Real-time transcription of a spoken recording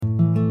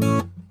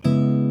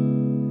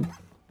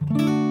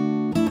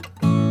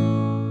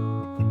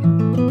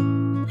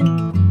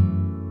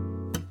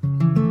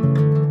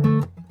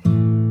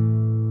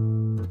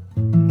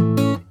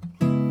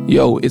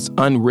Yo, it's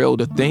unreal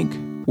to think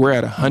we're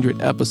at 100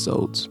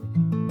 episodes.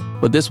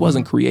 But this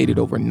wasn't created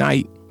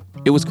overnight.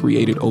 It was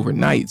created over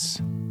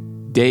nights,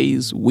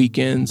 days,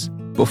 weekends,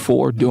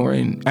 before,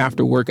 during,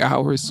 after work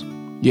hours.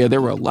 Yeah,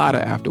 there were a lot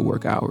of after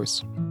work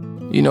hours.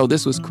 You know,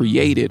 this was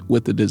created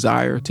with the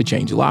desire to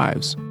change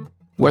lives.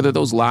 Whether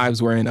those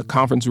lives were in a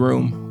conference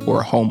room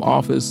or a home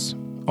office,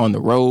 on the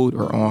road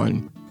or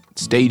on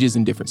stages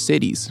in different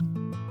cities.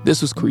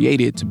 This was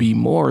created to be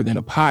more than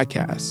a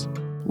podcast,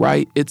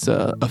 right? It's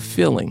a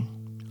feeling,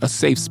 a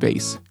safe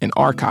space, an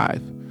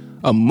archive,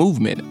 a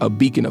movement, a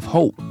beacon of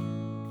hope.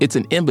 It's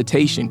an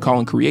invitation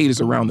calling creators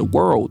around the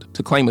world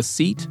to claim a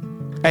seat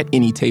at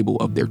any table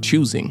of their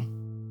choosing.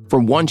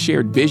 From one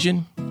shared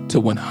vision to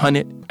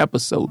 100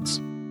 episodes,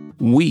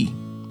 we,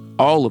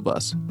 all of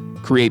us,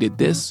 created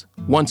this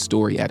one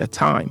story at a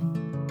time.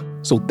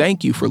 So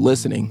thank you for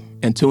listening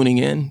and tuning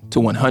in to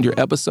 100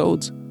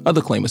 episodes of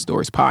the Claim a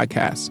Stories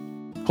podcast,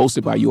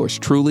 hosted by yours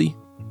truly,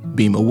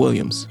 Bima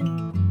Williams.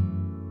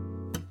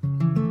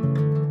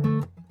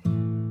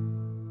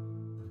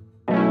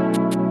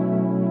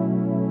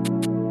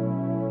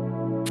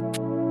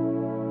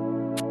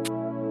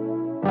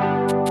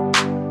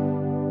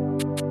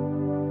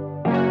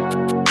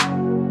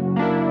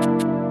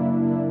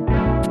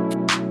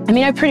 I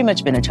mean, I've pretty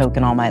much been a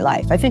token all my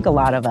life. I think a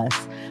lot of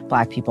us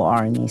Black people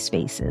are in these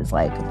spaces.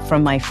 Like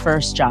from my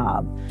first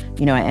job, at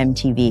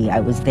MTV, I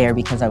was there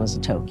because I was a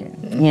token,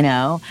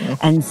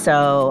 And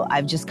so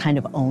I've just kind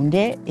of owned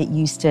it. It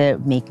used to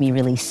make me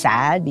really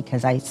sad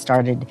because I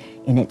started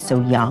in it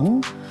so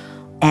young.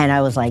 And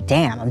I was like,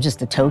 damn, I'm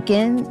just a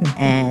token.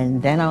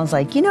 And then I was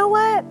like, you know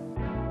what?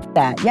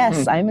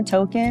 Yes, I'm a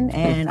token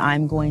and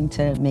I'm going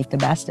to make the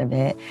best of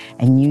it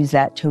and use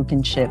that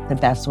tokenship the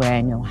best way I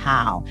know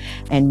how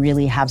and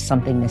really have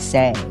something to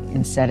say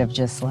instead of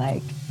just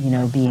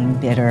being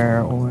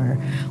bitter or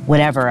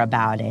whatever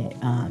about it.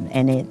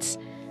 And it's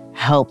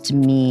helped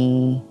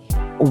me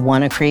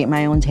want to create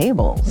my own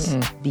tables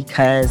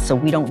so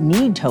we don't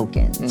need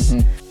tokens.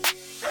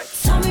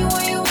 Tell me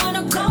where you want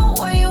to go,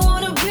 where you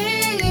want to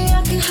be.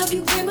 I can help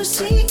you claim a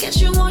seat, get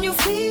you on your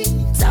feet.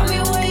 Tell me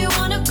where you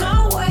want to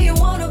go, where you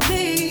want to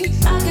be.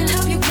 I can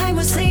help you claim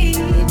a seat,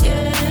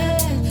 yeah.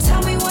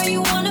 Tell me where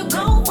you want to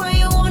go, where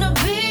you want to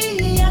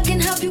be. I can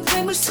help you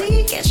claim a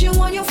seat, get you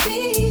on your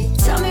feet.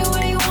 Tell me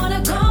where you want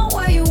to go,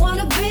 where you want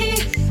to be.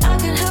 I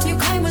can help you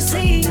claim a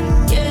seat,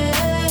 yeah.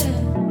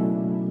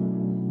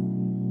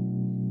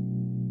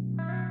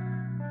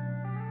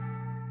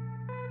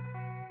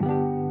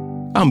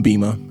 I'm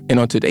Bima, and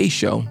on today's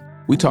show,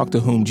 we talk to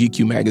whom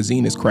GQ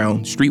magazine has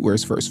crowned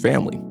streetwear's first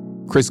family.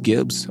 Chris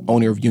Gibbs,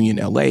 owner of Union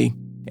LA,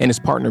 and his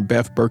partner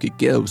Beth Birkett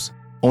Gibbs,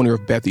 owner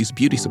of Bephie's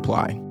Beauty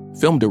Supply,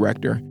 film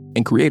director,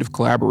 and creative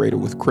collaborator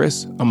with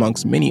Chris,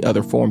 amongst many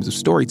other forms of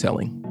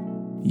storytelling.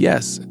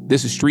 Yes,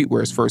 this is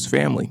streetwear's first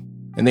family,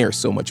 and they are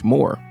so much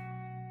more.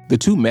 The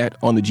two met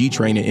on the G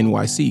train in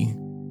NYC.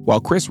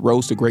 While Chris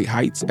rose to great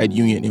heights at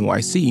Union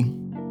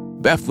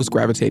NYC, Beth was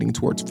gravitating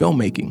towards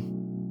filmmaking.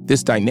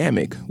 This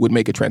dynamic would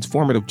make a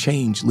transformative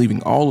change,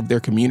 leaving all of their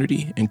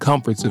community and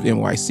comforts of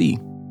NYC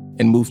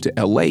and move to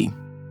LA,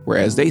 where,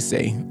 as they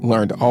say,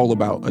 learned all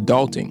about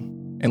adulting.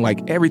 And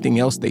like everything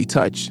else they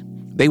touch,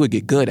 they would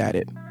get good at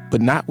it,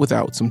 but not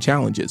without some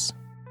challenges.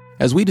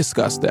 As we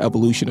discuss the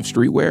evolution of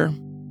streetwear,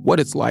 what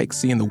it's like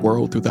seeing the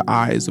world through the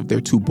eyes of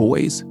their two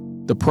boys,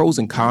 the pros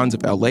and cons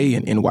of LA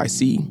and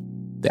NYC,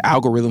 the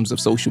algorithms of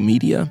social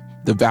media,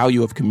 the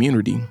value of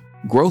community,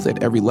 growth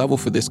at every level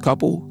for this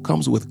couple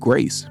comes with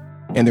grace,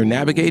 and they're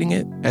navigating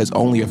it as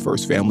only a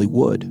first family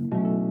would.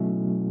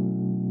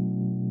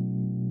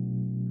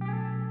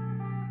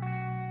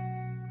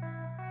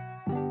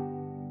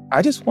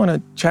 I just want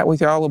to chat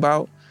with y'all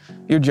about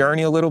your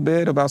journey a little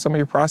bit, about some of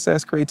your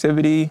process,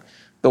 creativity,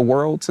 the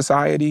world,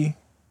 society,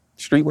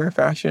 streetwear,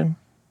 fashion,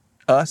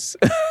 us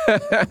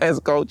as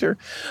culture.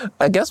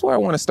 I guess where I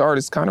want to start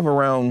is kind of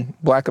around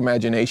Black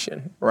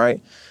imagination,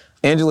 right?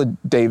 Angela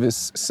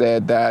Davis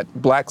said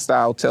that Black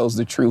style tells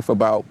the truth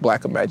about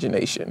Black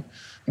imagination.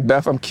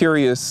 Beth, I'm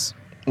curious,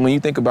 when you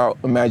think about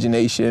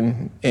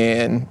imagination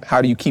and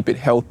how do you keep it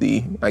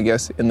healthy, I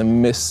guess, in the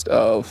midst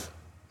of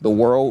the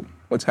world,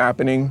 what's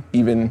happening,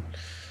 even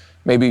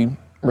maybe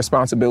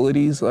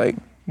responsibilities,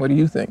 what do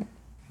you think?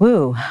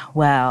 Woo,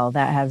 well,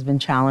 that has been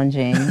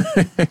challenging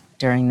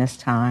during this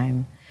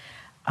time.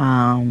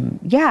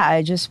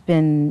 I just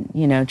been,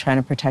 trying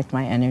to protect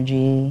my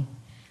energy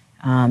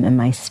and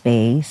my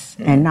space,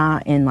 and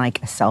not in a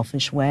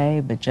selfish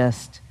way, but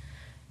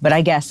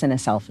I guess in a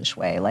selfish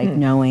way,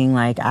 knowing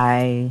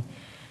I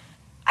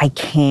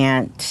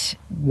can't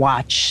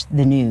watch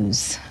the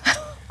news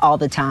all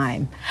the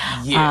time.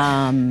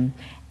 Yeah.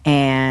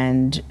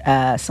 And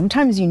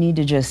sometimes you need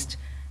to just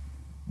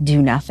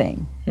do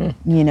nothing,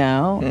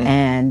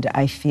 And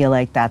I feel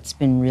like that's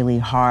been really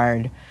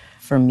hard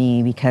for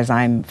me because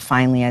I'm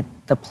finally at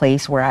the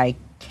place where I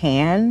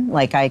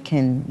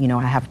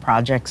have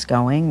projects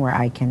going where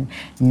I can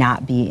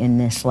not be in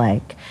this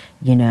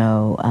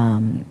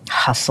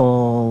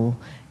hustle,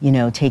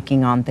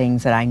 taking on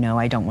things that I know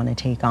I don't want to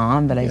take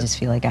on, but I just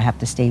feel like I have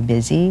to stay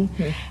busy.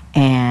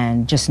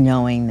 And just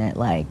knowing that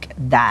like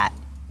that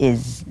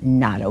is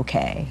not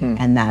okay.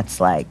 And that's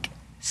like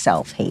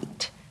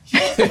self-hate.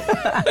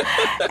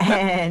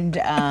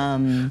 And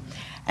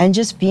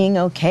just being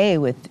okay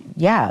with,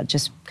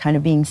 just kind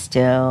of being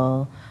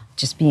still,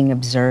 just being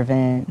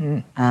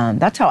observant.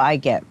 That's how I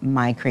get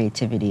my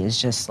creativity,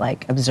 is just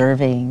like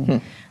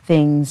observing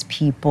things,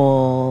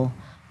 people.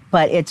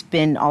 But it's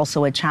been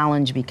also a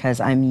challenge because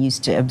I'm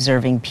used to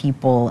observing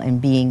people and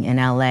being in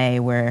LA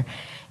where,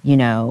 you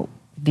know,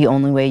 the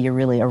only way you're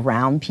really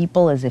around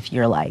people is if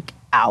you're like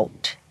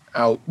out.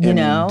 You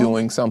know?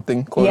 Doing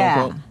something, quote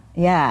unquote.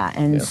 Yeah,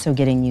 and so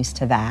getting used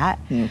to that.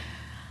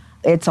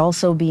 It's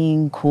also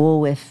being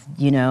cool with,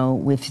 you know,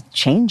 with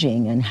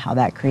changing and how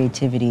that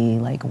creativity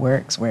like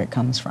works, where it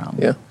comes from.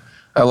 Yeah.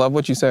 I love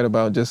what you said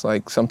about just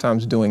like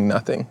sometimes doing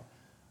nothing.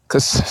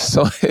 Because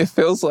so it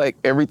feels like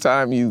every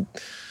time you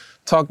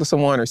talk to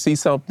someone or see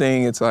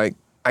something, it's like,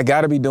 I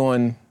got to be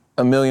doing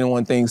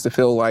 1,000,001 things to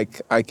feel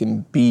like I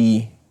can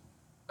be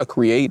a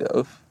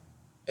creative.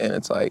 And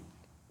it's like,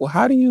 well,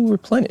 how do you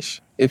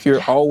replenish if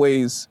you're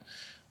always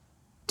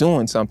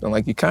doing something?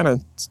 Like you kind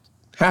of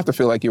have to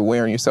feel like you're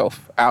wearing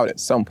yourself out at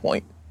some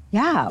point.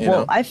 Yeah, well,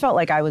 know? I felt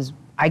like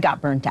I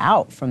got burnt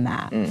out from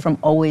that, from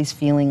always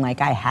feeling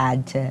like I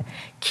had to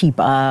keep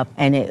up.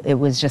 And it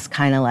was just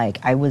kind of like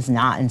I was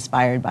not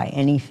inspired by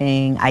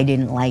anything. I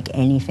didn't like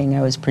anything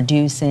I was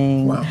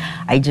producing. Wow.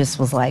 I just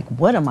was like,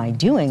 what am I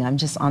doing? I'm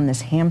just on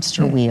this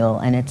hamster wheel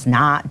and it's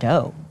not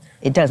dope.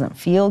 It doesn't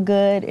feel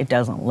good. It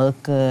doesn't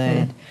look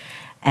good.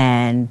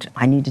 And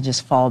I need to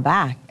just fall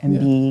back and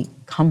be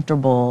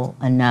comfortable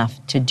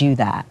enough to do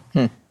that.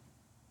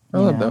 I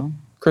love that.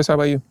 Chris, how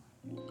about you?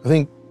 I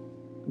think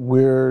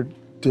we're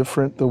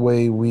different the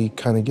way we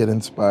kind of get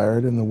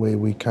inspired and the way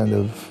we kind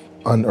of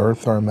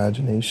unearth our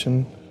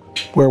imagination.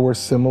 Where we're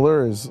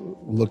similar is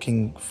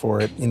looking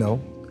for it, you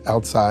know,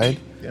 outside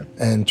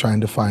and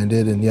trying to find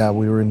it. And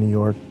we were in New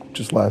York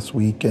just last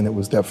week, and it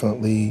was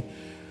definitely,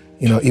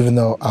 you know, even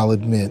though I'll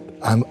admit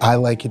I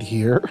like it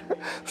here,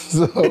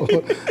 so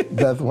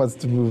Beth wants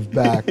to move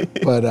back.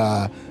 But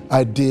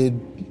I did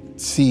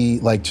see,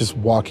 like, just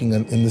walking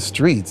in the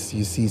streets,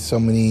 you see so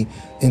many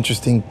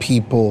interesting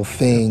people,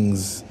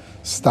 things,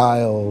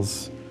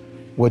 styles,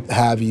 what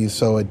have you.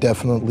 So it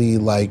definitely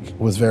like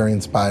was very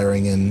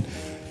inspiring and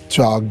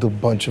jogged a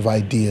bunch of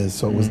ideas.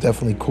 So it was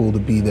definitely cool to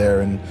be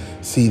there and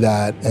see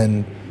that.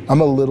 And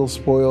I'm a little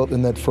spoiled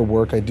in that for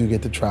work I do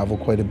get to travel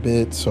quite a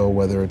bit. So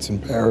whether it's in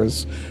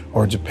Paris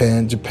or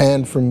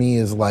Japan for me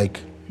is like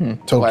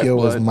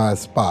Tokyo is my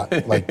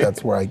spot. Like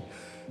that's where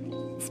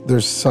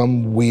there's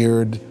some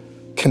weird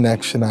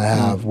connection I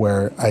have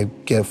where I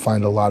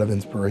find a lot of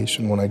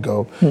inspiration when I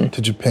go to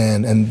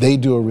Japan. And they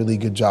do a really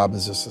good job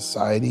as a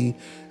society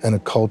and a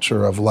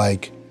culture of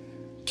like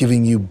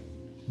giving you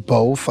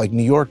both. Like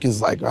New York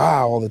is like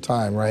all the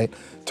time, right?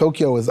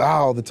 Tokyo is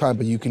all the time,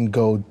 but you can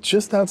go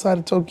just outside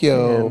of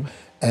Tokyo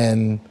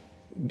and,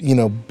 you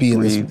know, be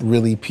in this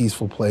really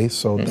peaceful place.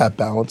 So that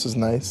balance is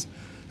nice.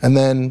 And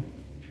then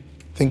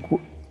I think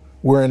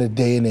we're in a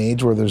day and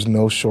age where there's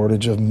no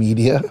shortage of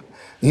media.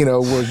 You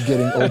know, we're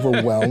getting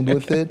overwhelmed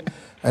with it.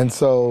 And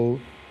so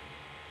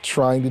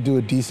trying to do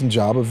a decent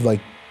job of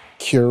like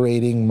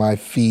curating my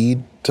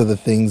feed to the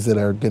things that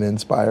are gonna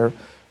inspire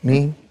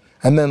me.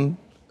 And then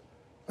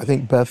I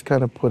think Beth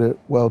kind of put it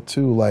well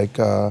too, like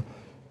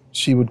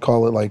she would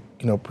call it like,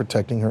 you know,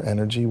 protecting her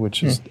energy,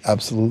 which is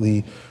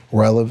absolutely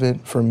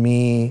relevant. For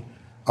me,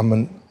 I'm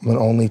an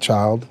only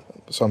child,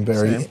 so I'm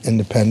very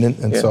independent.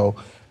 And so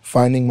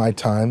finding my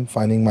time,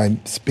 finding my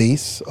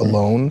space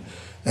alone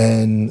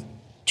and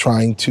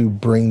trying to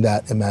bring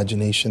that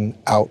imagination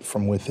out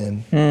from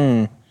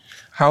within.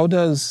 How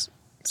does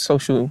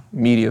social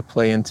media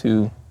play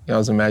into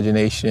y'all's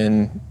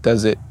imagination?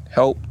 Does it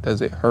help?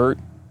 Does it hurt?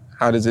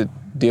 How does it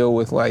deal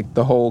with like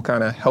the whole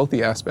kind of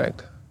healthy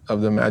aspect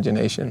of the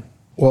imagination?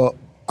 Well,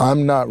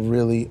 I'm not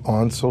really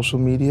on social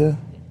media.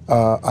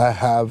 I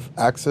have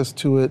access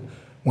to it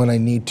when I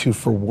need to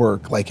for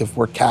work. Like if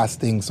we're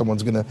casting,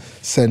 someone's gonna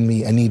send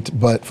me,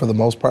 but for the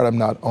most part, I'm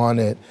not on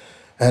it.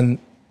 And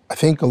I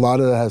think a lot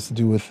of that has to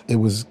do with, it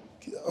was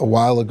a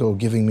while ago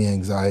giving me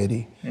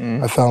anxiety.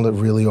 I found it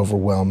really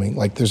overwhelming.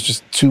 Like there's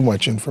just too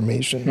much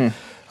information.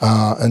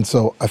 And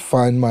so I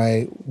find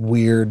my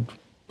weird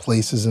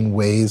places and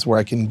ways where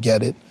I can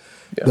get it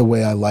the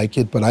way I like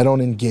it, but I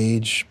don't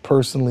engage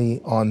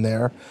personally on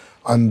there.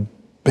 I'm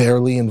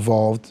barely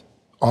involved,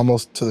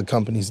 almost to the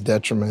company's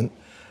detriment,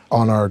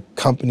 on our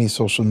company's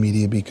social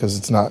media because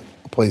it's not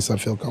a place I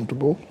feel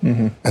comfortable.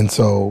 And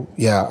so,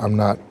 I'm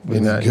not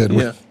really good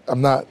with,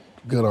 I'm not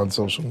good on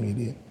social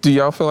media. Do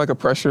y'all feel like a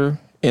pressure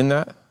in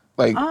that?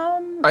 Like,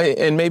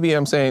 and maybe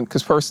I'm saying,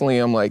 because personally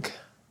I'm like,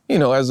 you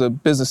know, as a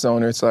business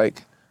owner, it's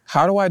like,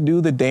 how do I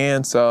do the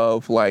dance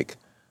of like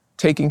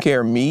taking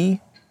care of me,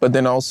 but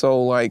then also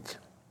like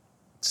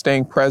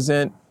staying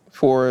present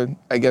for,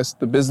 I guess,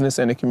 the business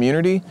and the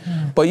community?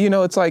 But you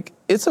know, it's like,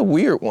 it's a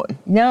weird one.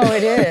 No,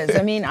 it is.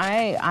 I mean,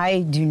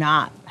 I do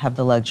not have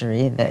the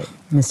luxury that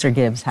Mr.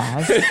 Gibbs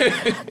has.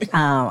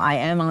 I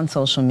am on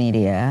social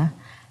media.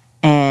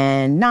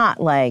 And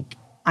not like,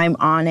 I'm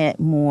on it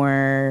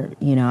more,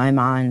 I'm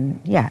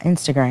on,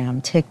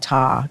 Instagram,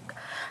 TikTok.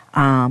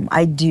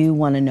 I do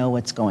want to know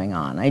what's going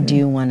on. I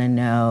do want to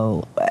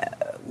know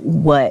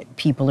what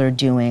people are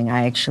doing.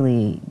 I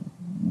actually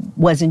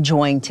was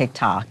enjoying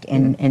TikTok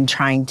and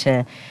trying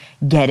to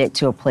get it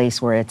to a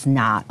place where it's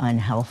not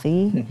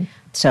unhealthy.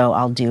 So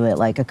I'll do it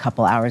like a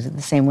couple hours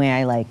the same way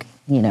I like,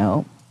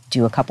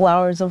 do a couple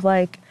hours of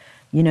like,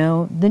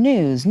 the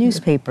news,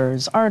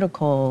 newspapers,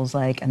 articles,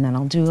 like, and then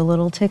I'll do a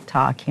little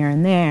TikTok here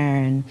and there.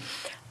 And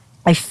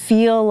I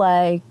feel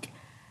like,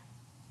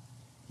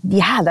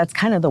 that's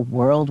kind of the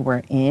world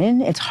we're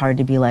in. It's hard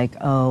to be like,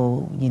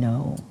 oh,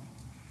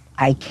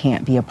 I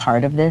can't be a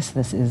part of this.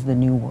 This is the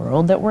new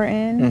world that we're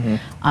in.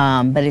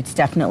 But it's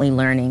definitely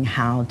learning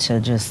how to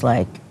just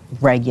like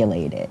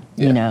regulate it,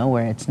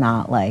 where it's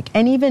not like,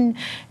 and even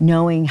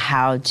knowing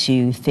how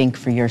to think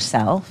for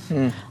yourself.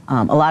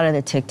 A lot of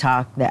the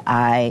TikTok that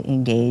I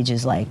engage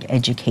is like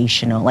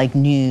educational, like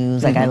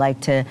news. Like I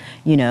like to,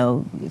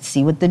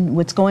 see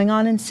what's going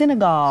on in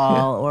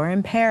Senegal or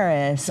in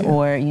Paris,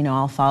 or,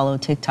 I'll follow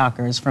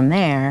TikTokers from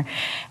there.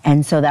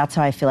 And so that's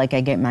how I feel like I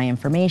get my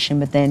information.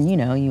 But then,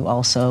 you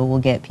also will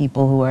get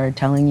people who are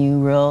telling you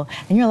real,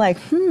 and you're like,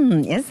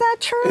 is that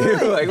true?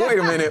 You're like, wait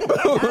a minute.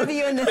 Have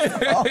you in this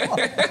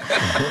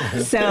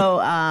so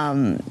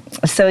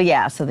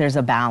there's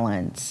a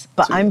balance.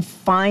 But I'm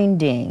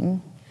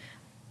finding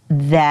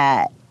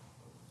that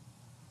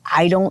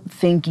I don't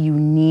think you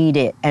need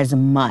it as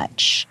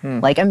much.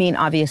 Like, I mean,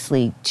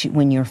 obviously,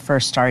 when you're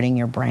first starting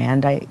your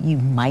brand, you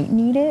might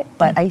need it,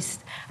 but I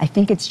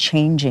think it's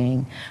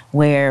changing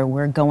where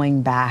we're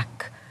going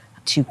back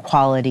to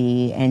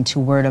quality and to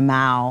word of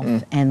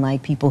mouth and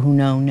like people who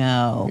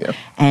know.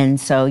 And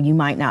so you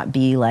might not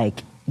be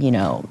like,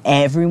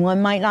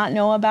 everyone might not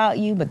know about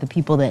you, but the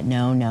people that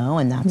know,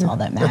 and that's all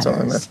that matters. That's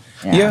all that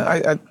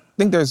matters. I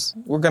think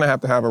we're going to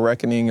have a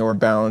reckoning or a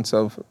balance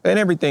of, and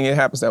everything, it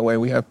happens that way.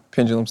 We have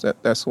pendulums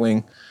that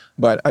swing,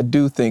 but I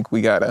do think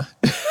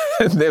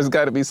there's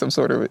got to be some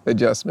sort of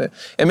adjustment.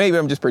 And maybe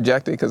I'm just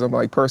projecting because I'm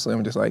like, personally,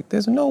 I'm just like,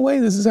 there's no way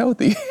this is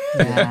healthy.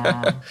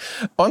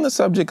 On the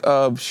subject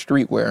of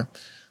streetwear.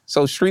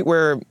 So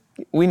streetwear,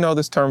 we know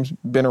this term's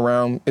been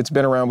around. It's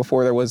been around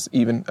before there was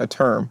even a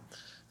term.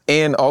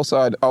 And also,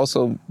 I'd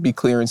also be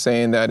clear in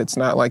saying that it's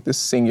not like this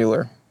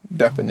singular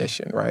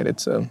definition, right?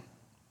 It's a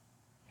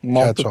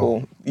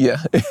multiple.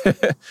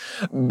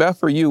 Beth,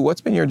 for you,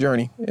 what's been your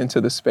journey into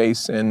the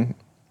space, and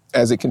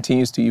as it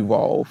continues to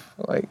evolve,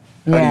 like,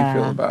 how do you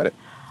feel about it?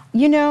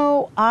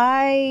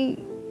 I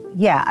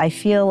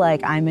feel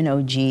like I'm an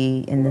OG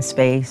in the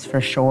space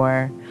for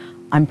sure.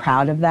 I'm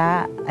proud of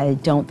that. I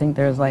don't think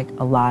there's like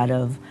a lot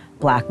of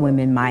Black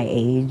women my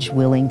age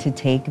willing to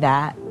take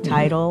that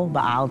title,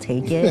 but I'll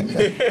take it.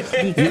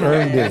 You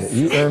earned it.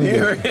 You earned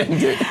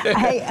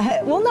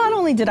it. Well, not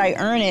only did I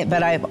earn it,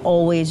 but I've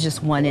always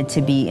just wanted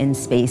to be in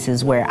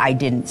spaces where I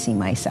didn't see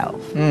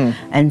myself.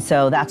 And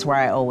so that's where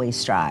I always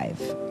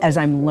strive. As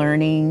I'm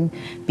learning,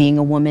 being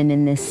a woman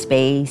in this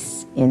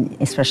space,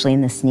 especially in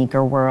the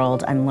sneaker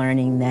world, I'm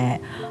learning that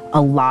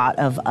a lot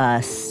of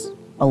us,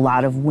 a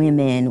lot of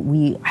women,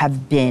 we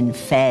have been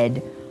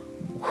fed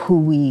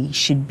who we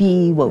should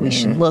be, what we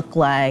should look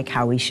like,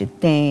 how we should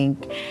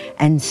think.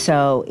 And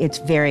so it's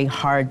very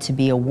hard to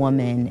be a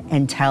woman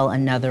and tell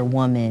another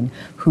woman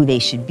who they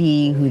should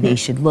be, who they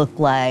should look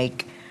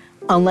like,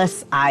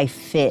 unless I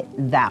fit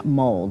that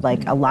mold.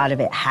 Like a lot of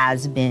it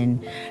has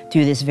been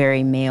through this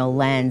very male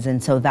lens.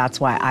 And so that's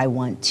why I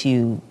want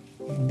to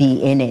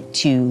be in it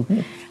to,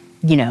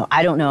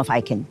 I don't know if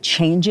I can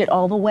change it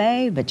all the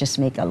way, but just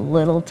make a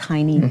little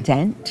tiny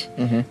dent.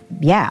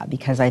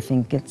 Because I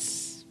think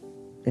it's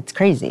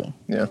crazy.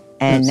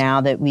 And now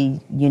that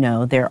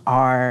there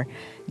are,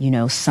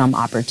 some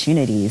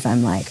opportunities,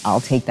 I'm like,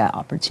 I'll take that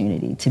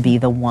opportunity to be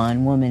the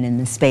one woman in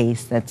the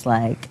space that's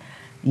like,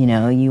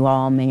 you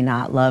all may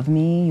not love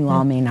me, you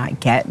all may not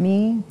get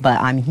me, but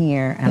I'm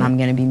here and I'm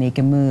gonna be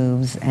making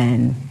moves,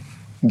 and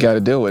you gotta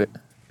deal with it.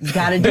 You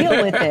gotta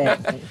deal with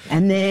it.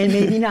 And then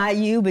maybe not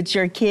you, but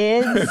your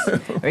kids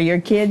or your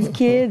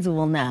kids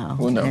will know.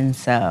 And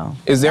so.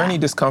 Is there any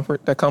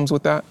discomfort that comes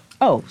with that?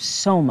 Oh,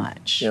 so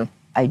much.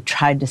 I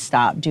tried to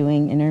stop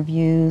doing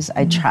interviews.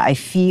 I've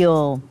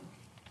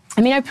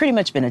pretty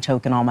much been a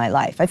token all my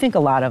life. I think a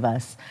lot of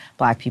us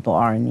Black people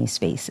are in these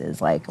spaces.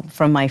 Like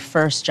from my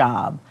first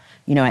job,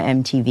 at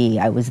MTV,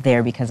 I was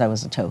there because I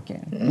was a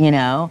token,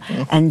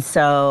 And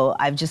so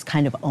I've just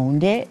kind of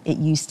owned it. It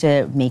used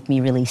to make me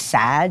really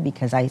sad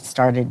because I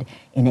started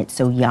in it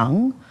so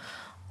young.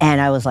 And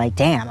I was like,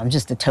 damn, I'm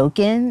just a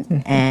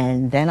token.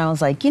 And then I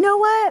was like, you know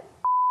what?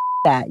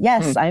 That.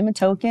 Yes, I'm a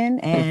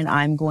token, and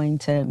I'm going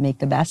to make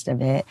the best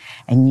of it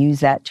and use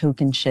that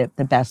tokenship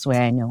the best way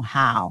I know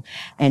how,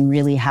 and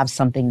really have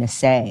something to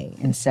say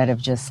instead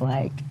of just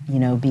like,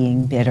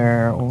 being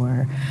bitter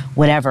or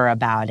whatever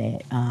about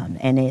it.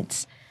 And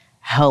it's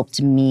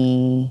helped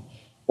me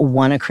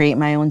want to create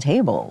my own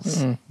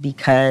tables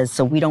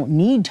so we don't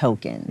need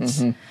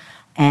tokens.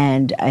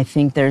 And I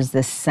think there's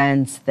this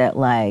sense that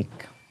like,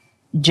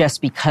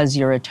 just because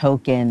you're a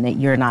token that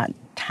you're not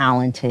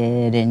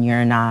talented and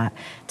you're not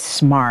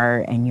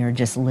smart and you're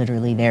just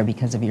literally there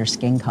because of your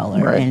skin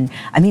color. Right. And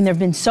I mean, there've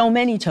been so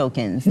many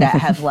tokens that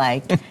have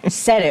like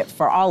said it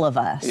for all of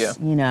us,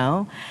 you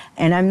know?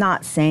 And I'm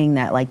not saying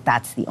that like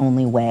that's the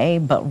only way,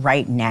 but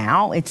right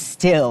now it's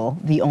still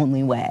the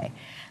only way.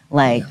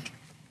 Like,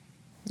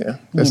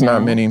 there's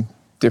not many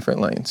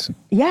different lanes.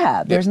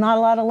 Yeah, there's not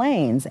a lot of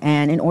lanes.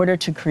 And in order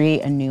to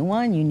create a new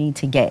one, you need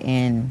to get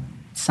in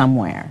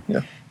somewhere.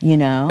 Yeah. You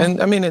know?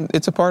 And I mean,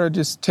 it's a part of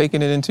just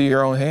taking it into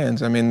your own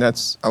hands. I mean,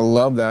 I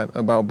love that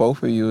about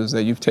both of you, is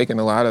that you've taken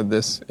a lot of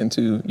this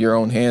into your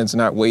own hands,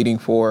 not waiting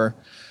for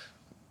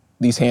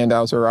these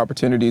handouts or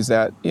opportunities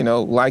that, you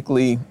know,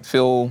 likely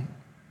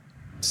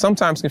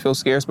sometimes can feel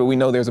scarce, but we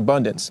know there's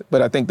abundance.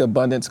 But I think the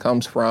abundance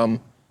comes from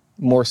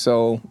more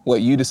so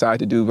what you decide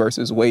to do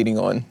versus waiting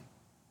on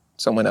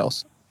someone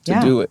else to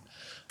do it.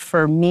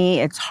 For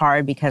me, it's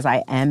hard because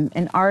I am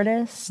an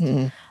artist.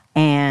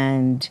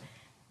 And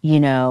you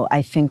know,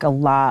 I think a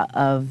lot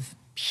of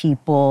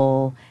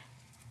people,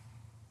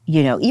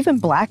 you know, even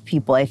Black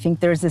people, I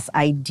think there's this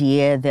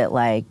idea that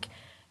like,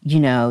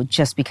 you know,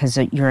 just because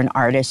you're an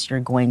artist,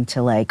 you're going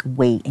to like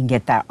wait and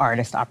get that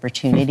artist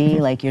opportunity.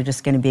 Like you're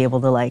just going to be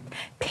able to like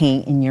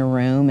paint in your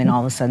room and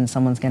all of a sudden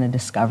someone's going to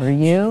discover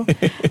you.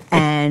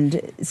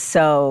 And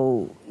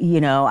so,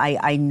 you know,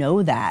 I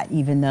know that,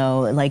 even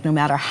though like no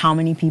matter how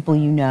many people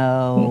you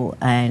know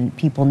and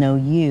people know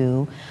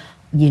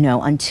you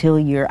know, until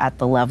you're at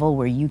the level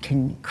where you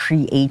can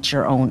create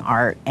your own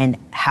art and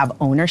have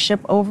ownership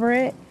over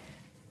it,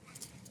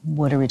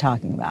 what are we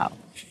talking about?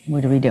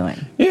 What are we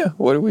doing? Yeah,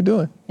 what are we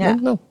doing? Yeah.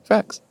 No,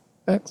 facts.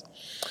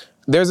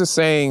 There's a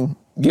saying,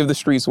 give the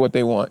streets what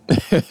they want.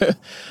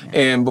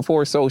 And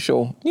before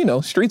social, you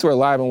know, streets were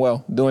alive and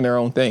well, doing their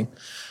own thing.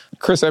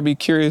 Chris, I'd be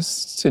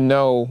curious to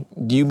know,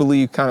 do you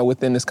believe kind of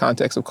within this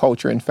context of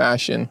culture and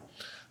fashion,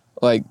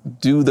 like,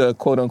 do the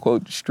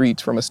quote-unquote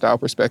streets from a style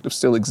perspective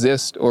still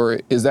exist, or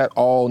is that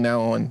all now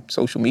on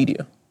social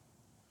media?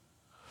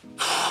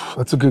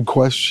 That's a good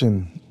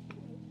question.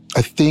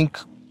 I think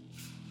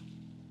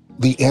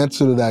the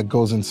answer to that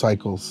goes in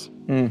cycles.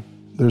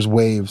 There's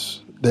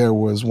waves. There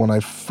was, when I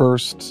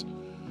first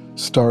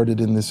started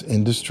in this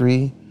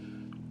industry,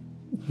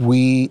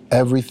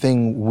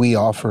 everything we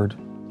offered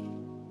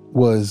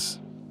was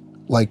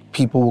like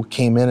people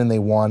came in and they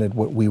wanted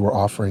what we were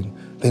offering.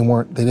 They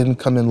didn't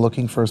come in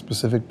looking for a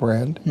specific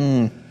brand.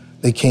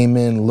 They came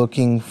in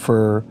looking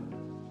for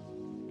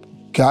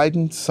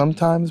guidance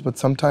sometimes, but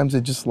sometimes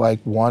they just like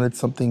wanted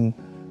something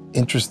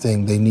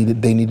interesting. They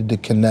needed to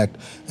connect.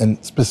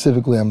 And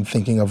specifically, I'm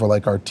thinking of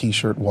like our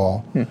t-shirt wall,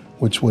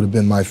 which would have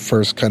been my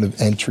first kind of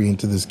entry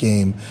into this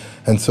game.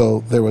 And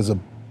so there was a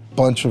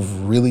bunch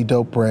of really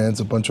dope brands,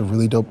 a bunch of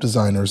really dope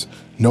designers.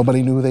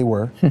 Nobody knew who they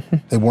were.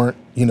 They weren't,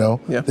 you know,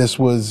 this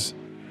was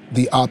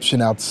the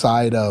option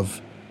outside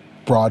of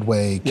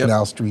Broadway,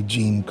 Canal Street,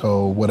 Jean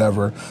Co.,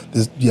 whatever,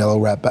 this yellow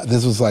wrap.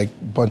 This was like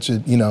a bunch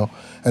of, you know,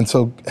 and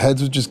so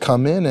heads would just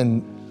come in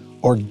and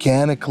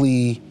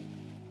organically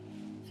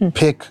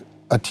pick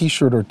a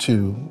t-shirt or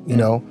two, you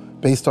know,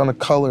 based on a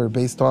color,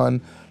 based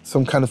on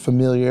some kind of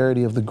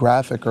familiarity of the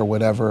graphic or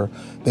whatever.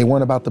 They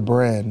weren't about the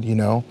brand, you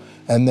know?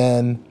 And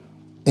then,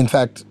 in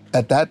fact,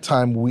 at that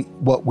time,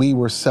 what we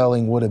were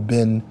selling would have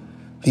been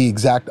the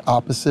exact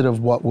opposite of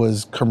what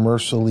was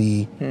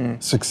commercially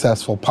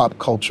successful, pop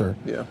culture.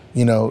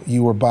 You know,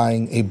 you were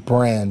buying a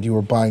brand, you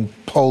were buying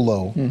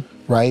Polo,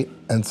 right?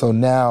 And so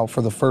now,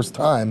 for the first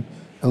time,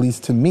 at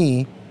least to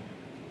me,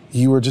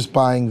 you were just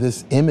buying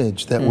this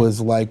image that was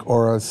like,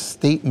 or a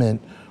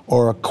statement,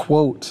 or a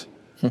quote,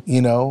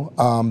 you know?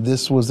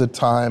 This was a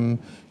time,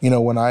 you know,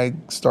 when I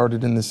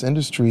started in this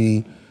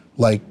industry,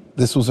 like,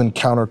 this was when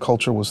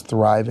counterculture was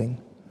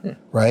thriving,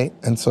 right?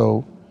 And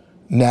so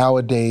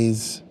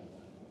nowadays,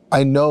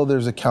 I know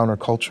there's a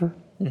counterculture,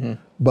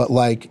 but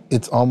like,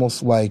 it's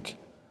almost like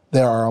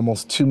there are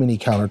almost too many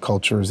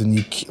countercultures, and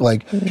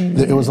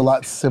it was a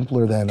lot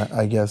simpler then,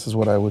 I guess is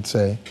what I would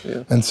say.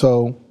 And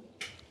so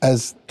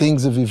as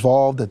things have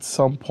evolved, at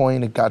some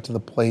point it got to the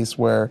place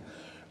where,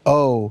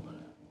 oh,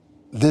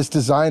 this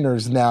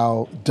designer's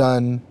now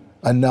done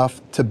enough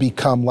to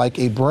become like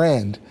a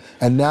brand.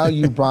 And now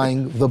you're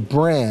buying the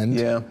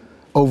brand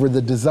over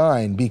the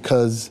design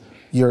because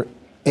you're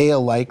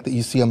alike that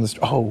you see on the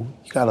street. Oh,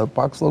 you got a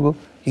box logo?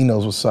 He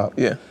knows what's up.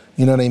 You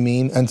know what I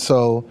mean? And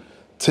so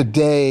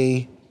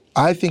today,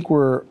 I think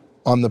we're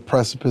on the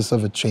precipice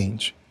of a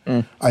change.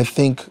 I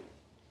think,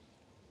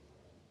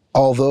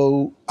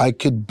 although I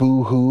could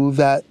boo-hoo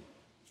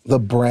the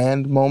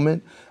brand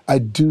moment, I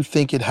do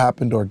think it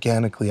happened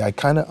organically. I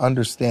kind of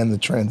understand the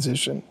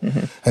transition.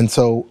 And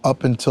so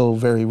up until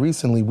very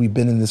recently, we've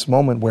been in this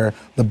moment where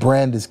the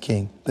brand is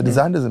king. The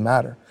design doesn't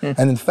matter.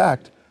 And in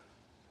fact,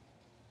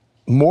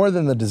 more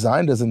than the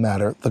design doesn't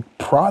matter, the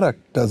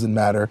product doesn't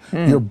matter.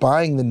 You're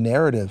buying the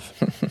narrative.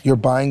 You're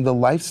buying the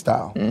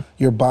lifestyle.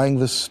 You're buying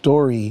the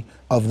story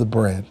of the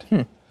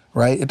brand,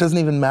 right? It doesn't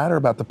even matter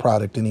about the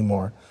product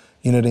anymore.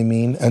 You know what I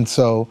mean? And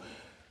so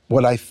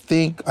what I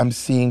think I'm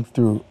seeing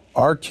through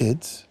our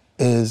kids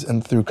is,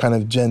 and through kind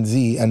of Gen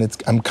Z, and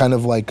I'm kind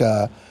of like,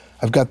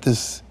 I've got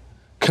this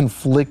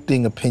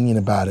conflicting opinion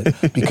about it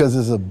because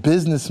as a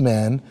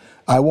businessman,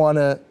 I want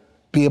to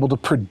be able to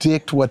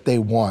predict what they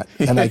want,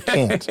 and I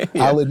can't.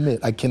 I'll admit,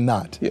 I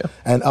cannot. Yeah.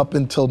 And up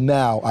until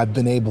now, I've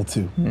been able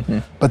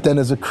to. But then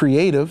as a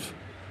creative,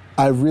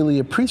 I really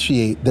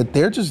appreciate that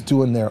they're just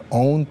doing their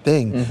own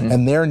thing,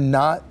 and they're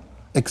not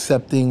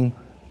accepting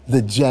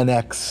the Gen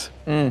X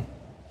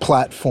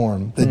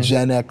platform, the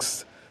Gen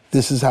X,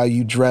 this is how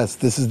you dress,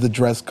 this is the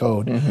dress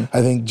code.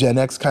 I think Gen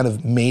X kind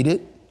of made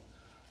it.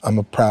 I'm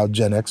a proud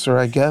Gen Xer,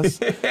 I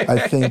guess.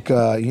 I think,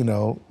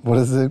 what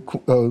is it?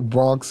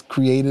 Bronx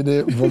created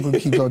it, Brooklyn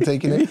keeps on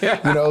taking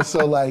it.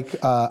 So like,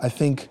 I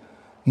think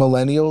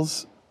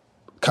millennials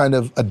kind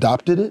of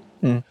adopted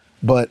it,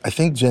 but I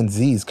think Gen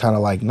Z is kind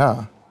of like,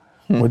 nah,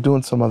 we're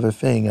doing some other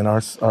thing. And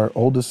our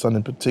oldest son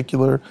in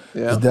particular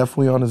is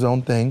definitely on his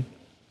own thing.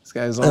 This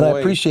guy's on and way. I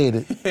appreciate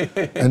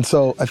it. And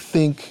so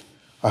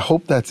I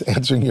hope that's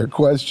answering your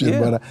question,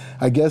 but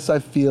I guess I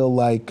feel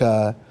like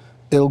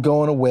it'll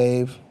go in a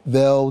wave.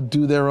 They'll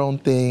do their own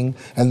thing,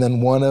 and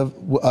then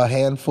a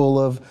handful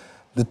of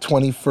the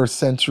 21st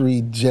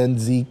century Gen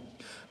Z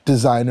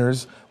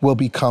designers will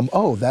become,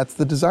 oh, that's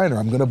the designer.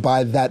 I'm going to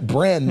buy that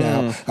brand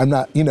now. I'm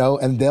not,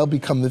 and they'll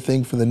become the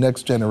thing for the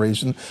next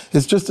generation.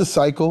 It's just a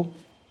cycle,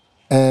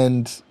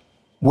 and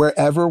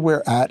wherever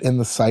we're at in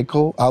the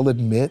cycle, I'll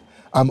admit,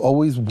 I'm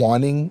always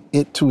wanting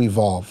it to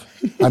evolve.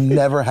 I'm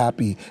never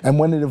happy. And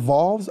when it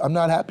evolves, I'm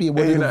not happy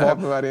when it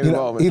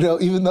evolves.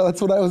 Even though that's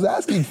what I was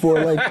asking for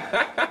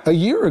like a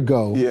year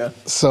ago. Yeah.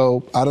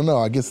 So I don't know.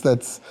 I guess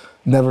that's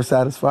never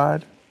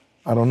satisfied.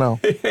 I don't know.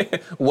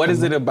 What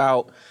is it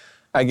about,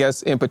 I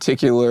guess, in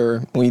particular,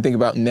 when you think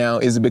about now,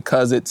 is it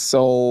because it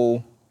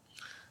feels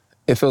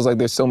like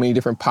there's so many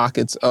different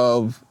pockets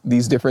of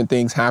these different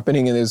things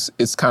happening, and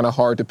it's kind of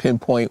hard to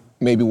pinpoint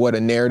maybe what a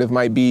narrative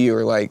might be,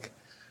 or like...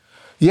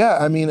 Yeah,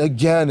 I mean,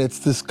 again, it's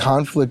this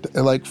conflict,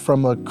 like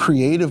from a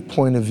creative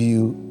point of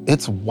view,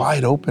 it's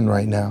wide open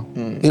right now.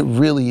 It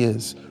really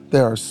is.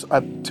 There are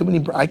too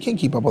many, I can't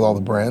keep up with all the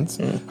brands.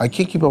 I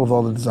can't keep up with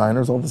all the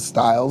designers, all the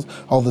styles,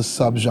 all the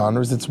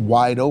subgenres. It's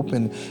wide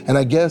open. And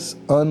I guess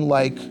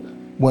unlike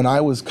when I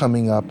was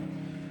coming up,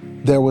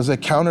 there was a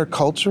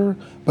counterculture,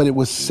 but it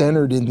was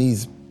centered in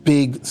these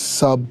big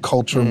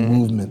subculture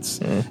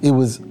movements. It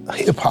was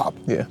hip hop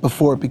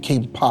before it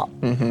became pop,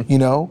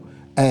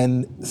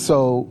 And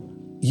so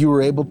you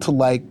were able to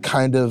like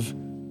kind of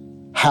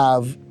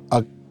have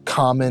a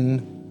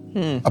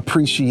common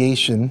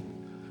appreciation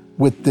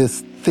with this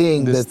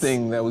thing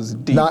that was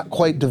deep. Not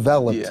quite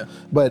developed,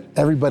 but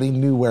everybody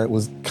knew where it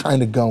was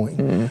kind of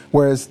going.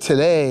 Whereas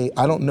today,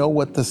 I don't know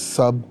what the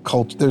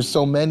subculture, there's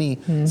so many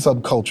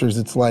subcultures,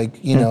 it's like,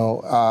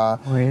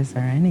 Or is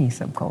there any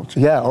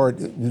subculture? Yeah, or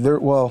there,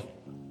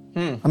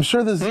 I'm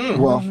sure there's, I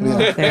don't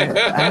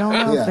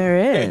know if there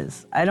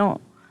is.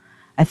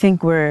 I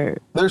think there's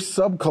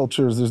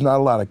subcultures, there's not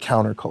a lot of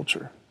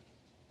counterculture,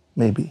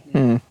 maybe.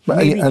 But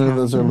I know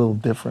those are a little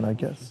different, I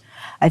guess.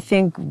 I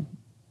think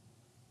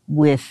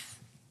with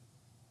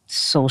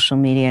social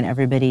media and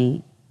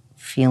everybody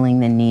feeling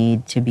the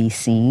need to be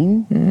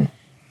seen,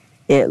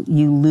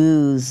 you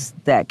lose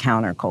that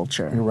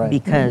counterculture. You're right.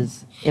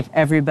 Because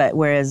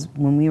whereas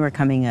when we were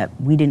coming up,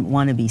 we didn't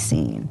want to be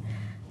seen.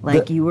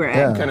 Like you were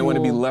at kind of want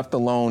to be left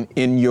alone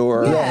in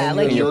your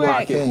you were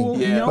pocket. at cool.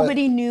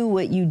 Nobody knew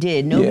what you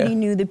did. Nobody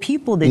knew the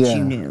people that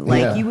you knew.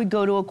 Like you would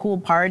go to a cool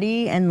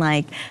party and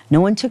like no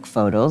one took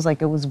photos.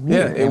 Like it was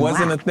weird. Yeah, it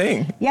wasn't a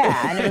thing.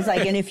 Yeah, and it was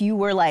like, and if you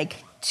were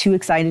like too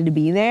excited to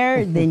be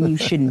there, then you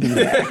shouldn't be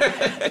there.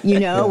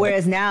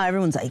 Whereas now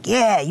everyone's like,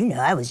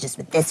 I was just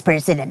with this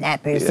person and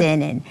that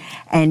person, and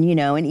and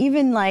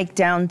even like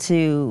down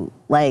to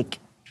like.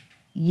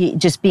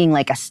 Just being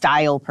like a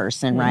style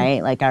person,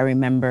 right? Like I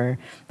remember,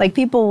 like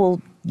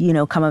people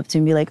will, come up to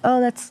me and be like,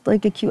 oh, that's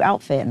like a cute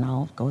outfit. And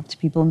I'll go up to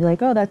people and be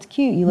like, oh, that's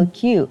cute, you look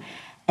cute.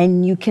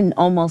 And you can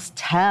almost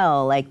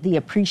tell like the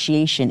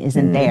appreciation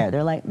isn't there.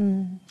 They're like,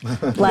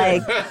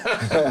 like,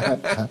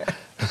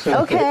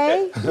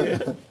 okay.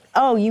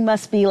 Oh, you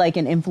must be like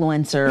an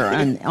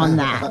influencer on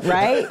that,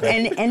 right?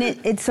 And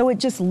it so it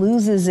just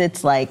loses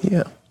its like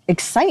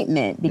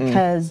excitement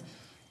because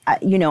I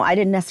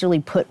didn't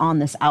necessarily put on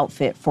this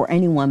outfit for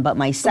anyone but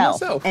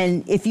myself.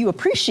 And if you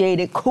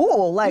appreciate it,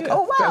 cool. Like,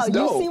 oh, wow,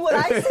 you see what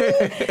I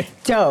see?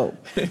 Dope.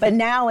 But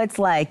now it's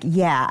like,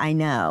 yeah, I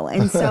know.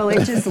 And so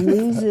it just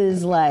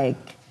loses, like,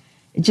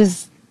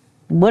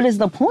 what is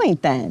the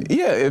point then?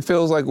 Yeah, it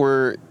feels like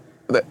we're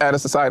at a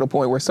societal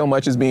point where so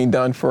much is being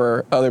done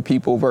for other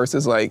people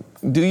versus like,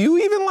 do you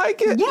even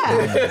like it?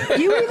 Yeah.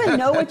 Do you even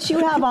know what you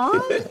have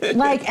on?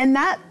 Like, and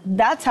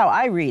that's how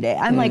I read it.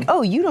 I'm like,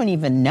 oh, you don't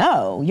even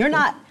know. You're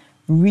not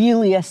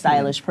really a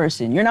stylish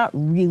person. You're not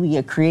really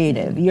a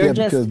creative. You're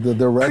just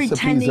the recipes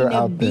pretending are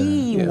out to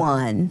be there.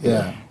 one.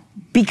 Yeah.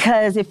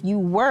 Because if you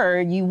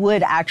were, you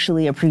would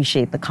actually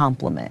appreciate the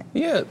compliment.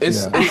 Yeah,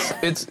 it's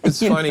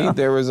funny.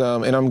 There was,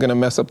 and I'm gonna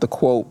mess up the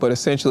quote, but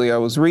essentially I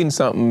was reading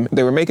something.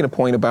 They were making a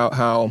point about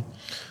how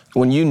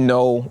when you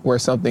know where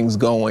something's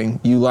going,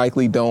 you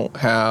likely don't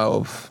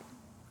have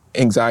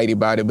anxiety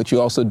about it, but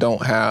you also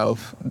don't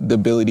have the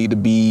ability to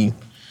be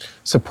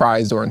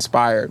surprised or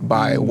inspired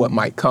by what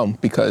might come,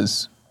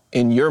 because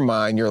in your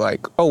mind, you're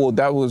like, oh, well,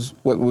 that was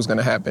what was going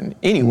to happen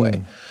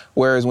anyway.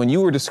 Whereas when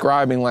you were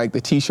describing like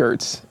the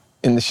T-shirts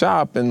in the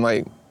shop, and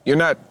like, you're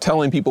not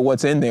telling people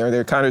what's in there.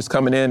 They're kind of just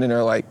coming in and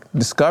they're like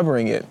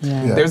discovering it.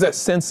 Yeah. There's that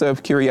sense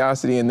of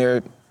curiosity,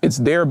 and it's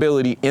their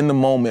ability in the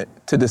moment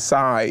to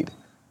decide,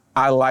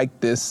 I like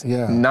this,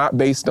 not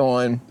based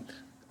on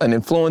an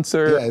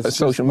influencer, a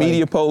social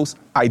media post.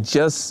 I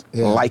just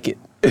like it.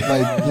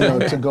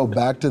 Like, to go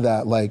back to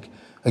that, like,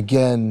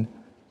 again,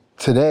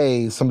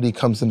 today somebody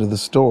comes into the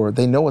store,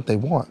 they know what they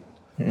want.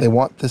 They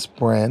want this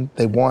brand.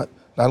 They want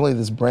not only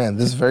this brand,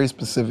 this very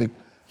specific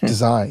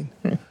design.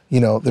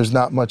 There's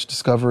not much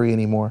discovery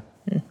anymore,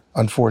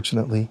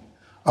 unfortunately.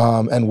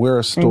 And we're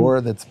a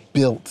store that's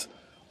built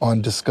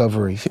on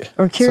discovery.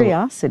 Or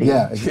curiosity.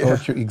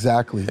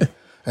 Exactly.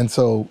 And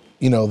so,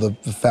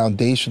 the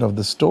foundation of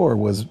the store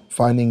was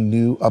finding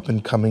new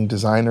up-and-coming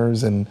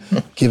designers and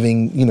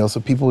giving, so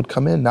people would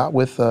come in not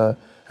with an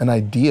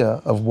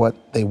idea of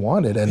what they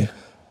wanted. And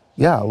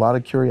a lot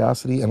of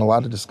curiosity and a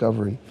lot of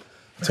discovery.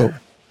 So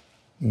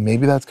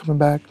maybe that's coming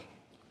back.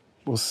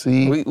 We'll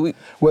see.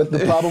 What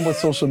the problem with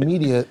social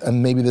media,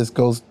 and maybe this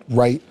goes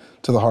right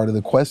to the heart of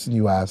the question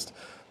you asked,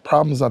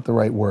 problem is not the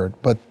right word,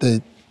 but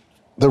the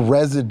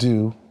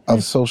residue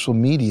of social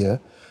media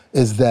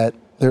is that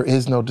there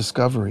is no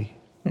discovery.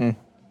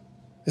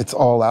 It's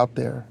all out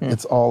there.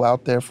 It's all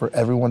out there for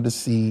everyone to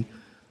see,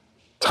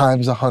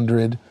 times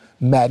 100,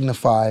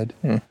 magnified.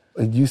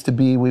 It used to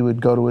be we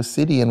would go to a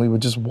city and we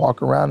would just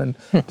walk around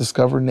and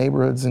discover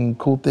neighborhoods and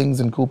cool things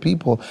and cool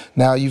people.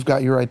 Now you've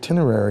got your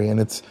itinerary, and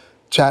it's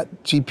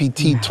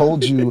ChatGPT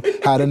told you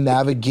how to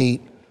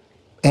navigate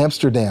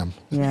Amsterdam.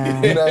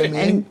 Yeah. You know what I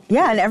mean?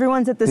 And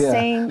everyone's at the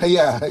same place.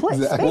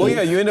 Exactly. Well,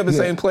 you end up in the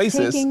same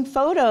places. Taking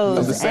photos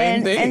of the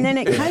same thing. And then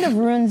it kind of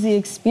ruins the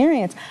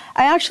experience.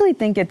 I actually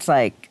think it's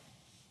like,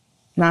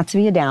 not to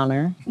be a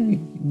downer,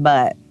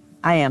 but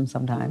I am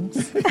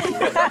sometimes.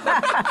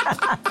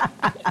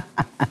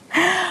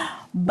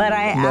 But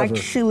I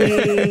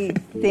actually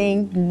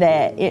think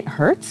that it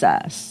hurts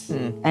us.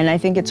 And I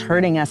think it's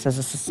hurting us as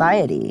a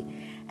society.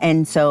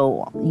 And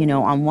so,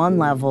 on one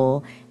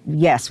level,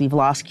 yes, we've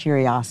lost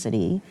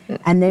curiosity,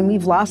 and then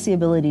we've lost the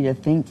ability to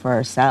think for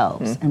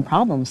ourselves and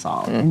problem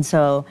solve. And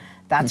so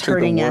that's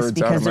hurting us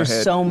because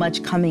there's so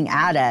much coming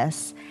at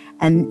us,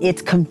 and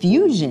it's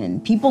confusion.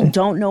 People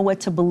don't know what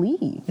to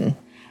believe.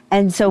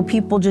 And so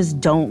people just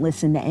don't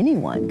listen to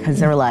anyone because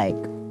they're like,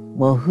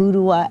 well, who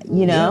do I,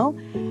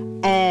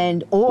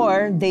 And,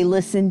 or they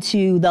listen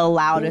to the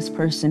loudest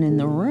person in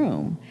the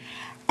room.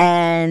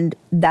 And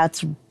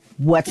that's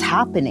what's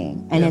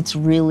happening. And it's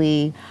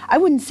really, I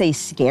wouldn't say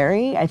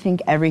scary. I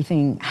think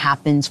everything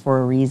happens for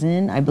a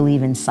reason. I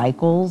believe in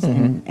cycles,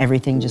 and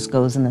everything just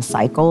goes in the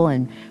cycle.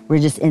 And we're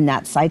just in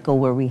that cycle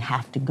where we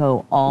have to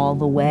go all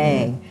the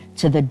way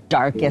to the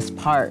darkest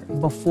part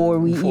before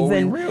we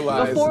even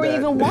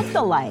want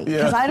the light.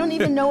 Because I don't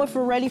even know if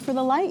we're ready for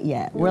the light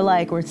yet.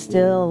 We're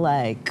still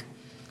like,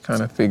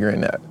 kind of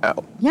figuring that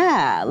out.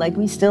 Yeah, like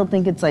we still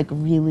think it's like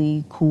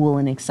really cool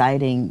and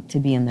exciting to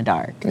be in the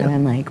dark. And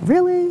I'm like,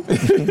 really?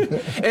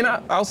 And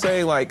I'll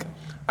say, like,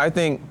 I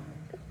think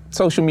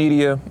social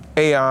media,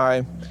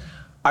 AI,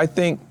 I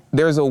think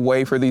there's a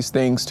way for these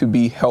things to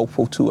be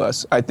helpful to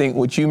us. I think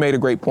what you made a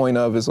great point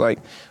of is like,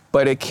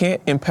 but it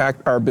can't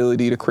impact our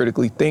ability to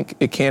critically think.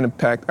 It can't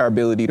impact our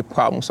ability to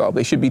problem solve.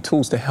 They should be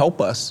tools to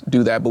help us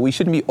do that, but we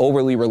shouldn't be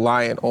overly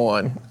reliant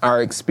on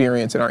our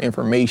experience and our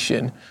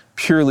information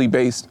purely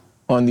based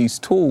on these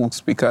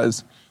tools,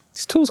 because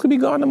these tools could be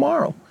gone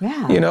tomorrow.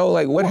 Yeah.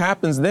 What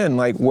happens then?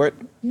 Like what?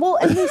 Well,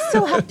 and we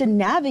still have to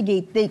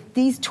navigate.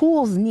 These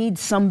tools need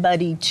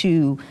somebody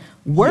to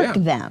work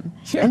them.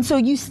 Yeah. And so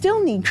you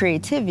still need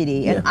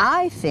creativity. And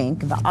I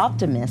think the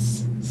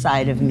optimist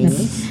side of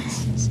me,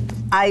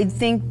 I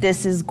think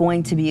this is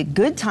going to be a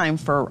good time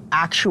for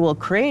actual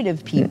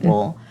creative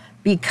people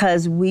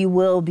because we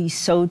will be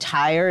so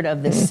tired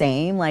of the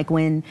same. Like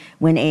when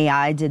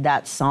AI did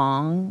that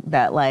song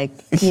that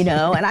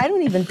and I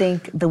don't even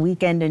think The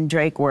Weeknd and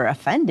Drake were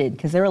offended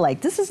because they were like,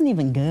 this isn't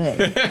even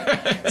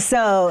good.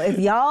 So if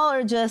y'all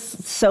are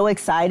just so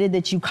excited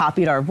that you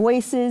copied our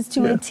voices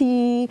to a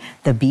T,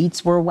 the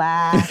beats were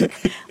whack,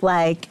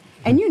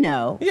 and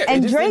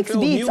and Drake's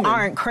beats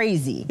aren't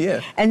crazy.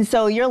 Yeah. And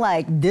so you're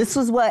like, this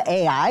was what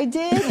AI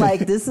did?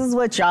 This is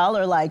what y'all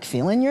are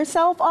feeling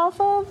yourself off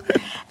of?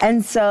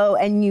 And so,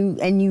 and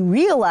you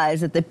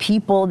realize that the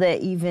people that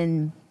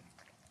even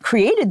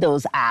created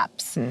those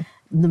apps,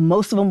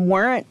 most of them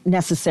weren't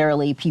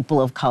necessarily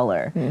people of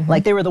color.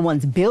 They were the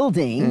ones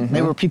building,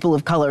 they were people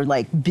of color,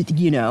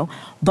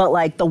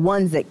 but the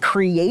ones that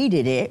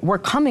created it were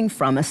coming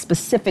from a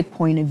specific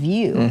point of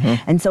view.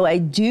 And so I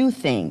do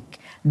think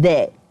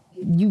that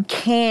you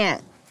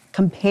can't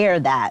compare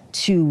that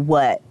to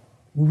what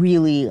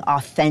really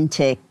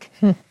authentic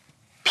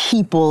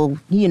people,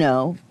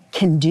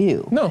 can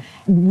do. No.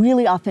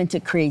 Really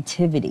authentic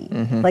creativity.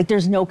 Like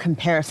there's no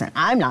comparison.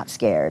 I'm not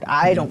scared.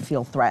 I don't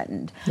feel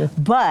threatened. Yeah.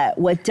 But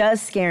what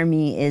does scare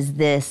me is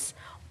this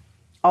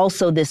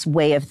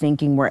way of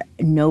thinking where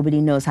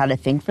nobody knows how to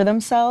think for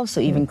themselves. So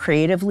even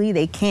creatively,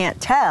 they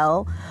can't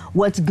tell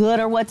what's good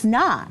or what's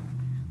not.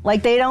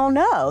 Like they don't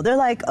know. They're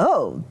like,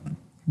 oh,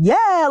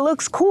 yeah, it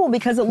looks cool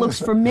because it looks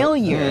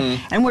familiar.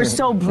 And we're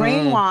so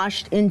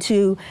brainwashed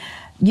into,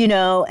 you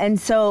know, and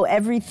so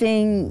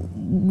everything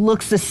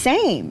looks the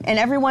same. And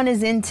everyone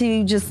is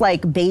into just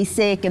like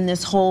basic and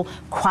this whole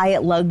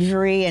quiet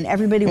luxury, and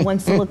everybody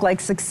wants to look like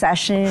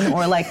Succession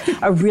or like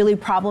a really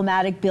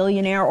problematic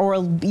billionaire,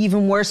 or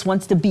even worse,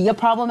 wants to be a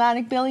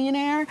problematic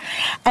billionaire.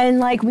 And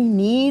like we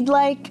need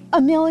like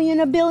a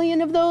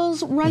billion of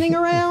those running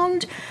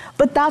around.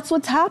 But that's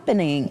what's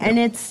happening.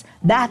 And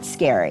that's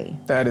scary.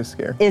 That is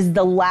scary. Is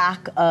the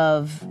lack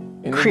of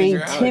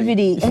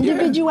creativity,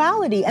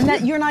 individuality, and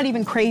that you're not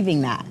even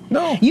craving that.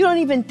 No. You don't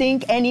even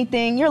think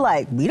anything. You're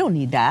like, we don't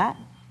need that.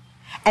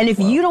 And if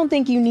you don't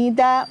think you need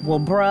that, well,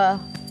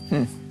 bruh,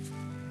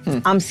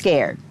 I'm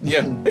scared.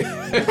 Yeah.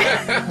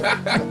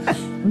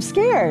 I'm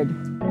scared.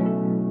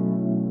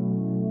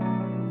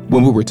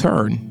 When we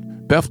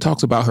return, Beth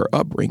talks about her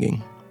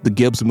upbringing, the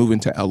Gibbs moving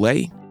to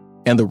LA,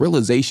 and the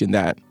realization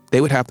that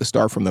they would have to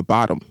start from the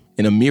bottom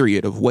in a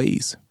myriad of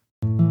ways.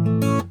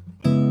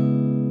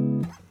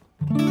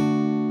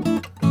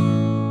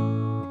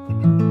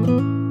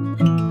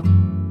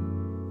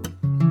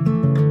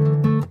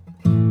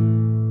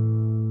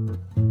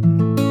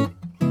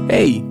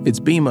 Hey, it's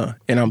Bima,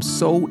 and I'm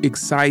so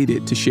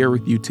excited to share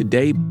with you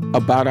today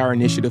about our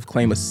initiative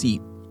Claim a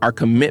Seat, our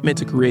commitment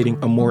to creating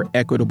a more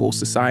equitable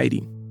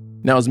society.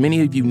 Now, as many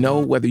of you know,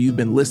 whether you've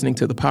been listening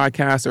to the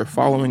podcast or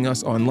following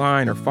us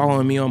online or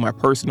following me on my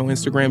personal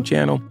Instagram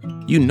channel,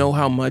 you know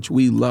how much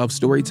we love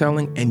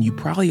storytelling, and you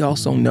probably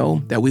also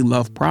know that we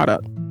love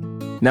product.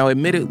 Now,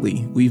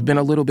 admittedly, we've been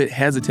a little bit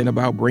hesitant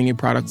about bringing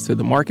products to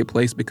the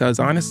marketplace because,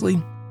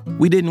 honestly,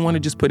 we didn't want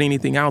to just put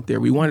anything out there.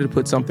 We wanted to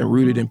put something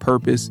rooted in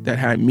purpose that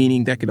had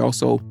meaning that could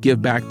also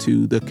give back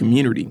to the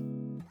community.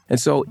 And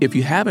so, if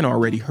you haven't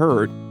already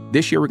heard,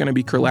 this year, we're going to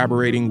be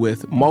collaborating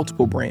with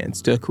multiple brands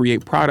to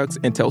create products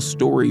and tell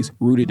stories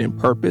rooted in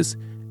purpose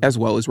as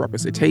well as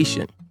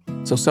representation.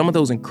 So some of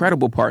those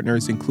incredible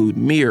partners include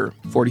Mirror,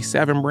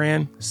 47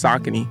 brand,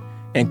 Saucony,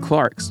 and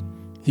Clark's.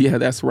 Yeah,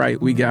 that's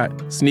right. We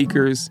got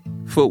sneakers,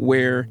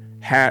 footwear,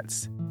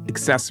 hats,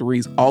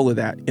 accessories, all of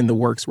that in the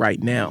works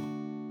right now.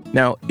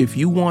 Now, if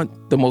you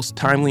want the most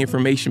timely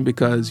information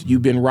because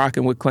you've been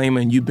rocking with Claim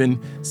and you've been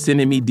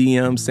sending me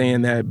DMs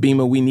saying that,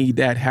 Bima, we need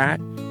that hat,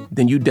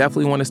 then you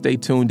definitely want to stay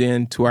tuned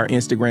in to our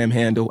Instagram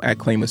handle at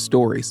Claim a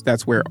Stories.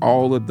 That's where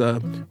all of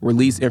the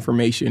release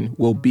information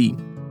will be.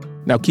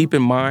 Now, keep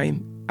in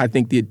mind, I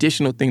think the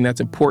additional thing that's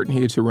important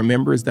here to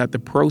remember is that the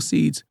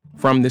proceeds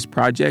from this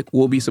project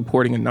will be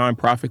supporting a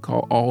nonprofit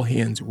called All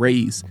Hands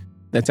Raise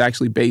that's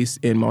actually based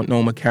in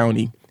Multnomah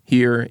County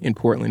here in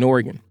Portland,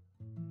 Oregon.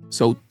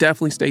 So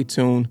definitely stay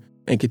tuned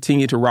and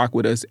continue to rock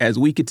with us as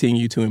we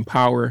continue to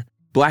empower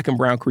Black and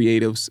Brown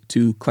creatives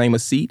to claim a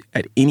seat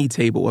at any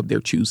table of their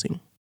choosing.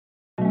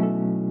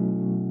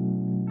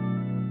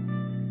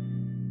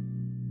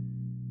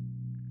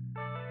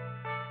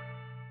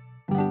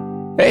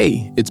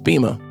 Hey, it's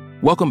Bima.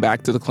 Welcome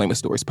back to the Claim a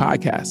Stories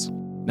podcast.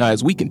 Now,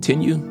 as we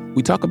continue,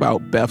 we talk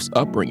about Beth's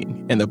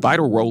upbringing and the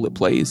vital role it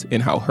plays in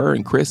how her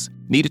and Chris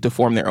needed to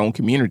form their own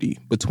community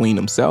between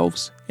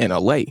themselves and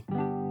LA.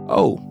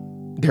 Oh,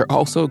 they're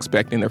also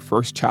expecting their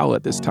first child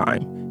at this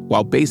time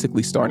while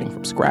basically starting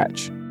from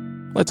scratch.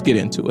 Let's get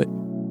into it.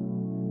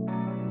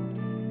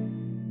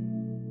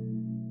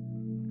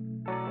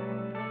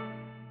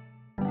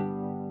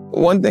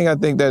 One thing I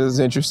think that is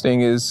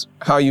interesting is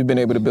how you've been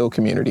able to build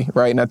community,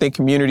 right? And I think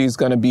community is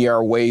going to be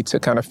our way to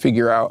kind of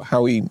figure out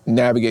how we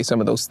navigate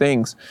some of those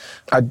things.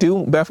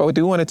 Beth, I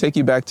do want to take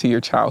you back to your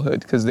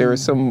childhood because there are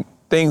some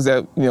things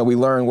that, we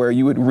learned where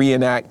you would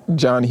reenact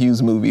John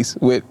Hughes movies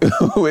with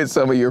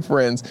some of your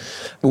friends.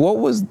 What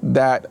was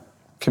that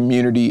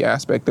community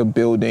aspect of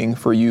building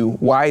for you?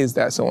 Why is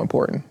that so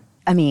important?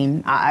 I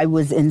mean, I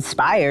was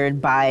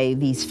inspired by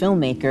these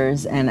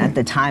filmmakers, and at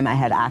the time I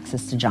had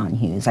access to John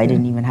Hughes. I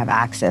didn't even have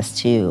access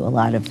to a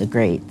lot of the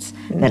greats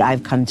that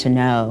I've come to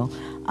know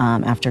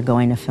after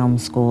going to film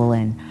school.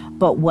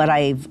 But what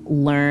I've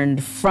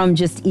learned from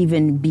just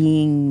even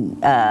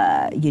being,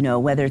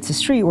 whether it's a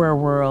streetwear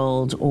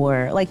world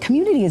or like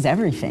community is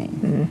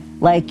everything.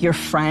 Like your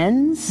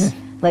friends,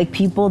 like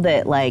people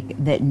that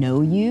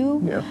know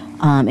you,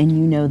 and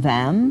you know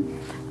them.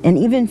 And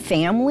even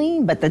family,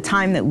 but the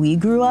time that we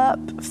grew up,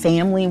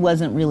 family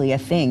wasn't really a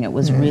thing. It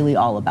was really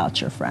all about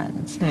your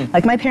friends.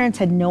 Like my parents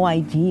had no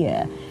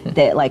idea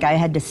that I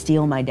had to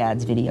steal my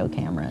dad's video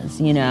cameras,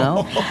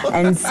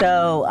 And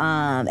so,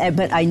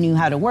 but I knew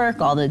how to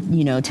work all the,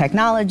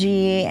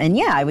 technology. And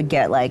yeah, I would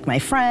get my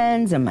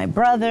friends and my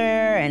brother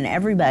and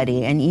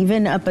everybody. And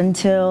even up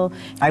until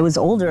I was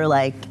older,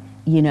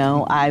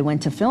 I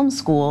went to film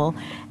school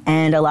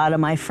And a lot of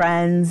my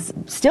friends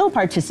still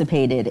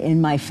participated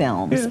in my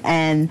films.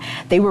 And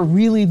they were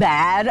really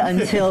bad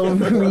until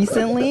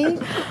recently.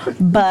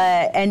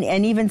 But,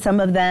 and even some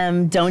of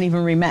them don't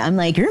even remember. I'm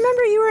like, you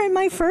remember you were in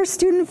my first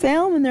student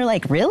film? And they're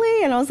like,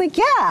 really? And I was like,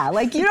 yeah,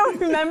 like, you don't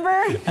remember?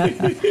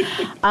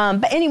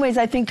 But anyways,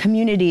 I think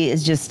community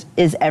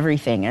is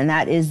everything. And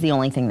that is the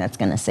only thing that's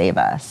gonna save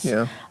us.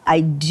 Yeah.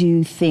 I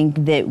do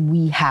think that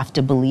we have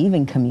to believe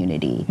in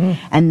community.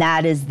 And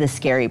that is the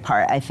scary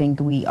part. I think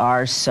we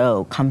are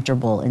so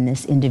comfortable in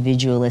this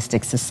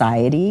individualistic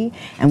society,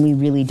 and we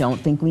really don't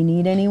think we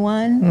need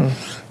anyone.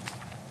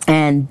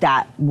 And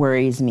that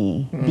worries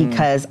me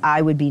because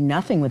I would be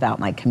nothing without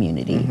my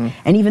community.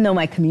 And even though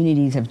my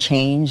communities have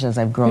changed as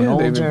I've grown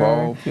older, they've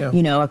evolved,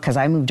 you know, because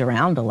I moved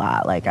around a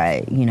lot. Like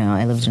I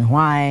lived in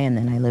Hawaii, and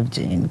then I lived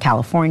in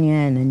California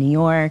and then New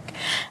York.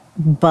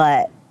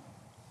 But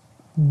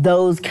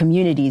those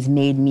communities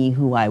made me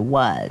who I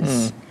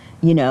was,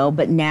 you know,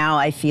 but now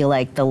I feel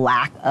like the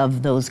lack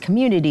of those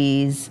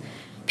communities,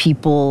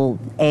 people,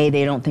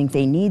 they don't think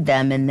they need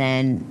them, and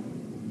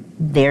then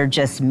they're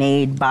just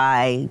made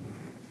by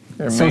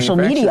social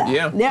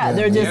media.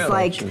 They're just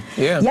like,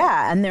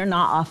 and they're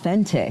not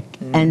authentic.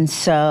 And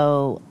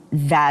so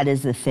that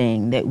is the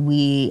thing that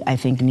we, I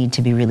think, need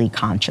to be really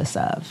conscious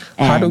of.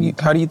 How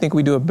do you think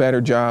we do a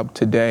better job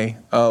today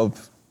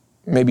of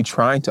maybe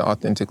trying to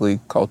authentically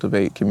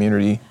cultivate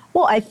community?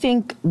 Well, I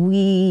think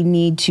we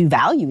need to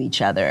value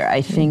each other.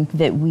 I think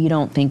that we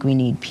don't think we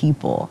need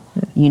people,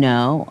 you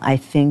know? I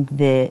think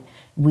that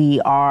we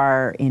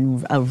are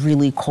in a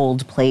really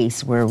cold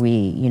place where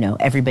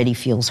everybody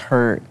feels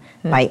hurt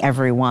by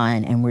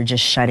everyone, and we're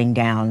just shutting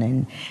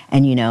down.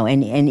 And you know,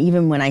 and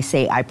even when I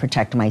say I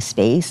protect my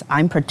space,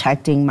 I'm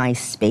protecting my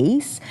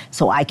space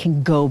so I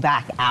can go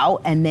back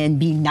out and then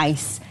be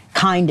nice,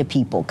 kind to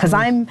people. Because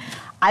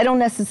I don't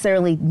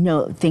necessarily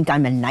think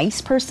I'm a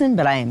nice person,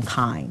 but I am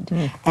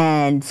kind.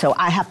 And so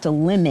I have to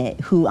limit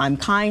who I'm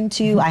kind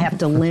to. I have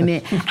to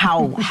limit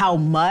how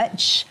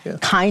much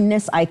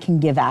kindness I can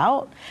give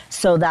out.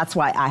 So that's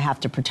why I have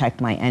to protect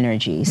my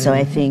energy. So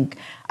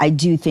I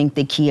do think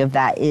the key of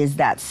that is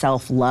that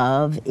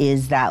self-love,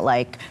 is that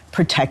like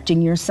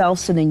protecting yourself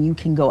so then you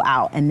can go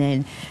out and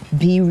then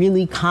be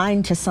really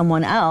kind to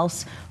someone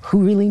else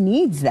who really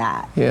needs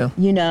that,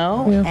 you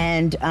know?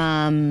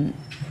 And,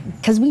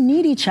 because we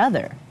need each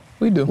other.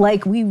 We do.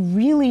 Like, we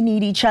really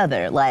need each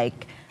other.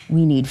 Like,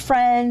 we need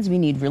friends, we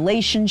need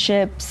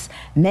relationships,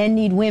 men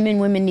need women,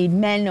 women need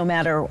men, no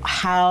matter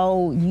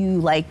how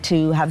you like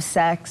to have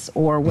sex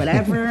or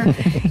whatever.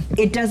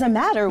 It doesn't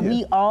matter.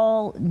 We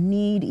all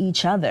need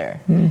each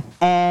other.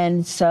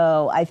 And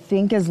so I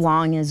think as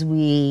long as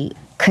we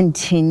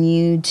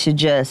continue to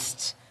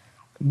just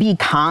be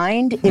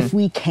kind, if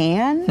we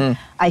can,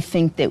 I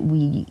think that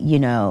we, you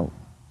know,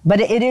 but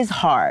it is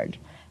hard.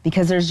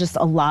 Because there's just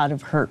a lot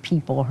of hurt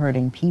people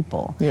hurting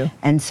people.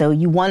 And so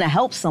you want to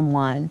help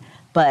someone,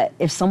 but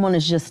if someone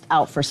is just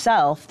out for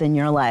self, then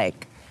you're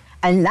like,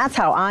 and that's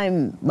how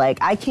I'm like,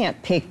 I can't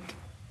pick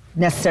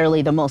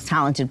necessarily the most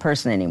talented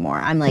person anymore.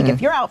 I'm like,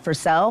 if you're out for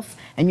self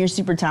and you're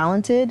super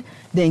talented,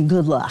 then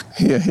good luck.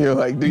 You're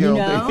like, do your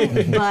own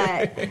thing.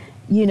 But,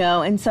 you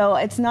know, and so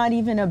it's not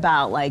even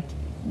about like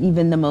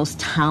even the most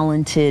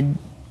talented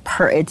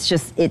it's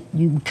just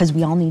because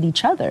we all need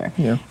each other.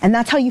 And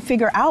that's how you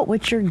figure out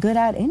what you're good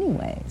at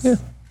anyways.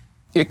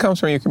 It comes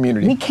from your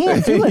community. We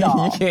can't do it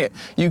all.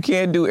 You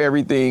can't do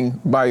everything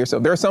by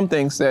yourself. There are some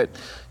things that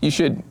you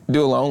should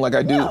do alone. Like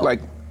I do,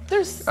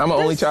 I'm an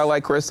only child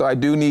like Chris, so I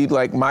do need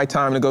like my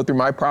time to go through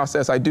my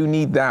process. I do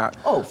need that.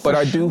 But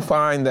I do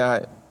find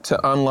that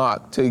to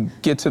unlock, to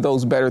get to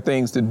those better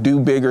things, to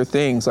do bigger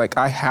things, like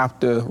I have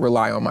to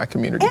rely on my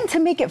community. And to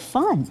make it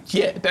fun.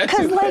 That's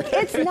because like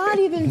it's not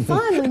even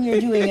fun when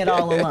you're doing it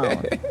all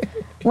alone.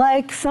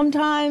 Like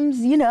sometimes,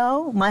 you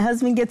know, my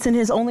husband gets in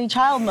his only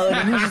child mode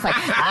and he's just like,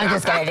 I'm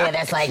just gonna do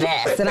this like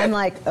this. And I'm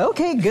like,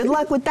 okay, good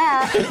luck with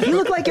that. You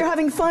look like you're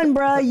having fun,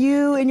 bruh.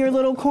 You in your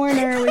little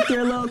corner with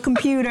your little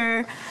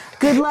computer.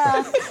 Good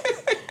luck.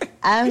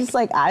 I'm just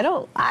like, I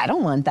don't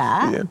want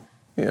that.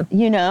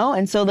 You know,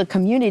 and so the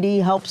community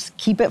helps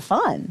keep it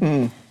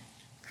fun.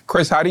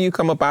 Chris, how do you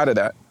come up out of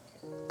that?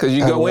 Because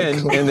you go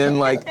in and then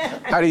like,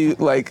 how do you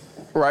like,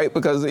 right?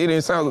 Because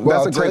it sounds,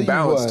 that's a great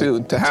balance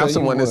too, to have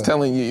someone that's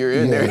telling you you're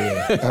in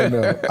there. I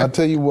know. I'll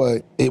tell you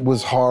what, it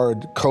was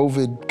hard.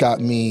 COVID got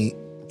me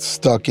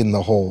stuck in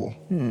the hole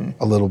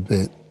a little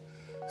bit.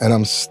 And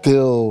I'm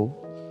still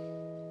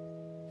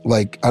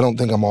like, I don't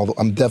think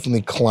I'm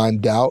definitely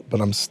climbed out, but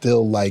I'm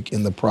still like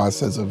in the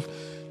process of,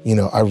 you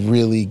know, I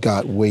really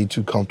got way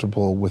too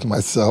comfortable with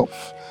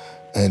myself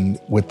and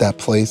with that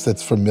place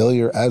that's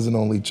familiar. As an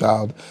only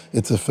child,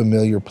 it's a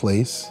familiar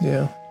place.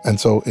 And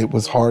so it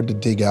was hard to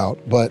dig out.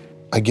 But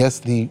I guess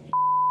the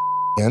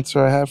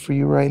answer I have for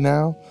you right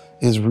now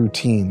is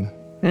routine.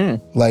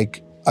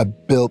 Like I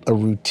built a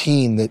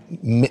routine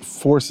that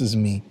forces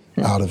me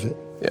out of it.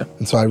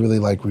 And so I really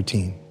like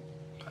routine.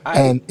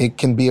 And it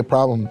can be a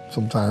problem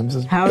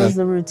sometimes. How does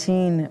the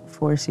routine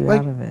force you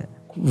out of it?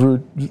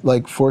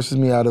 Like forces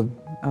me out of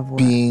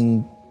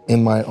being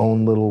in my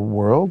own little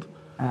world,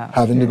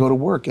 having to go to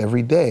work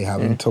every day,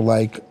 having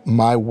to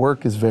my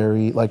work is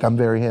very, I'm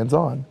very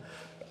hands-on.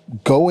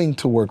 Going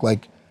to work,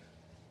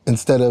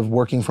 instead of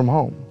working from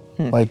home,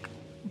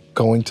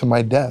 going to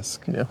my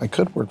desk. Yeah. I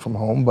could work from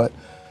home, but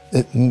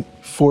it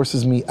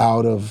forces me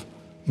out of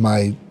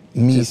my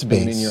me Just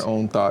space. being in your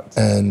own thoughts.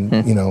 And,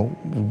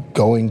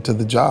 going to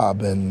the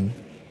job and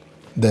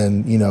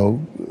then,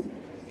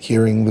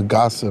 hearing the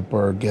gossip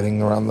or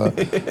getting around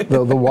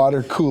the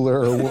water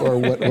cooler or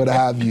what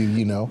have you,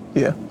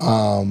 Yeah.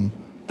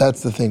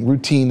 That's the thing.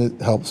 Routine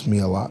helps me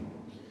a lot.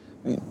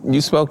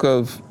 You spoke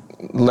of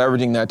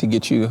leveraging that to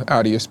get you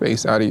out of your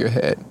space, out of your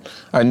head.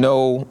 I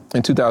know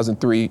in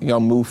 2003, y'all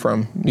moved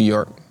from New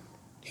York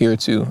here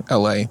to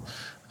LA.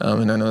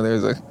 And I know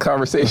there's a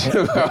conversation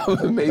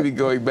about maybe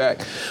going back.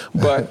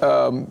 But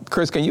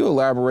Chris, can you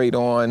elaborate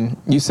on,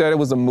 you said it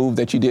was a move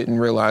that you didn't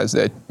realize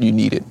that you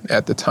needed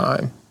at the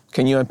time.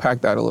 Can you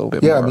unpack that a little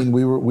bit more? Yeah, I mean,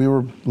 we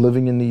were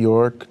living in New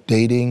York,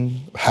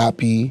 dating,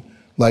 happy.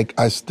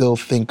 I still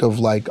think of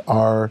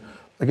our,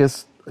 I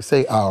guess I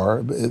say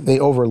our, they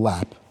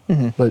overlap.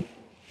 But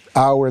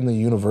our in the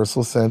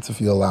universal sense,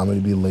 if you allow me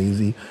to be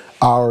lazy,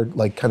 our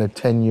kind of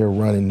 10-year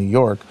run in New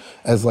York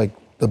as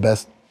the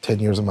best 10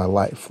 years of my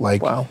life.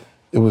 Wow.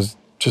 It was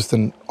just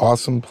an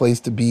awesome place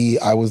to be.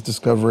 I was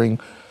discovering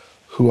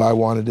who I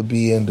wanted to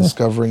be and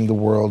discovering the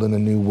world in a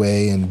new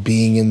way and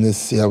being in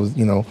this, I was,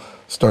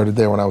 started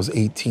there when I was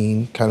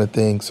 18 kind of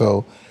thing.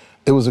 So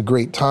it was a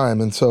great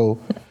time. And so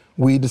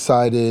we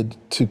decided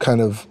to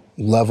kind of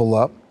level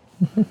up.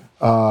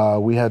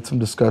 We had some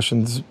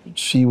discussions.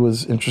 She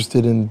was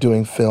interested in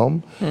doing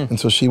film. And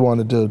so she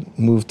wanted to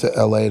move to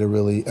LA to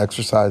really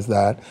exercise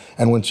that.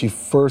 And when she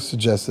first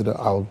suggested it,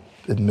 I'll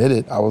admit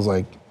it, I was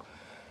like,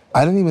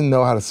 I didn't even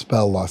know how to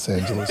spell Los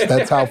Angeles.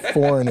 That's how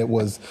foreign it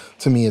was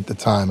to me at the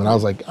time. And I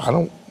was like, I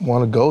don't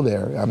want to go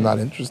there. I'm not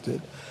interested.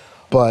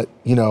 But,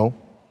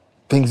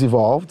 things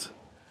evolved.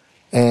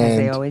 And As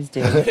they always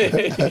do.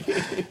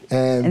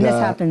 And this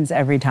happens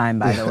every time,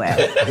 by the way.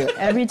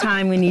 Every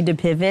time we need to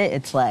pivot,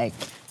 it's like,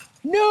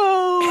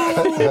 no!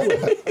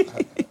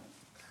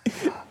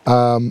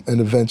 And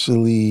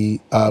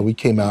eventually we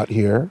came out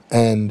here.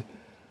 And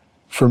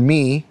for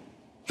me,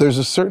 there's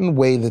a certain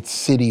way that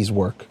cities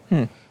work.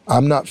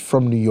 I'm not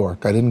from New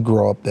York. I didn't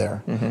grow up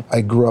there. I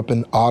grew up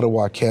in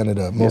Ottawa,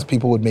 Canada. Most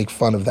people would make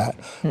fun of that.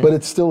 But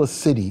it's still a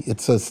city.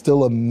 It's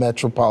still a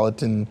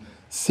metropolitan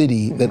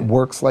city that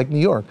works like New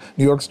York.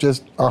 New York's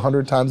just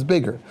 100 times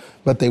bigger,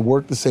 but they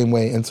work the same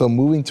way. And so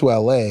moving to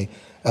LA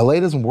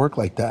doesn't work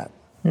like that.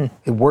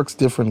 It works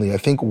differently. I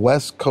think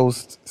West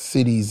Coast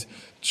cities,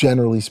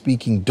 generally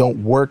speaking,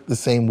 don't work the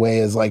same way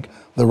as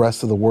the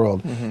rest of the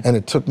world. And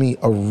it took me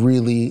a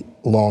really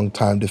long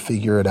time to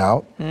figure it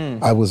out.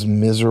 I was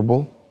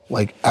miserable,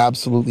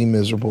 absolutely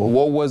miserable.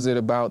 What was it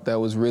about that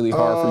was really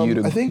hard for you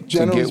to I think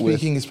generally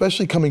speaking,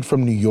 especially coming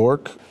from New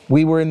York,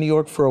 we were in New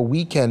York for a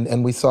weekend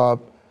and we saw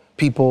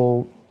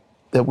people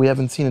that we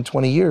haven't seen in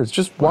 20 years,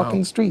 just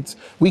walking the streets.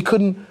 We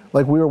couldn't,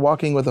 we were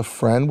walking with a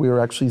friend, we were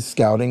actually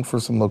scouting for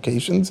some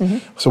locations.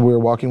 So we were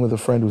walking with a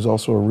friend who's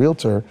also a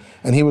realtor,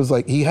 and he was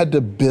he had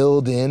to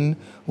build in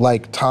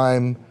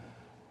time,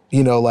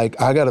 I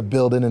gotta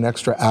build in an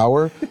extra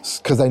hour,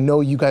 because I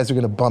know you guys are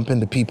gonna bump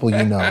into people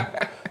you know.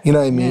 You know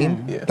what I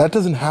mean? Yeah. That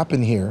doesn't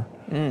happen here.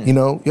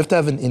 You have to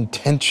have an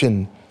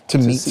intention to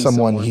meet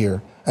someone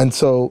here. And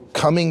so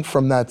coming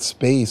from that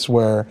space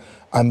where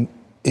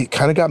it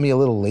kind of got me a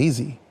little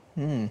lazy.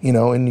 In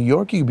New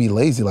York, you could be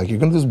lazy. You're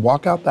going to just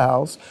walk out the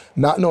house,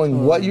 not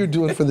knowing what you're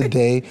doing for the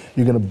day.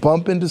 You're going to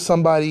bump into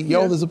somebody.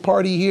 There's a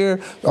party here.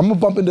 I'm going to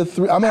bump into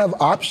three. I'm going to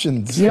have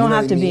options. You don't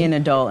have to be an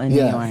adult in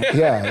New York.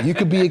 Yeah, you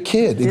could be a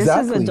kid.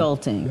 Exactly. This is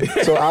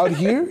adulting. So out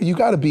here, you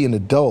got to be an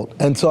adult.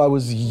 And so I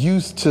was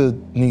used to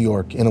New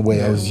York in a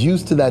way. I was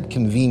used to that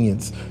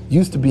convenience,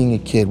 used to being a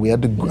kid. I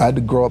had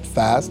to grow up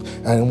fast,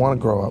 and I didn't want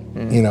to grow up,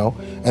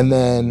 And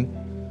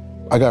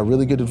then I got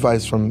really good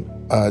advice from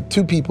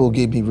two people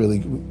gave me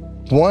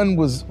one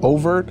was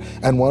overt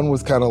and one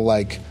was kind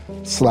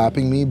of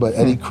slapping me, but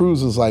Eddie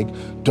Cruz was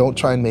don't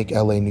try and make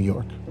LA New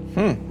York,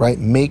 right?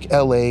 Make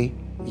LA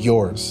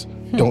yours.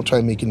 Don't try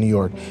and make it New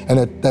York. And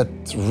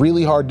that's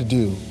really hard to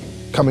do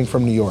coming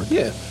from New York.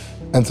 Yeah.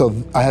 And so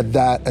I had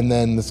that, and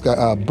then this guy,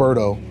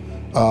 Berto,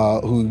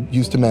 who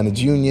used to manage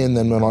Union,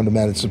 then went on to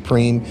manage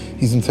Supreme.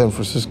 He's in San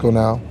Francisco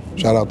now.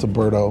 Shout out to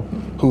Berto,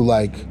 who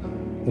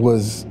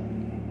was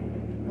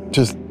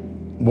just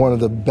one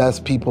of the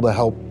best people to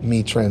help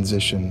me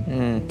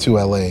transition to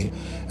LA.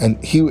 And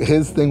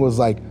his thing was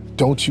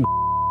don't you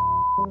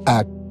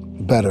act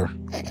better.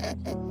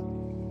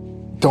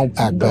 Don't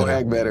act better. Don't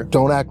act better.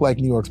 Don't act like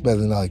New York's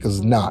better than LA, because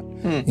it's not.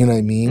 You know what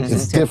I mean?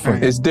 It's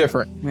different. It's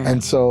different.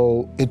 And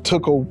so it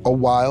took a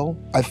while,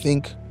 I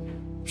think,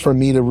 for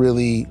me to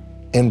really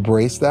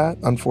embrace that,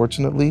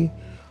 unfortunately.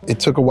 It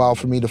took a while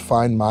for me to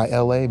find my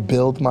LA,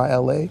 build my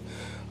LA.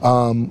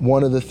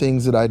 One of the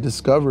things that I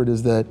discovered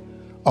is that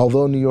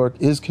although New York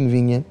is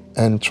convenient,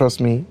 and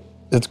trust me,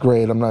 it's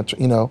great, I'm not,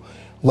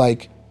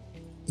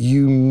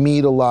 you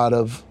meet a lot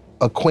of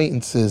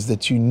acquaintances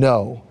that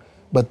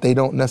but they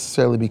don't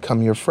necessarily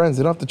become your friends.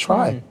 They don't have to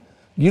try.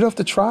 You don't have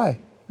to try.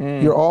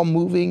 You're all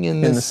moving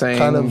in this the same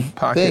kind of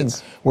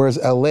pockets. thing. Whereas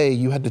LA,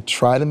 you had to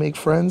try to make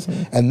friends,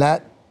 and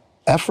that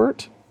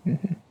effort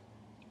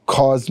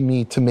caused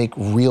me to make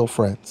real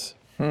friends.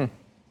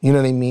 You know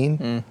what I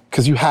mean?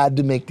 Because you had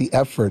to make the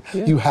effort.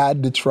 Yeah. You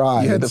had to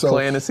try. You had And to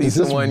plan to see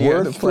someone. Is You this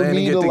had to worth plan for to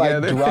me get to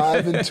together. like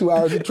drive in 2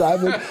 hours of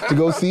traffic to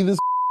go see this?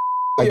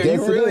 I Yeah, guess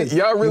you really, it is.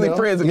 y'all really you know?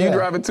 friends if you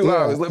drive in 2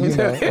 hours. Let me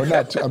tell you. Or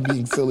not, I'm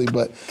being silly,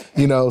 but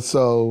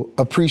so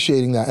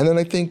appreciating that. And then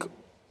I think,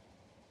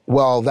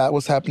 while that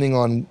was happening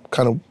on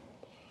kind of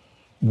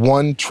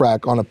one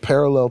track, on a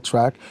parallel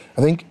track,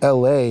 I think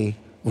LA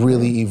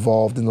really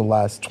evolved in the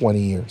last 20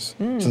 years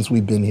since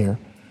we've been here.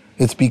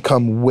 It's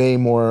become way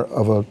more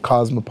of a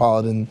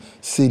cosmopolitan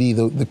city,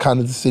 the kind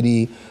of the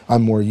city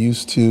I'm more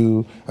used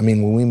to. I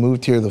mean, when we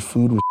moved here, the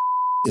food was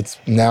it's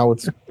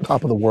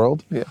top of the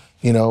world. Yeah.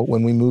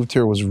 When we moved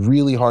here, it was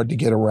really hard to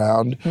get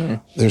around.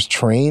 There's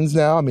trains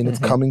now. I mean, it's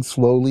coming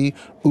slowly.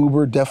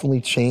 Uber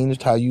definitely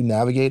changed how you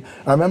navigate.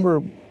 I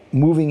remember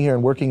moving here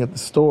and working at the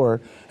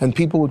store, and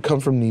people would come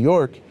from New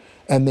York,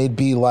 and they'd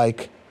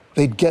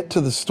get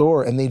to the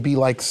store and they'd be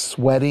like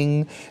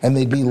sweating and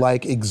they'd be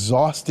like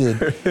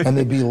exhausted and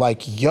they'd be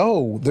like,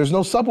 yo, there's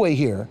no subway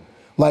here.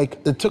 Like,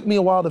 it took me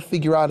a while to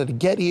figure out how to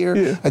get here.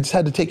 Yeah. I just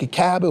had to take a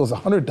cab. It was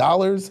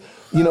 $100.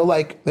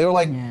 They were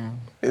like,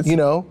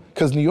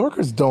 because New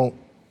Yorkers don't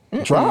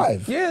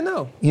drive. Yeah,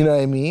 no. You know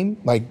what I mean?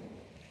 Like,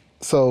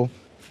 so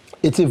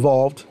it's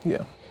evolved.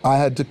 Yeah. I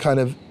had to kind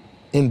of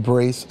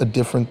embrace a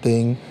different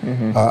thing.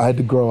 I had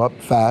to grow up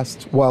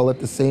fast while at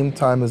the same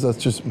time as us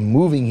just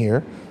moving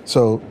here.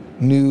 So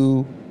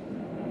new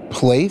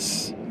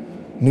place,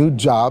 new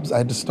jobs. I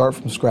had to start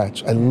from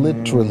scratch. I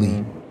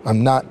literally,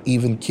 I'm not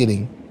even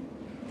kidding.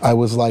 I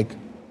was like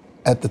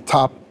at the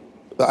top.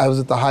 I was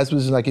at the highest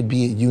position I could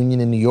be at Union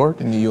in New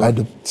York. I had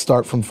to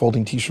start from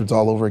folding T-shirts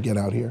all over again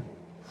out here.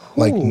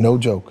 Like, no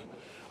joke.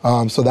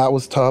 So that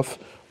was tough.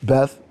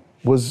 Beth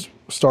was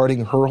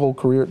starting her whole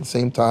career at the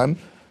same time.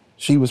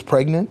 She was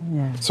pregnant,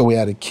 so we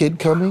had a kid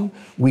coming.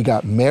 We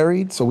got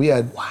married, so we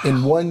had,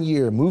 in 1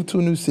 year, moved to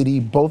a new city,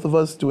 both of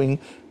us doing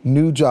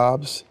new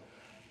jobs,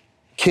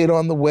 kid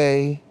on the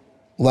way,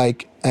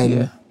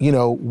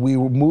 we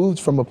moved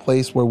from a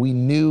place where we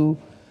knew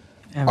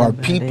our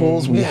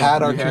peoples, we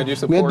had your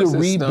support we had to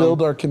system.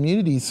 rebuild our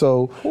community.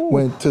 So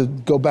to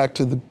go back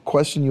to the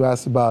question you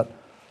asked about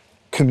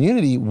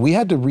community, we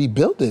had to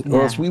rebuild it,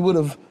 or else we would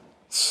have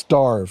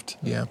starved.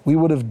 Yeah. We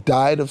would have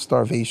died of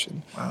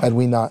starvation had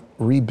we not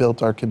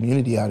rebuilt our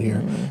community out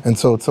here. And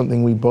so it's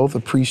something we both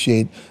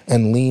appreciate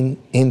and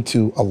lean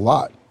into a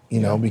lot,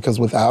 because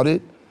without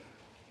it,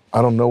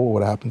 I don't know what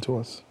would happen to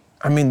us.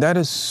 I mean, that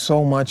is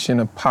so much in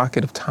a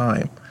pocket of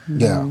time.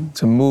 Yeah.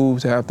 To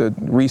move, to have to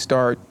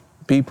restart,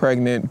 be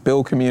pregnant,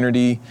 build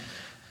community,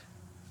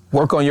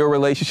 work on your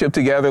relationship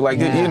together.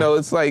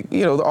 It's like,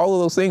 all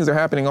of those things are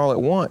happening all at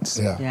once.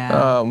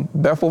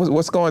 Beth,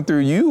 what's going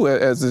through you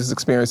as this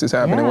experience is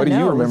happening? What do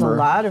you remember? It was a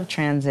lot of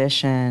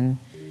transition.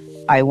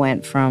 I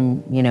went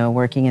from,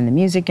 working in the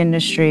music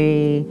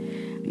industry,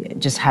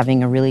 just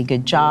having a really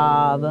good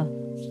job,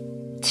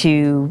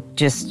 to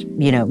just,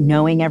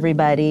 knowing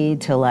everybody,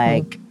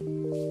 to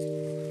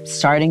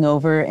starting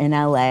over in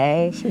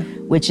LA,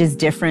 which is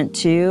different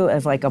too,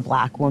 as like a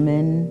Black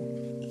woman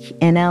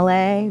in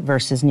LA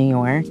versus New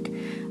York.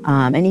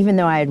 And even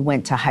though I had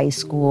went to high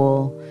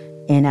school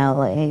in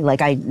LA,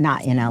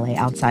 not in LA,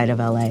 outside of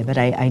LA, but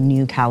I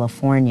knew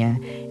California,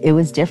 it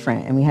was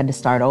different and we had to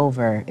start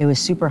over. It was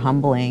super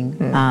humbling,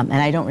 and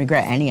I don't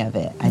regret any of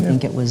it. I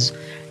think it was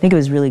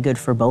really good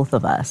for both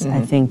of us.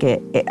 I think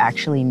it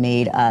actually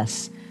made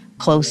us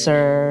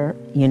closer.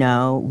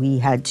 We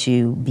had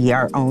to be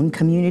our own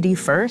community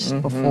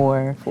first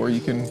before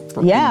you can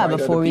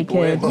before we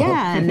could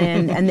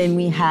and then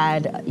we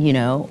had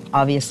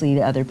obviously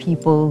the other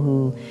people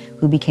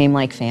who became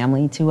like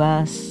family to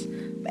us,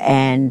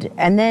 and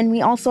then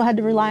we also had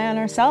to rely on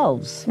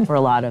ourselves for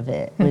a lot of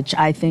it, which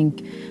I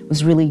think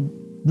was really,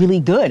 really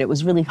good. It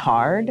was really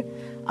hard.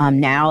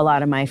 Now a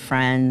lot of my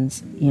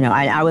friends,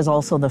 I was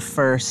also the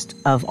first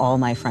of all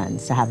my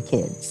friends to have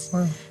kids.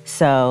 Wow.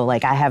 So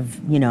I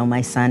have,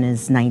 my son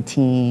is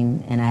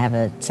 19 and I have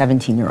a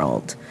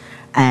 17-year-old.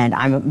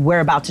 And we're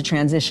about to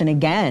transition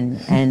again.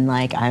 And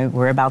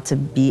we're about to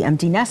be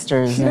empty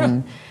nesters.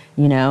 And,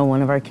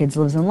 one of our kids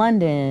lives in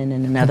London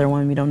and another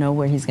one, we don't know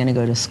where he's gonna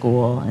go to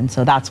school. And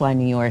so that's why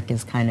New York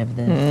is kind of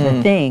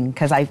the thing.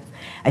 Because I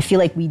feel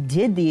like we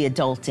did the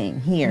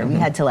adulting here. We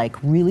had to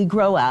really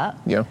grow up.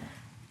 Yeah.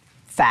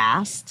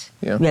 Fast.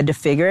 Yeah. We had to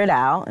figure it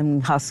out and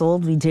we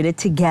hustled. We did it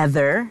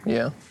together.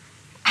 Yeah.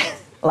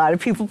 A lot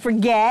of people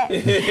forget.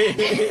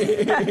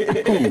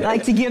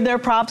 Like to give their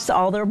props to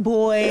all their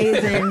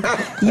boys and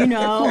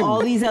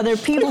all these other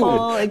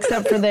people,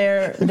 except for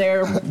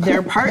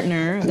their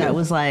partner that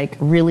was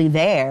really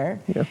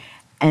there. Yeah.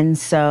 And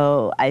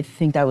so I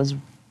think that was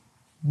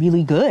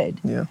really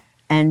good. Yeah.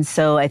 And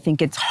so I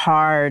think it's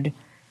hard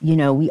you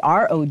know, we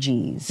are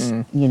OGs.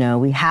 You know,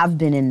 we have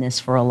been in this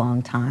for a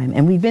long time,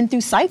 and we've been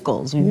through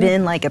cycles. We've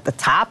been like at the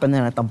top and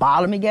then at the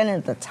bottom again and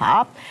at the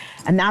top.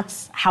 And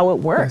that's how it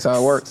works. That's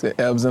how it works. It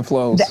ebbs and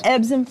flows. The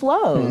ebbs and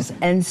flows.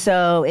 And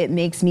so it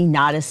makes me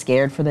not as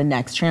scared for the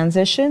next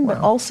transition, but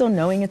also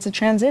knowing it's a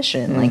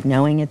transition, like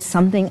knowing it's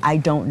something I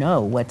don't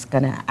know what's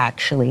gonna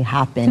actually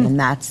happen. And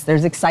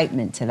there's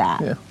excitement to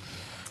that. Yeah.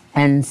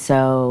 And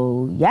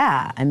so,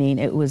 yeah, I mean,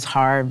 it was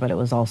hard, but it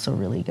was also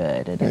really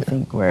good. And I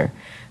think we're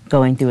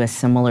going through a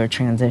similar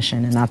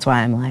transition. And that's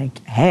why I'm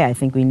like, hey, I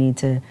think we need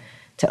to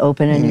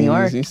open in New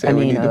York. You said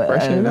we need to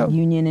freshen it up.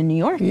 Union in New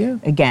York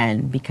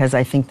again, because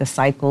I think the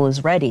cycle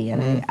is ready.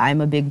 And I'm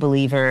a big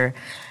believer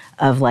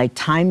of like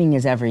timing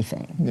is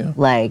everything. Yeah.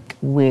 Like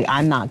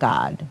I'm not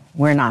God.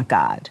 We're not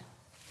God.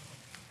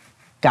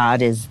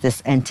 God is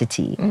this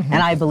entity, and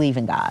I believe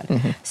in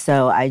God.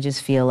 So I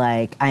just feel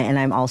like, and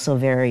I'm also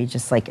very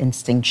just like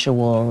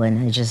instinctual,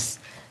 and I just,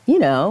 you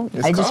know,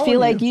 I just feel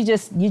like you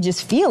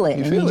just feel it,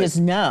 and you just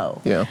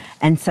know. Yeah.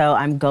 And so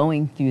I'm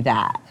going through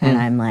that, and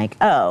I'm like,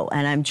 oh,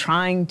 and I'm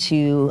trying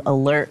to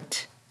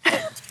alert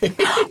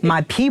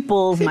my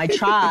peoples, my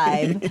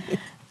tribe,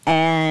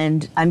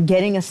 and I'm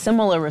getting a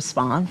similar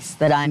response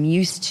that I'm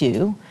used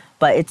to,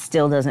 but it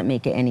still doesn't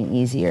make it any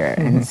easier.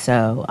 And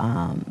so,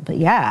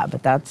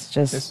 but that's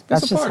just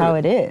how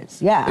it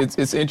is. Yeah.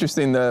 It's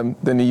interesting,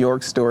 the New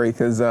York story,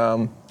 because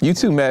you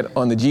two met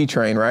on the G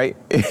train, right?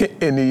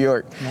 In New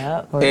York.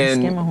 Yep, or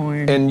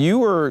Skimmerhorn. And you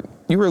were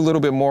a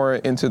little bit more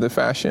into the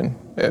fashion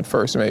at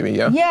first, maybe,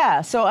 yeah?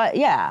 Yeah, so I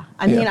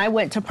mean, I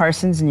went to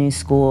Parsons New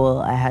School.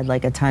 I had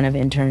like a ton of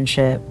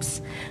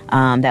internships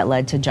that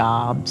led to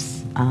jobs.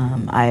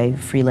 I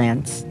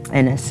freelanced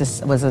and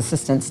was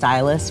assistant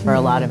stylist for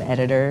a lot of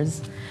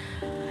editors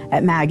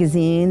at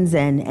magazines,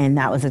 and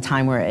that was a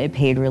time where it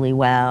paid really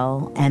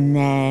well. And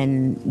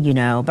then, you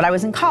know, but I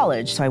was in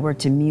college, so I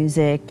worked in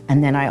music,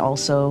 and then I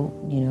also,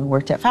 you know,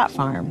 worked at Fat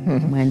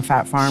Farm when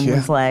Fat Farm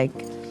was like,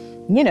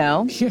 you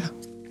know. Yeah.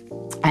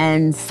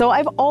 And so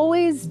I've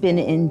always been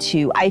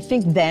into, I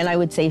think then I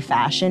would say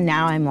fashion.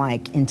 Now I'm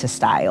like into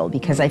style,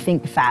 because I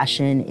think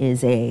fashion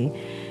is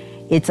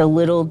it's a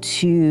little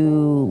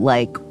too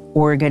like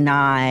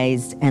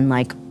organized and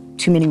like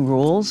too many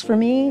rules for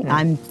me.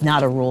 I'm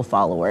not a rule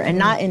follower, and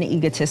not in an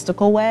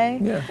egotistical way.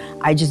 Yeah.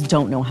 I just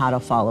don't know how to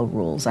follow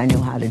rules. I know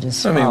how to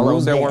just follow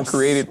rules this. that weren't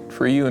created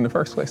for you in the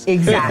first place.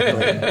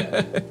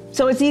 Exactly.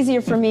 So it's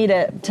easier for me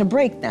to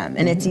break them,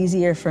 and it's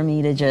easier for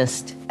me to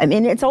just, I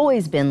mean, it's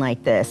always been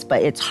like this,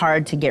 but it's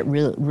hard to get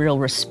real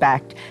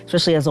respect,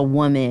 especially as a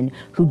woman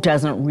who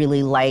doesn't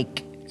really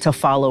like to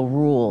follow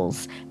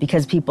rules,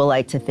 because people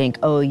like to think,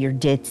 oh, you're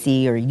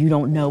ditzy or you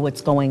don't know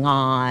what's going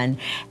on.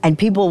 And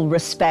people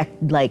respect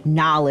like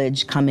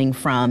knowledge coming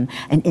from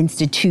an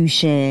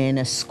institution,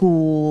 a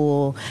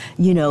school,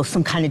 you know,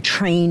 some kind of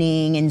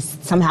training, and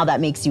somehow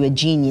that makes you a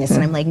genius.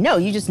 And I'm like, no,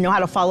 you just know how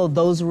to follow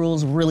those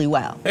rules really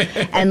well.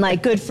 And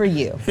like, good for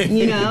you,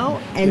 you know?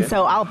 And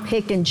so I'll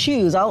pick and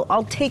choose.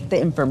 I'll take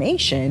the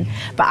information,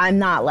 but I'm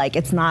not like,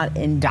 it's not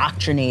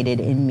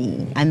indoctrinated in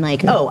me. I'm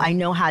like, oh, I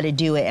know how to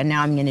do it, and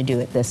now I'm gonna do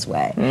it this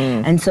way.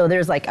 And so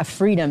there's like a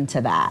freedom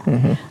to that.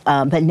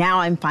 But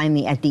now I'm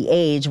finally at the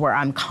age where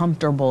I'm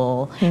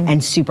comfortable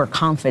and super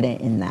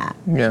confident in that,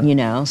 you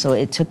know? So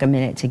it took a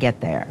minute to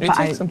get there. It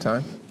takes some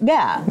time.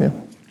 Yeah.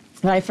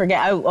 But I forget,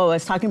 I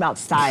was talking about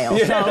style.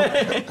 So,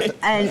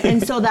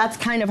 and so that's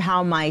kind of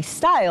how my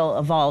style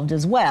evolved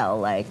as well.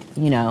 Like,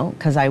 you know,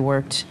 because I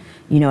worked,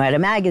 you know, at a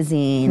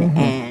magazine,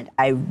 and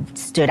I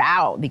stood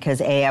out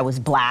because I was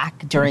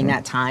black during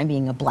that time,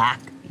 being a black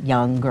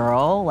young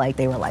girl. Like,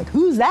 they were like,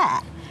 who's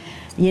that?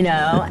 You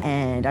know,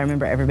 and I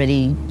remember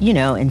everybody, you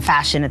know, in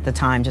fashion at the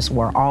time just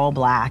wore all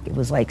black. It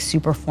was like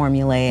super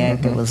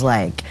formulaic. It was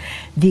like,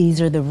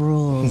 these are the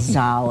rules,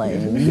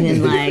 darling.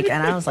 And like,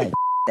 and I was like,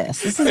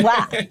 this is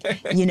whack,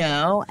 you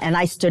know? And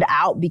I stood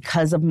out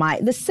because of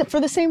for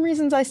the same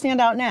reasons I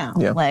stand out now.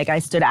 Like, I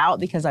stood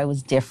out because I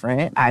was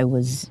different. I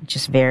was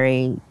just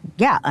very,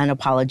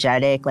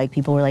 unapologetic. Like,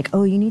 people were like,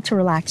 oh, you need to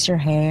relax your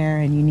hair,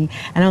 and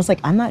I was like,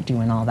 I'm not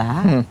doing all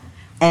that.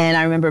 And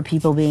I remember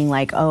people being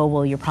like, oh,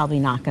 well, you're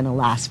probably not gonna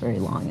last very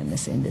long in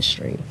this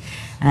industry.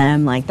 And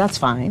I'm like, that's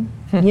fine,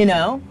 you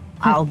know?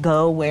 I'll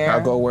go where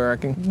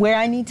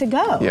I need to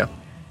go.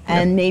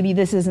 And maybe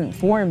this isn't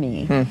for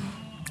me.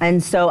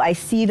 And so I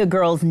see the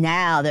girls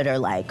now that are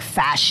like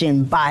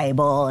fashion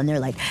Bible, and they're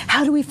like,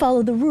 how do we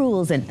follow the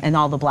rules? And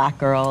all the black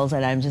girls,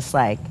 and I'm just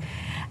like,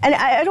 and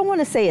I don't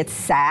wanna say it's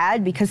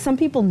sad, because some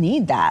people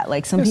need that.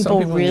 Like, some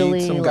people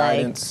really need some like,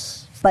 guidance.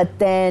 But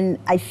then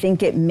I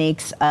think it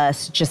makes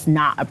us just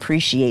not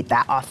appreciate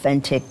that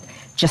authentic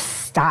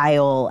just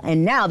style.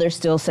 And now there's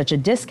still such a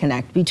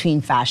disconnect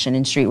between fashion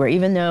and streetwear,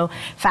 even though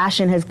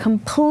fashion has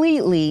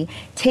completely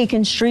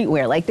taken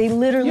streetwear. Like, they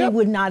literally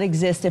would not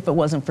exist if it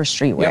wasn't for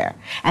streetwear.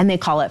 And they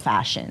call it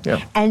fashion.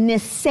 And the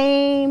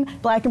same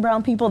black and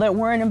brown people that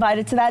weren't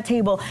invited to that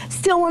table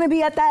still want to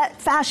be at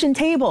that fashion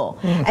table.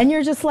 And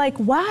you're just like,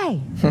 why?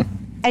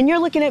 And you're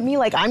looking at me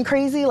like I'm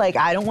crazy, like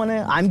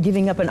I'm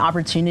giving up an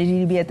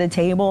opportunity to be at the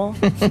table.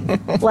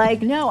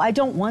 Like, no, I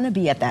don't want to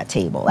be at that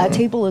table. That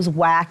table is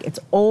whack, it's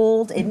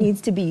old, it needs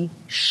to be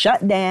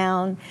shut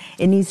down,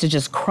 it needs to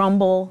just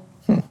crumble.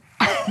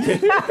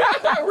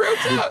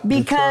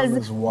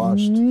 Because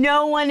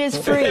no one is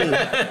free.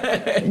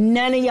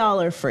 None of y'all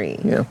are free.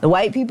 Yeah. The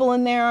white people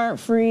in there aren't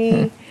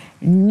free.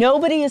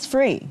 Nobody is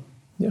free.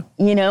 Yeah.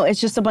 You know, it's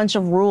just a bunch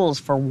of rules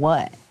for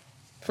what?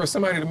 For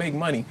somebody to make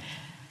money.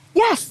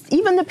 Yes,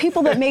 even the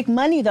people that make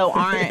money, though,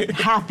 aren't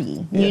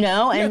happy, you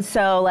know? And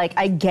so, like,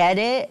 I get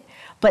it,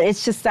 but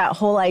it's just that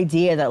whole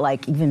idea that,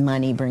 like, even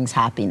money brings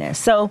happiness.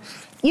 So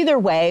either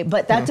way,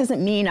 but that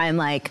doesn't mean I'm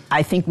like,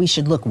 I think we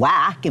should look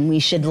whack and we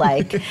should,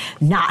 like,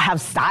 not have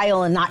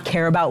style and not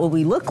care about what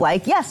we look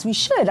like. Yes, we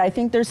should. I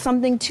think there's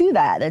something to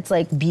that. It's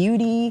like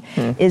beauty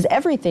is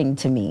everything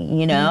to me,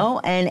 you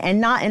know? And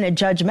not in a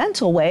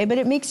judgmental way, but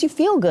it makes you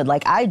feel good.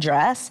 Like, I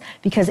dress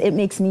because it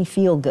makes me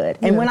feel good.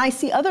 And when I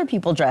see other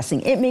people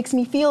dressing, it makes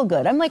me feel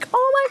good. I'm like,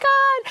 oh my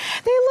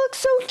God, they look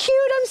so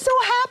cute. I'm so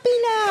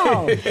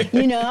happy now,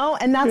 you know?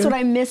 And that's what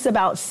I miss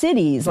about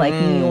cities like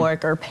New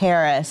York or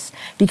Paris,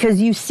 because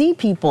you see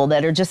people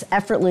that are just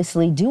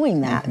effortlessly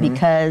doing that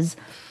because,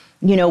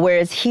 you know,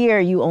 whereas here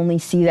you only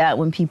see that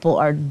when people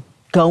are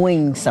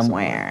going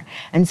somewhere.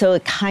 And so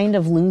it kind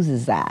of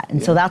loses that.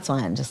 And so that's why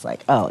I'm just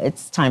like, oh,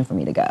 it's time for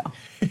me to go.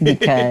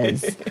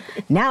 Because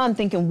now I'm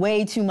thinking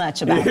way too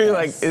much about You're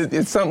this. like,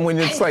 it's something when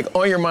it's like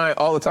on your mind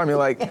all the time, you're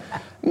like,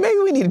 maybe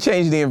we need to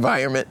change the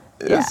environment.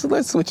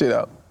 Let's switch it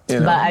up. You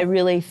know? But I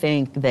really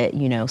think that,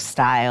 you know,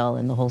 style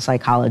and the whole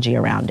psychology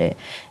around it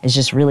is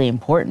just really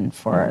important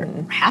for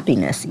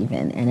happiness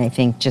even. And I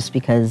think just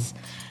because,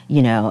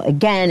 you know,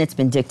 again, it's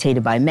been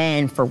dictated by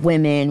men. For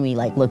women, we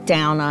like look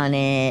down on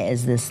it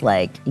as this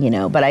like, you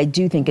know, but I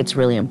do think it's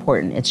really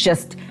important. It's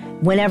just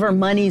whenever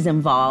money's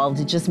involved,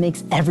 it just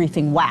makes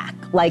everything whack.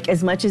 Like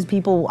as much as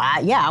people,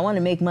 I want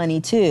to make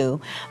money too,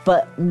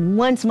 but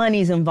once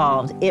money's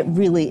involved, it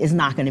really is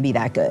not going to be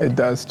that good. It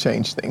does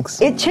change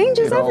things. It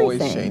changes everything. It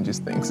always changes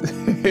things.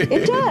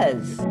 It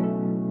does.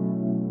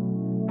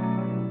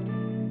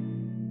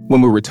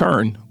 When we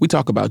return, we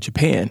talk about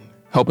Japan,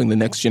 helping the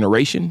next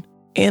generation,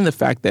 and the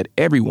fact that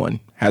everyone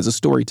has a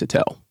story to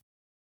tell.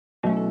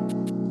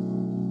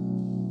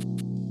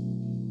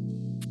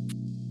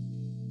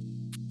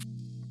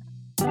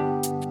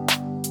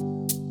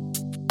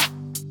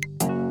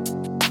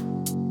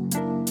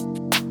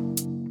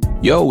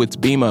 Yo, it's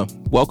Bima.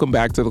 Welcome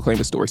back to the Claim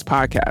the Stories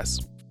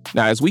podcast.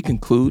 Now, as we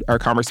conclude our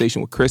conversation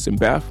with Chris and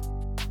Beth,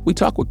 we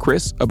talk with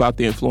Chris about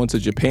the influence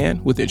of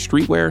Japan within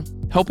streetwear,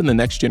 helping the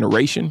next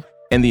generation,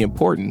 and the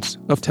importance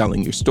of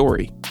telling your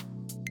story.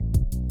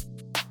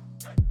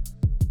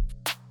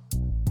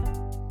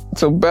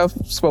 So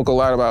Beth spoke a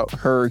lot about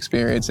her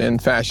experience in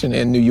fashion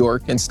in New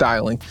York and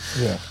styling.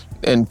 Yeah.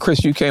 And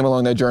Chris, you came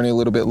along that journey a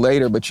little bit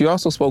later, but you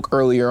also spoke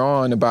earlier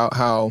on about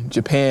how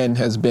Japan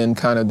has been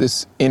kind of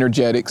this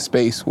energetic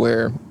space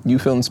where you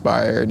feel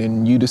inspired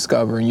and you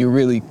discover and you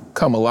really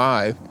come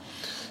alive.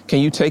 Can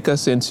you take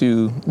us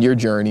into your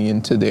journey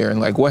into there and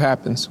like what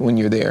happens when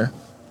you're there?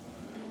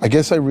 I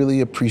guess I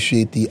really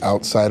appreciate the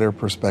outsider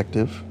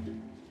perspective.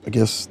 I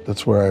guess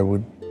that's where I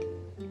would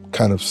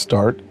kind of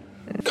start.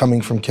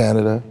 Coming from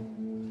Canada,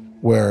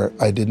 where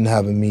I didn't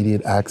have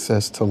immediate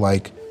access to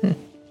like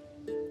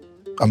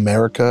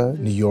America,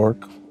 New York,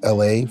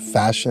 LA,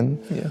 fashion,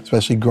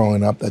 especially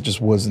growing up, that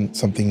just wasn't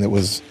something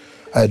that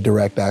I had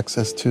direct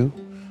access to.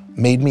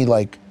 Made me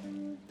like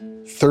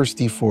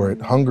thirsty for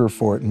it, hunger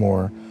for it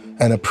more,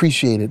 and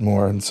appreciate it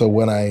more. And so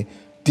when I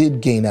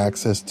did gain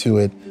access to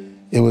it,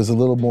 it was a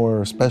little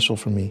more special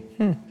for me.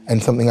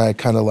 And something I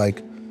kind of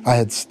like, I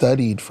had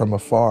studied from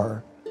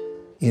afar,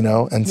 you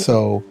know? And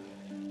so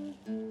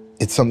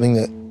it's something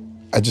that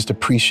I just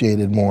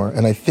appreciated more.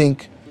 And I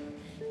think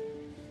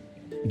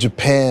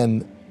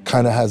Japan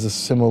kind of has a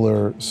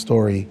similar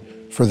story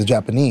for the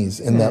Japanese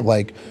in that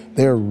like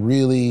they're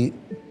really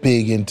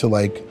big into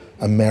like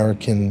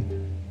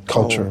American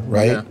culture,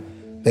 right? Yeah.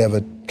 They have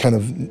a kind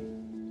of,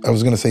 I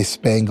was going to say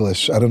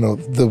Spanglish. I don't know,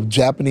 the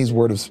Japanese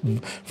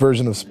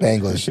version of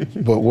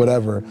Spanglish, but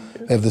whatever.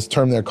 They have this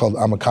term there called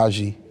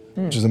amakaji,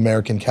 which is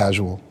American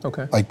casual.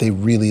 Okay. Like they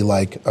really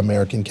like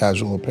American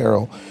casual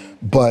apparel.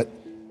 But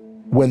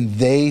when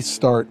they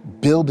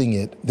start building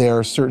it, there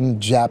are certain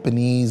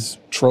Japanese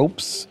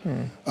tropes,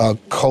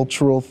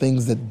 cultural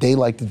things that they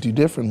like to do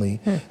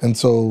differently. And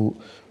so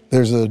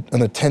there's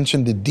an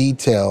attention to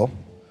detail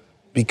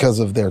because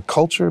of their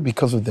culture,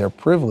 because of their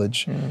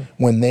privilege,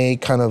 when they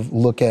kind of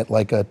look at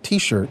like a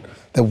t-shirt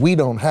that we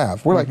don't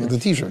have. We're like, it's a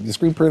t-shirt, you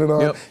screen print it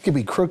on, it could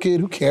be crooked,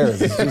 who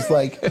cares? It's just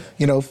like,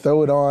 you know,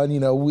 throw it on,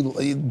 you know,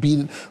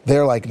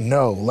 they're like,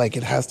 no, like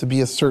it has to be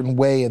a certain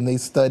way. And they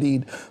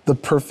studied the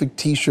perfect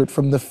t-shirt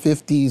from the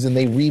 50s and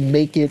they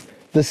remake it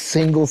the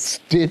single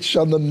stitch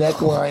on the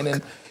neckline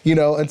and, you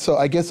know, and so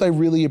I guess I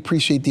really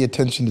appreciate the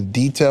attention to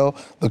detail,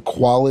 the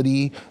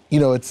quality, you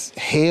know, it's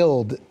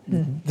hailed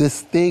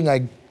this thing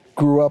I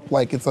grew up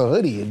like it's a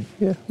hoodie, and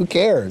who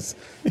cares?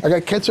 I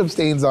got ketchup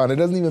stains on it,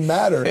 doesn't even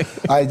matter.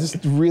 I just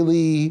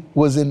really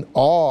was in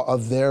awe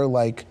of their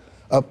like,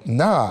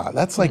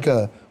 that's like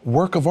a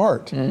work of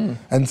art.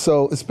 And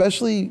so,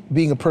 especially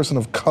being a person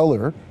of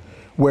color,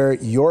 where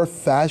your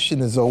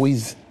fashion is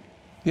always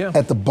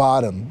at the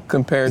bottom.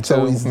 Compared it's to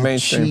always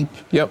mainstream.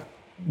 The cheap,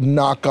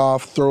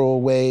 knockoff,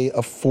 throwaway,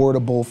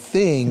 affordable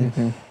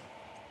thing.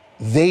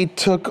 They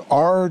took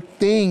our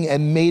thing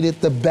and made it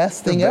the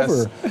best thing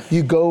ever.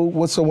 You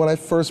go, so when I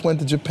first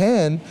went to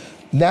Japan,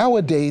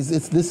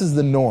 nowadays, this is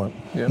the norm.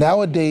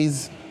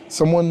 Nowadays,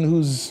 someone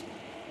who's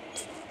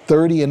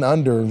 30 and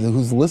under,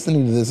 who's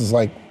listening to this is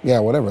like, yeah,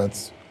 whatever,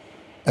 that's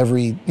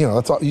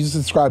that's all, you just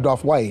described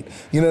Off-White,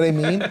 you know what I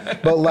mean?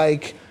 But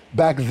like,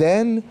 back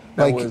then,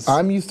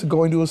 I'm used to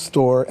going to a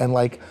store and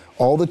like,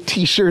 all the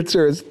t-shirts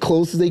are as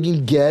close as they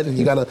can get and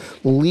you gotta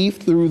leaf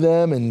through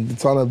them and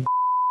it's on a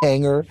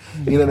hanger,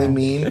 you know what I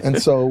mean?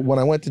 And so when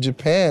I went to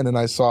Japan and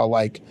I saw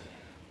like,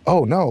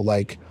 oh no,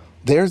 like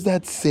there's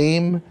that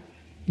same,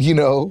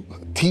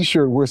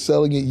 t-shirt we're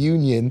selling at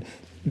Union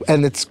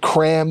and it's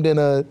crammed in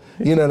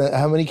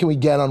how many can we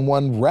get on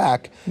one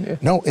rack?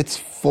 No, it's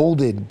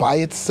folded by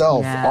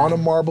itself on a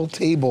marble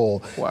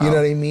table. You know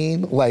what I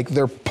mean? Like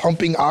they're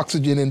pumping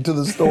oxygen into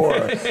the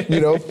store.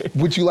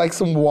 Would you like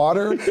some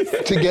water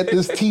to get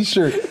this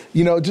t-shirt?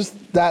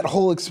 Just that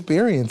whole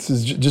experience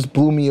just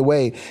blew me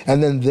away.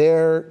 And then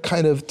they're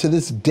kind of, to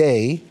this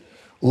day,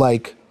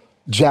 like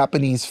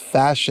Japanese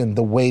fashion,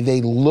 the way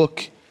they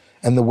look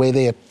and the way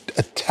they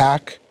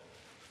attack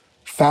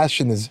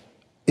fashion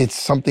it's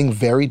something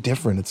very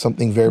different. It's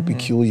something very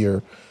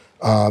peculiar,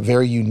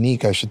 very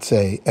unique, I should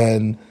say.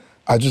 And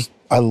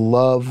I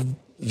love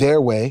their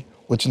way,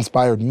 which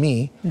inspired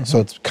me. So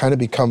it's kind of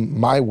become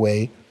my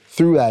way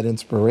through that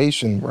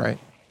inspiration. Right.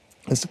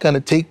 Is to kind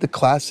of take the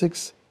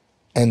classics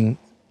and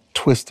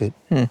twist it,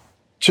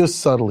 just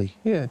subtly,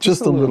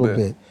 just a little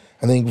bit.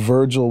 I think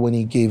Virgil, when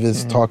he gave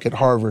his talk at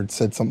Harvard,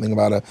 said something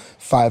about a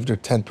 5 to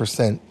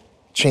 10%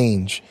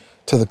 change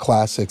to the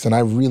classics. And I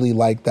really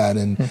like that.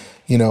 And,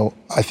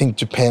 I think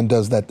Japan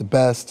does that the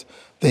best.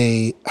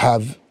 They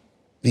have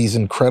these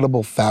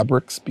incredible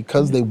fabrics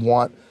because they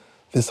want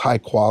this high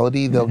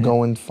quality. They'll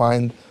go and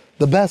find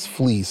the best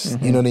fleece,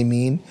 you know what I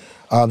mean?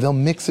 They'll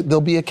mix it.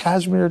 There'll be a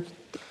cashmere,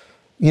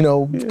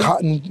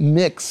 cotton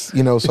mix,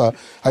 So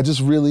I just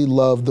really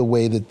love the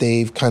way that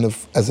they've kind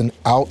of, as an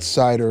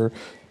outsider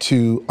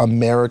to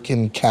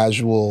American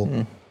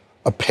casual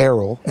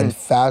apparel and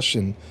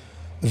fashion,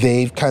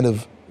 they've kind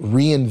of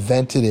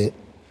reinvented it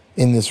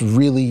in this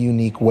really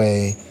unique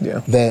way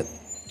that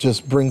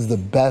just brings the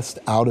best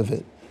out of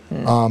it.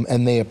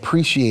 And they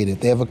appreciate it.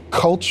 They have a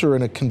culture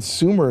and a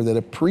consumer that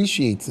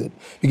appreciates it.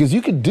 Because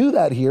you could do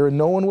that here and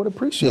no one would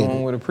appreciate it. No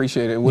one would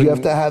appreciate it. You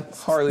have to have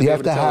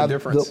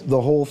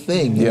the whole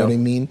thing, you know what I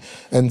mean?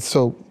 And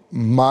so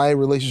my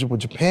relationship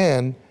with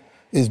Japan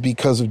is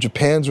because of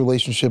Japan's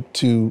relationship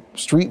to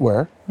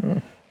streetwear.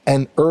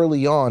 And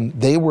early on,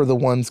 they were the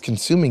ones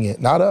consuming it,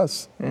 not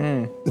us.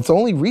 It's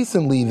only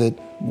recently that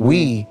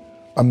we,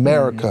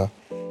 America,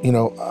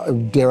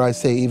 dare I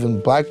say even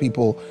black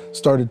people,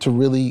 started to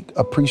really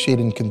appreciate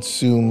and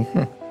consume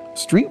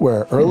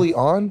streetwear. Early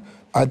on,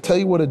 I'd tell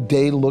you what a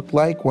day looked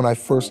like when I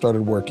first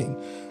started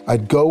working.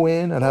 I'd go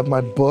in, I'd have my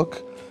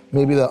book,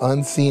 maybe The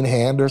Unseen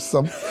Hand or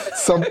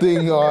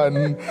something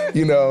on,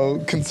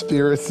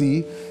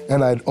 conspiracy,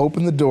 and I'd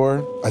open the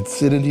door, I'd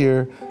sit in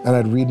here, and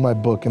I'd read my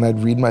book, and I'd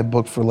read my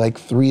book for like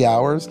 3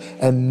 hours,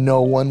 and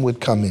no one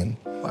would come in.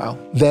 Wow.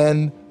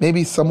 Then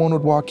maybe someone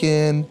would walk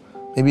in,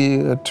 maybe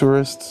a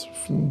tourist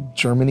from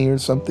Germany or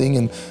something,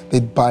 and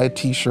they'd buy a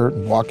t-shirt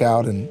and walk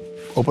out and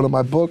open up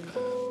my book,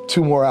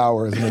 2 more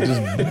hours.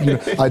 And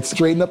I'd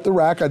straighten up the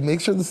rack, I'd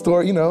make sure the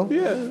store,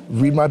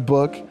 read my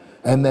book,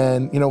 and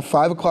then,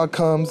 5 o'clock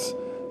comes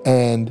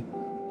and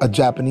a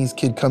Japanese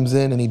kid comes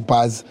in and he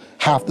buys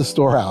half the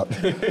store out.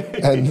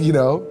 And,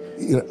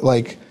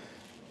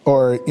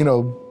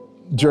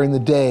 during the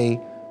day,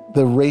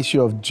 the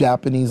ratio of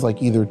Japanese,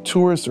 like either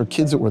tourists or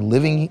kids that were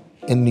living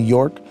in New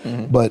York,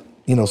 but,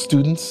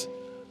 students,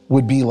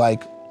 would be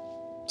like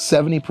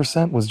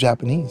 70% was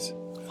Japanese.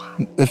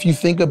 Wow. If you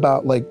think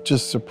about like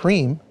just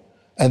Supreme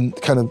and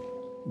kind of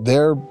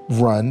their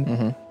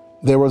run,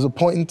 there was a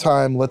point in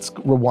time, let's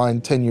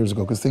rewind 10 years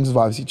ago, because things have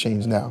obviously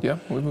changed now,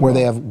 where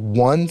they have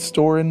 1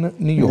 store in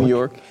New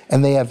York,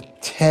 and they have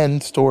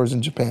 10 stores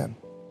in Japan,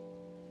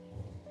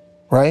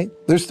 right?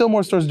 There's still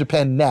more stores in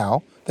Japan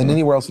now than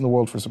anywhere else in the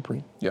world for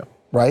Supreme,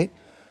 right?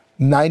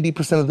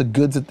 90% of the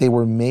goods that they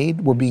were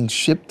made were being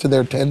shipped to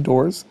their 10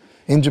 doors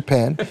in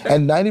Japan,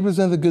 and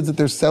 90% of the goods that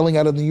they're selling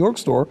out of the New York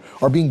store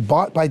are being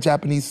bought by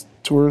Japanese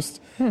tourists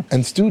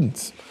and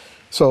students.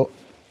 So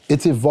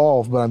it's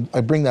evolved, but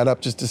I bring that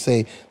up just to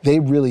say they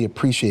really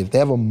appreciate it. They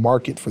have a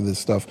market for this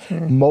stuff.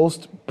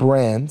 Most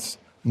brands,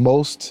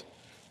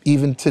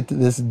 even to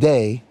this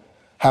day,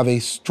 have a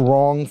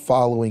strong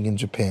following in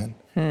Japan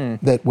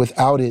that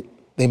without it,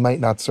 they might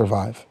not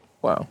survive.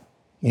 Wow.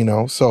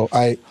 So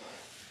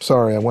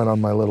Sorry, I went on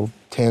my little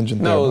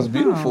tangent there. No, it was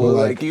beautiful.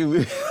 Like you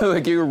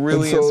were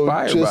really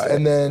inspired by it.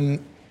 And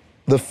then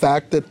the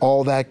fact that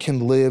all that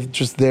can live,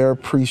 just their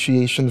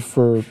appreciation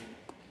for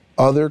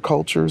other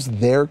cultures,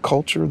 their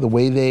culture, the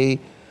way they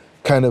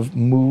kind of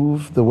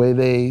move, the way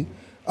they,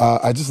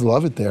 I just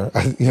love it there.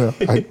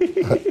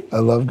 I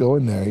love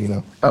going there, you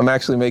know. I'm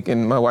actually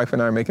my wife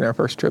and I are making our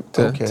first trip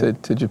to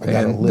Japan.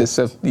 I got a list.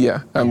 I'll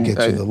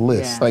get you the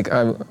list. Yeah. Like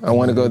I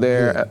want to go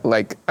there. Yeah.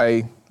 Like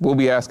we'll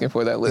be asking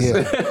for that list.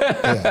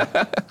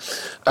 Yeah.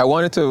 I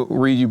wanted to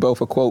read you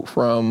both a quote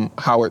from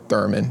Howard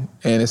Thurman,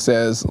 and it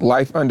says,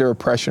 "Life under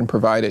oppression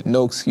provided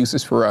no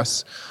excuses for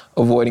us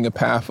avoiding a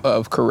path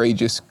of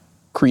courageous,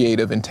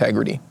 creative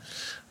integrity."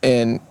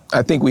 And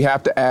I think we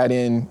have to add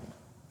in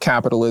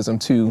capitalism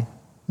to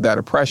that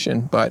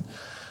oppression, but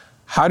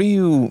how do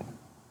you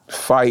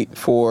fight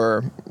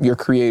for your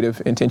creative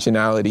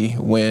intentionality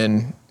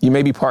when you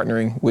may be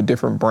partnering with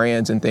different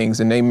brands and things,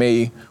 and they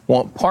may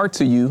want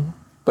parts of you,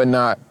 but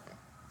not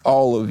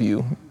all of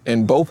you,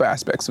 in both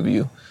aspects of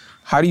you?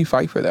 How do you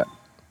fight for that?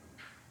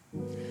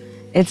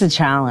 It's a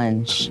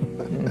challenge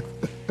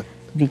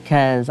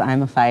because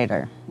I'm a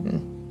fighter.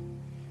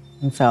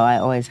 And so I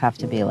always have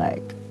to be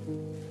like,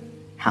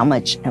 how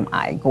much am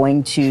I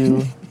going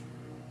to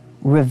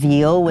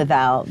reveal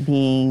without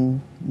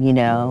being,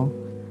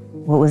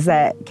 what was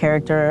that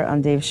character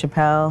on Dave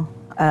Chappelle?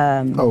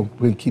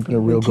 When keeping it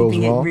real goes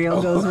wrong.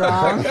 Real goes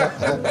wrong.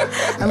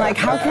 I'm like,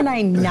 how can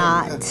I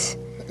not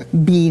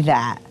be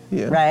that,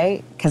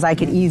 right? Because I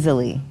could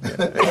easily.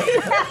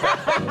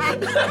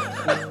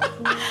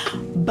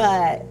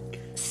 But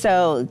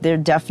so there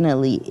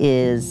definitely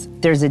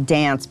there's a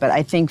dance, but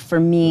I think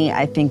for me,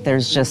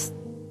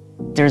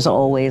 there's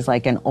always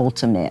like an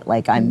ultimate,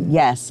 like I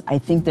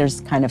think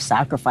there's kind of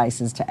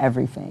sacrifices to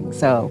everything.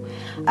 So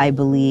I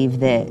believe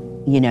that,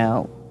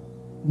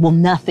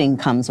 nothing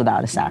comes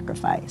without a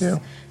sacrifice. Yeah.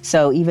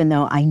 So even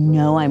though I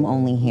know I'm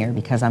only here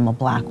because I'm a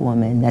Black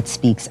woman that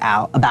speaks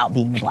out about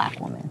being a Black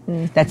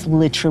woman, that's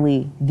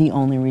literally the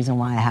only reason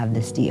why I have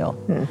this deal.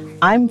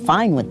 I'm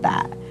fine with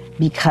that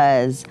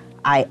because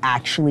I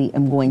actually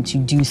am going to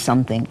do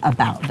something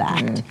about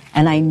that.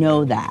 And I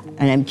know that,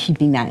 and I'm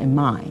keeping that in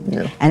mind.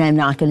 Yeah. And I'm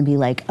not gonna be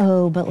like,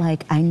 but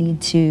like I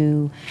need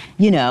to,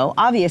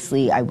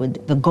 obviously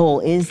the goal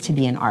is to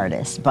be an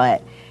artist,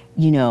 but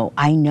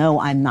I know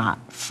I'm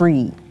not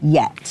free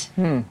yet.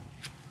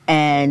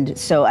 And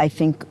so I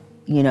think,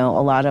 a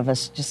lot of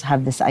us just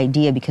have this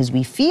idea because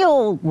we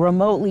feel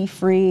remotely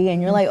free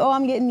and you're like,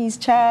 I'm getting these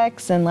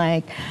checks and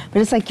like,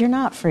 but it's like, you're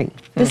not free.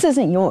 This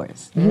isn't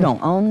yours. You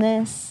don't own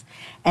this.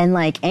 And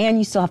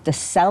you still have to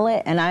sell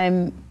it.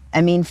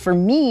 And for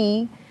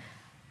me,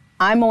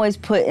 I'm always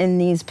put in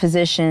these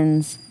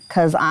positions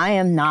because I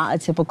am not a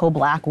typical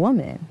Black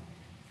woman.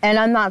 And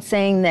I'm not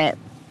saying that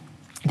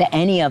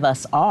any of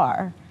us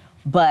are,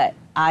 but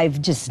I've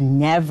just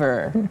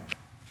never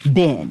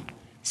been.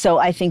 So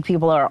I think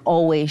people are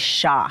always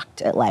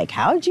shocked at like,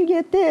 how'd you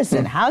get this?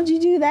 And how'd you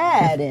do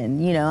that? And,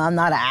 I'm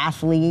not an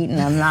athlete and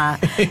I'm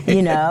not,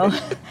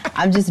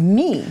 I'm just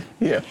me.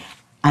 Yeah.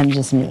 I'm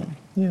just me.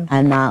 Yeah.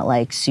 I'm not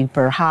like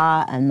super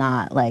hot. I'm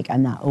not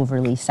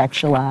overly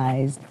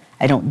sexualized.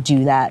 I don't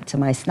do that to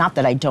not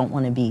that I don't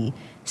want to be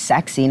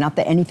sexy, not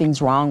that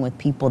anything's wrong with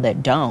people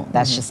that don't.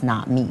 That's just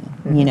not me,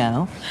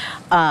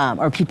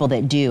 or people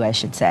that do, I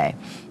should say.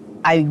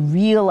 I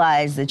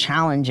realize the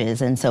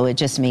challenges, and so it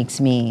just makes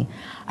me,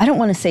 I don't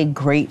want to say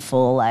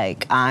grateful,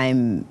 like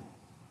I'm,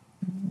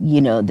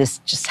 this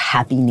just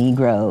happy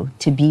Negro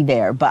to be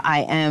there, but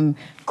I am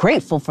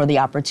grateful for the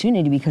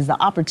opportunity because the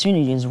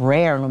opportunity is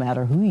rare no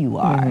matter who you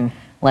are.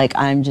 Like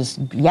I'm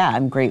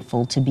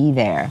grateful to be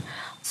there.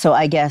 So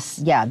I guess,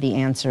 the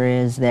answer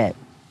is that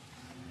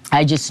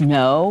I just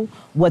know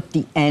what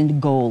the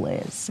end goal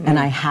is, and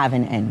I have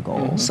an end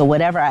goal. So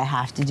whatever I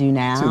have to do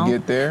now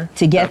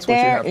to get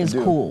there is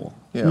cool,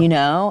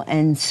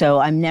 And so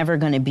I'm never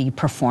going to be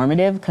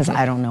performative because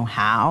I don't know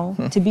how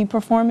to be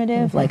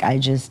performative. Like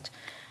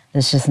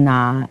it's just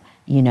not,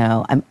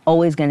 I'm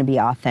always going to be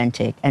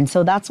authentic. And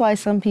so that's why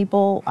some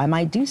people, I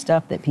might do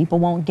stuff that people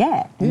won't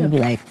get. And they'll be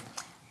like,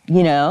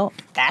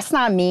 that's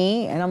not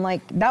me. And I'm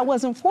like, that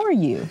wasn't for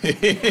you.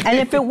 And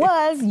if it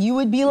was, you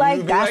would be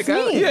like, that's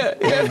me.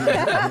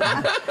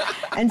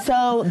 And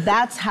so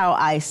that's how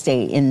I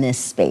stay in this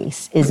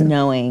space, is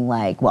knowing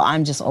like, well,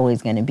 I'm just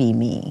always going to be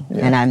me.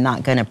 And I'm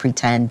not going to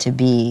pretend to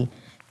be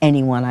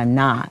anyone I'm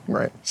not.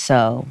 Right.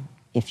 So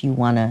if you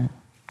want to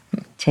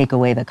take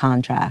away the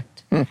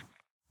contract.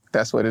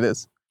 That's what it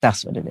is.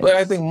 That's what it is. But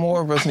I think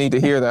more of us need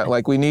to hear that.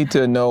 Like, we need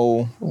to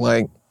know,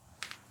 like,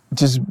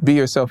 just be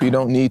yourself. You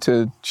don't need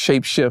to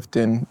shape shift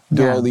and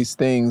do all these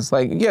things.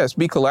 Like, yes,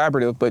 be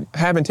collaborative, but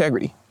have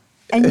integrity.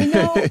 And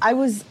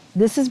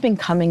this has been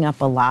coming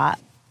up a lot,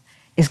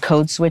 is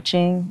code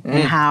switching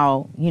and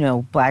how,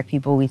 Black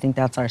people, we think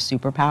that's our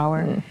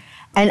superpower.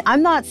 And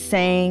I'm not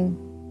saying,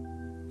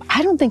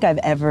 I don't think I've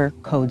ever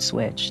code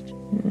switched,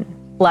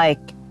 like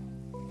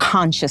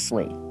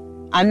consciously.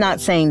 I'm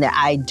not saying that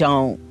I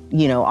don't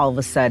all of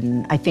a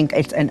sudden, I think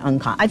it's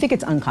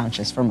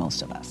unconscious for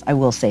most of us. I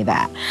will say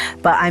that.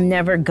 But I'm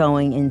never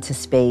going into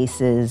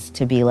spaces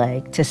to be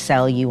like, to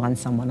sell you on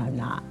someone I'm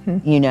not,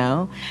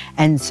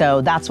 And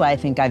so that's why I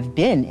think I've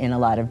been in a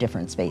lot of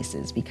different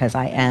spaces, because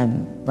I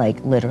am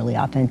like literally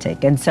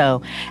authentic. And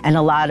so, and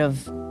a lot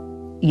of,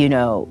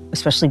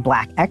 especially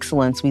Black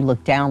excellence, we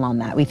look down on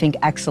that. We think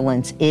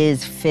excellence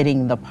is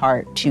fitting the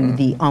part to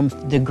the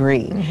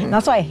degree. And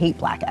that's why I hate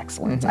Black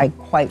excellence. I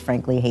quite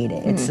frankly hate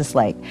it. It's just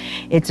like,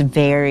 it's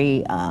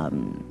very,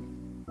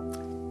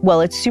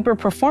 it's super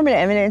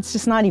performative. I mean, it's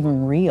just not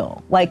even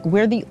real. Like,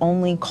 we're the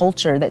only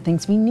culture that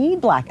thinks we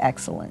need Black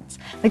excellence.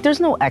 Like,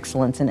 there's no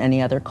excellence in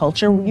any other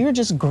culture. You're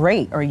just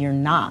great or you're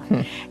not.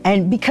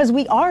 And because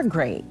we are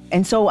great.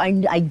 And so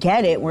I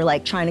get it. We're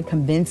like trying to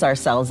convince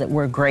ourselves that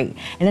we're great.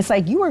 And it's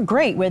like, you were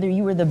great whether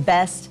you were the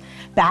best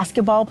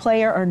basketball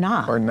player or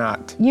not. Or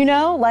not.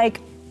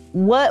 Like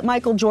what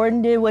Michael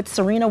Jordan did, what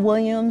Serena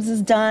Williams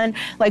has done,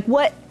 like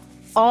what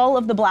all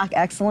of the Black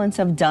excellence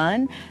have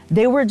done,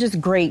 they were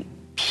just great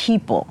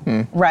people,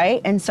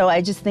 right? And so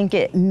I just think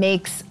it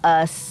makes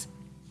us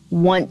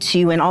want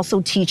to, and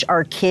also teach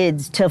our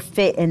kids to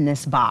fit in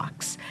this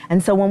box.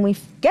 And so when we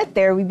get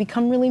there, we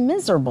become really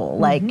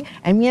miserable,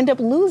 and we end up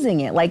losing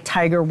it, like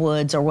Tiger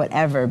Woods or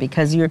whatever,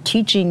 because you're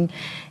teaching,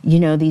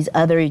 these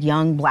other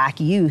young Black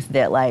youth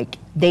that like,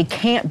 they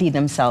can't be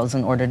themselves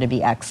in order to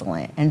be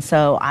excellent. And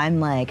so I'm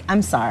like,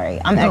 I'm sorry,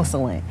 I'm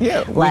excellent.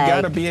 Yeah, we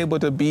gotta be able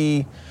to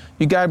be,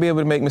 you gotta be able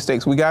to make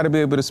mistakes. We gotta be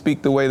able to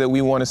speak the way that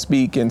we wanna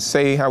speak and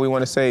say how we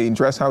wanna say and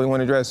dress how we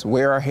wanna dress,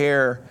 wear our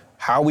hair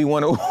how we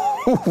wanna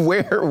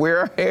wear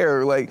our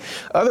hair. Like,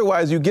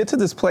 otherwise you get to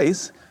this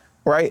place,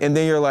 right? And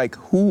then you're like,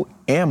 who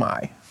am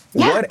I?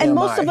 Yeah, and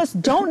most of us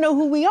don't know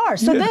who we are.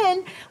 So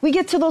then we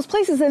get to those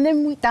places and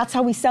then that's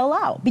how we sell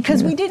out,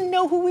 because we didn't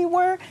know who we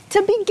were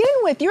to begin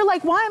with. You're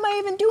like, why am I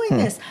even doing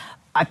this?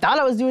 I thought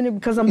I was doing it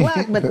because I'm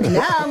Black, but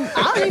now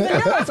I don't even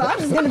know. So I'm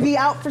just gonna be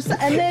out for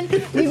and then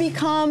we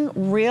become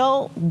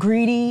real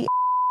greedy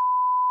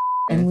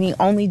and we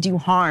only do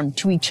harm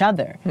to each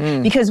other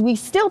because we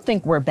still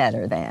think we're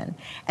better than.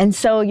 And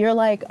so you're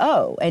like,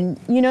 oh, and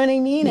you know what I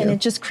mean? And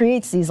it just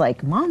creates these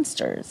like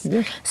monsters.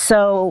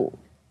 So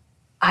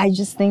I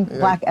just think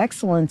Black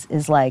excellence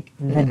is like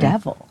the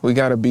devil. We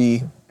gotta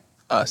be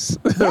us,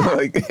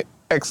 like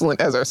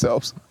excellent as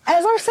ourselves.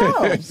 As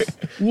ourselves,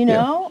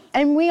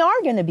 and we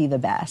are gonna be the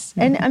best.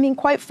 And I mean,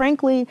 quite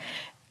frankly,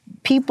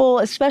 people,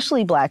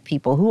 especially Black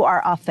people who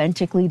are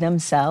authentically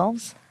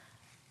themselves,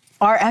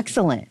 are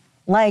excellent.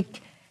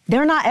 Like,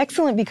 they're not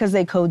excellent because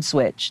they code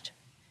switched.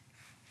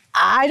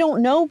 I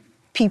don't know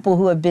people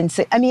who have been,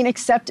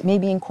 except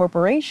maybe in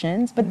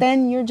corporations, but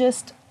then you're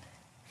just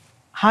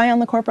high on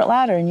the corporate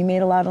ladder and you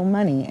made a lot of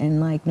money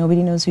and like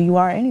nobody knows who you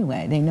are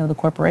anyway. They know the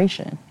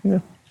corporation.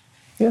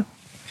 Yeah.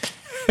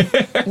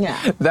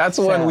 That's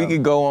one we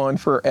could go on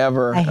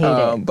forever. I hate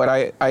it. But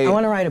I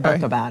want to write a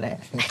book about it.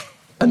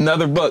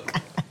 Another book.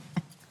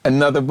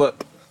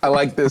 I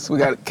like this. We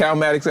got Cal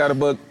Maddox got a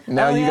book.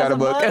 Now you got a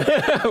book.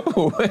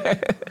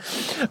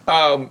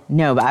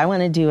 No, but I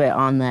want to do it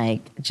on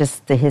like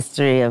just the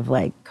history of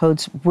like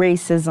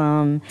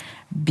racism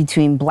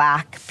between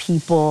Black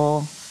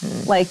people,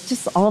 like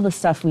just all the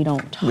stuff we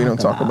don't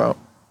talk about.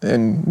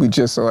 And we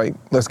just are like,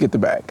 let's get the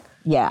bag.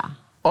 Yeah.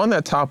 On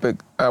that topic,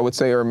 I would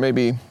say, or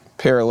maybe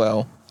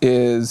parallel,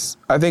 is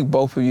I think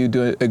both of you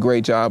do a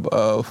great job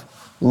of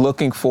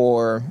looking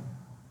for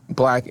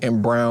Black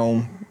and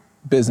brown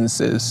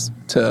businesses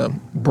to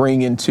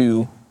bring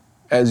into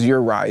as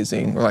you're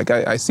rising. Like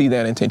I see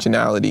that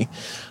intentionality.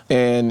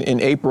 And in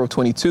April of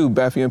 22,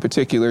 Bephie in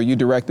particular, you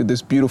directed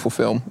this beautiful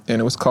film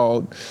and it was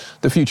called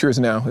The Future Is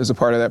Now. It was a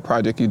part of that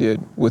project you did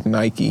with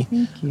Nike.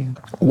 Thank you.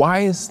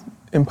 Why is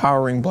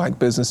empowering Black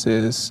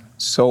businesses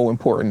so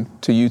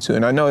important to you two?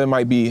 And I know it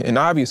might be an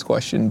obvious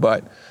question,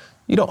 but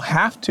you don't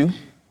have to.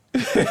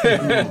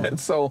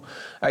 So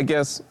I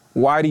guess,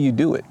 why do you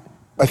do it?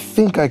 I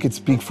think I could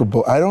speak for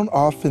both. I don't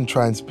often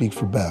try and speak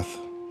for Beth,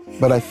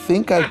 but I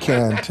think I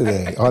can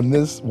today on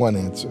this one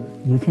answer.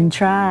 You can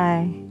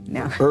try.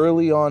 No.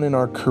 Early on in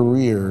our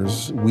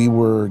careers, we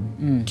were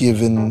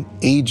given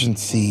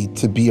agency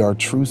to be our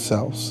true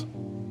selves.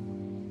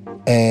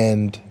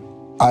 And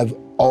I've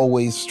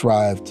always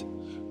strived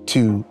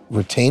to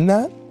retain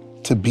that,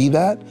 to be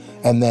that,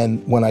 and then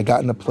when I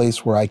got in a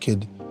place where I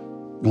could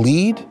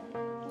lead,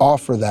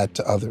 offer that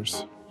to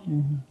others.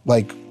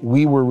 Like,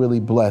 we were really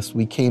blessed.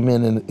 We came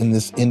in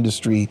this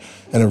industry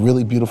in a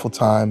really beautiful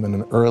time, in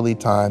an early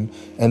time,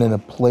 and in a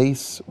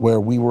place where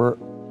we were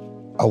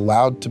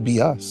allowed to be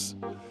us.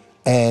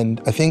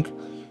 And I think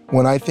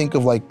when I think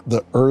of like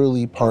the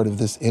early part of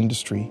this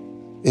industry,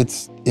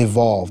 it's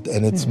evolved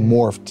and it's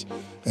morphed,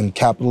 and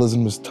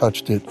capitalism has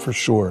touched it for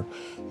sure.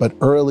 But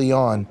early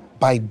on,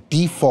 by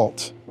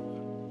default,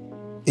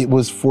 it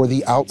was for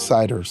the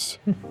outsiders.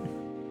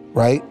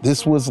 Right?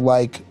 This was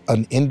like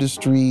an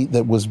industry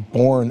that was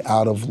born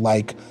out of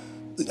like,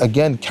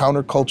 again,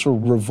 counterculture,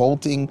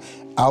 revolting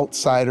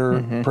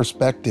outsider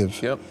perspective.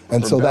 Yep.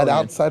 And Rebellion. so that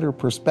outsider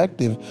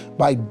perspective,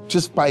 by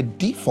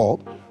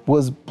default,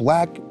 was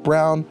black,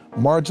 brown,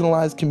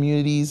 marginalized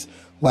communities.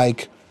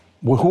 Like,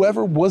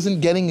 whoever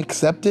wasn't getting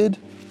accepted,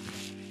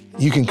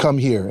 you can come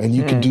here and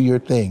you can do your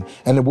thing.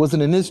 And there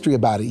wasn't an industry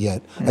about it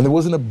yet. And there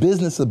wasn't a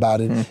business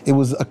about it. It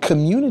was a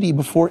community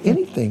before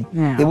anything.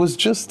 Yeah. It was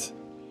just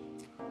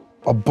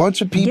a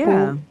bunch of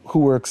people who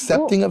were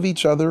accepting of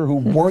each other, who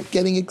weren't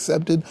getting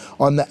accepted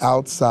on the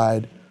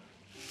outside,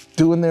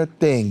 doing their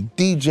thing,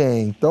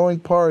 DJing, throwing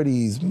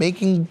parties,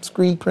 making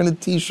screen printed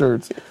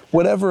t-shirts,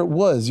 whatever it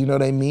was, you know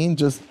what I mean?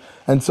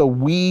 And so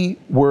we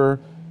were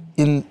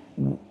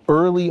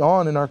early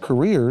on in our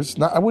careers,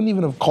 I wouldn't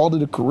even have called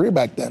it a career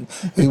back then.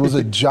 It was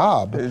a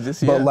job,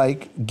 but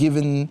like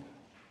given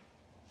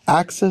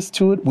access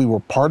to it, we were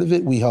part of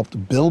it, we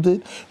helped build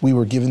it, we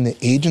were given the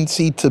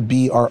agency to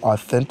be our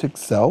authentic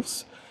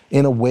selves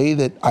in a way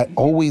that I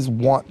always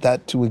want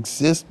that to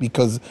exist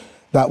because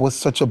that was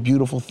such a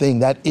beautiful thing.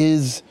 That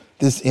is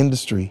this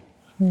industry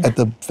at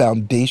the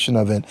foundation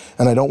of it,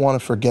 and I don't want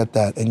to forget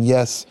that. And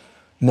yes,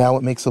 now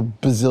it makes $1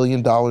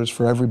 bazillion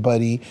for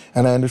everybody,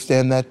 and I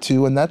understand that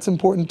too, and that's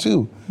important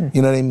too.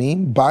 You know what I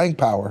mean? Buying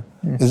power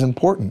is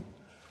important,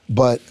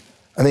 but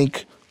I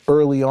think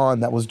early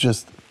on that was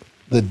just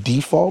the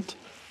default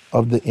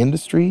of the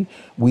industry.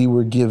 We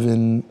were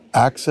given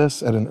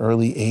access at an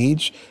early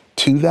age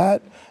to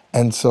that,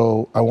 and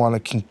so I want to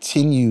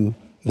continue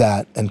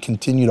that and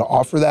continue to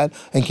offer that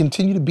and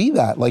continue to be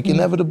that. Like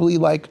inevitably,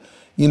 like,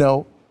 you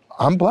know,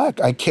 I'm black.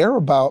 I care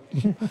about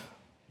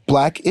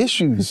black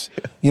issues,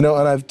 you know,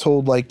 and I've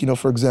told, like, you know,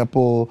 for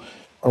example,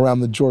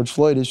 around the George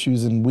Floyd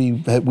issues, and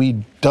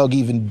we dug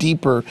even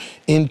deeper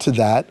into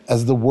that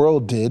as the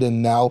world did,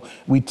 and now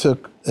we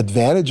took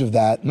advantage of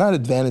that, not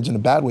advantage in a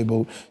bad way,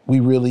 but we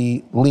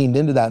really leaned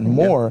into that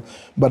more.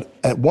 But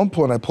at one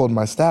point I pulled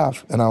my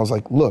staff and I was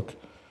like, look,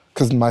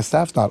 because my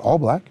staff's not all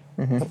black.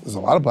 There's a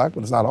lot of black,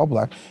 but it's not all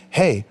black.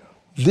 Hey,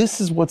 this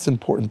is what's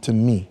important to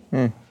me.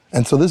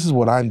 And so this is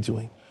what I'm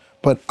doing.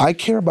 But I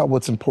care about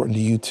what's important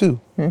to you too.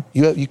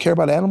 You care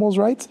about animals'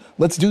 rights?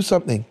 Let's do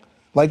something.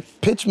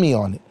 Like, pitch me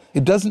on it.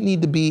 It doesn't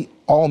need to be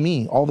all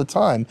me all the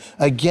time.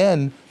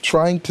 Again,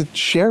 trying to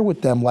share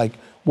with them, like,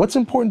 what's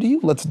important to you?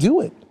 Let's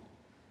do it.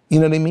 You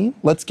know what I mean?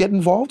 Let's get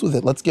involved with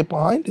it. Let's get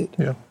behind it.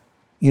 Yeah.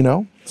 You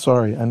know?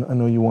 Sorry, I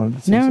know you wanted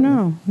to say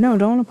something. No,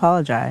 don't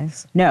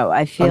apologize. No,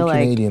 I feel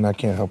I'm Canadian, I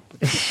can't help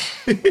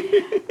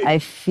it. I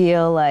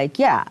feel like,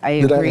 yeah, I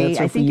agree. Did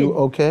I answer for you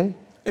okay?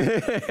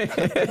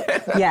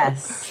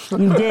 Yes,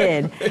 you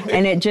did.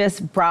 And it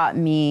just brought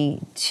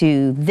me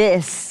to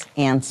this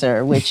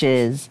answer, which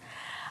is,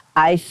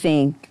 I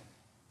think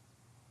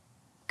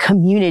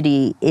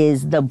community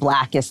is the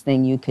blackest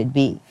thing you could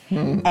be.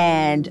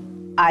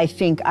 And I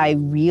think I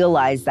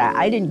realized that.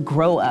 I didn't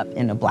grow up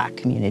in a black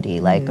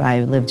community. Like,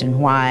 I lived in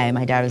Hawaii,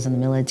 my dad was in the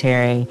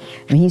military.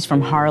 I mean, he's from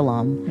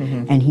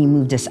Harlem, and he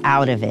moved us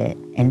out of it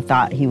and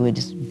thought he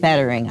was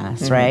bettering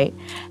us, right?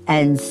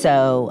 And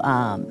so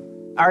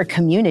our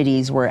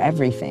communities were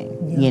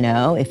everything, you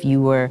know? If you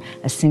were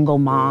a single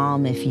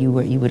mom, you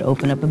would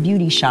open up a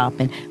beauty shop,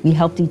 and we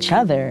helped each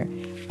other.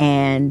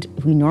 And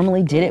we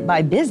normally did it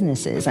by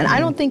businesses. And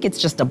I don't think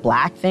it's just a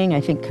black thing. I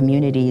think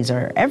communities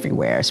are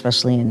everywhere,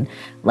 especially in,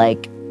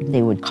 like,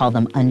 they would call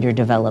them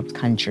underdeveloped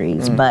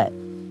countries. But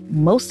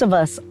most of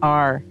us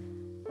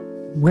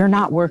we're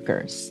not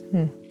workers.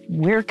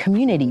 We're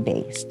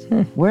community-based.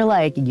 We're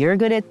like, you're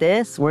good at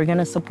this, we're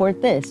gonna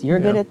support this. You're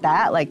good at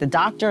that. Like the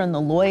doctor and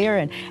the lawyer,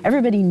 and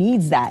everybody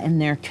needs that in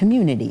their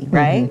community,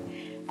 right?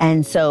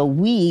 And so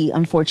we,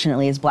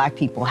 unfortunately, as black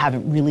people,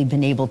 haven't really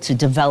been able to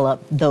develop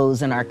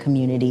those in our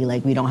community.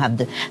 Like, we don't have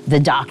the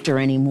doctor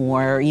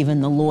anymore, or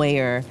even the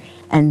lawyer.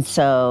 And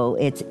so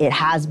it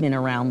has been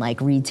around, like,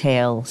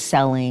 retail,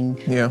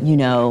 selling, you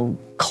know,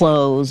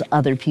 clothes,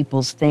 other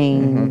people's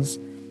things.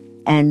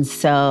 And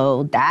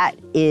so that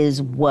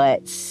is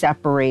what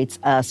separates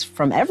us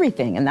from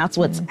everything. And that's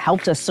what's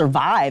helped us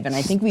survive. And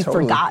I think we've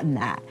forgotten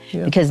that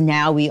because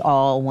now we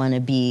all want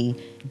to be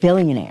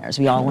billionaires.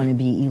 We all want to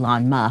be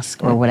Elon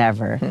Musk or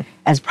whatever.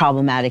 As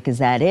problematic as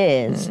that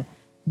is,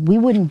 we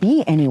wouldn't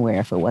be anywhere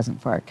if it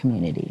wasn't for our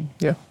community.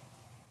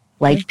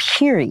 Like,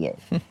 period.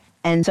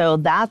 And so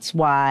that's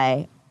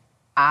why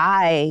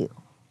I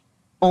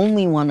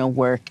only want to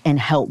work and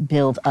help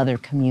build other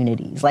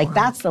communities. Like,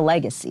 that's the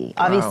legacy.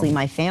 Obviously,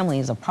 my family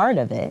is a part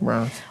of it,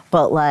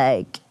 but,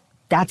 like,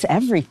 that's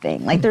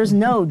everything. Like, there's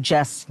no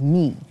just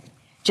me,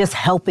 just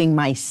helping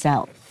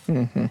myself.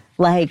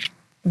 Like,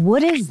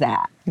 what is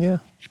that?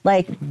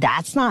 Like,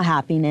 that's not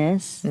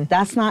happiness.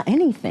 That's not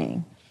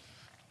anything.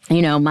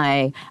 You know,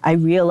 I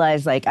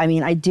realized, like, I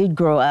mean, I did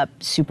grow up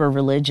super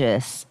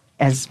religious,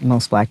 as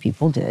most black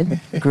people did.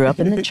 Grew up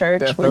in the church.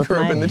 Definitely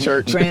grew up in the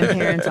church.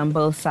 Grandparents on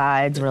both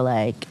sides were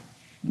like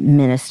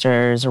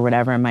ministers or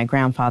whatever. And my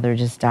grandfather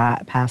just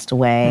passed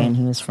away, and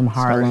he was from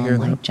Harlem,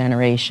 like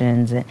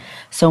generations. And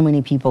so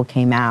many people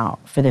came out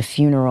for the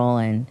funeral,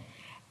 and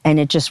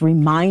it just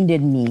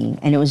reminded me,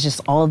 and it was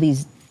just all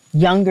these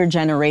younger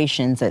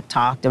generations that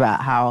talked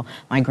about how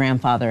my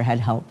grandfather had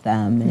helped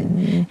them.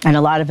 And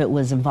a lot of it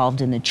was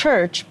involved in the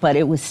church, but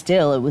it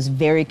was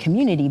very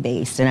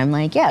community-based. And I'm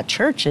like, yeah,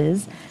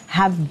 churches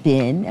have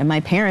been, and my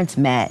parents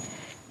met,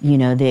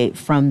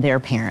 from their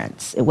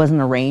parents. It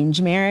wasn't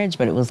arranged marriage,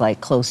 but it was like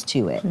close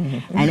to it.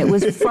 And it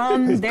was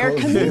from their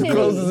community. As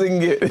close as it can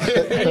get.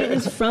 And it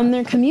was from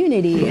their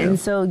community. And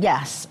so,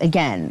 yes,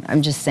 again,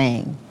 I'm just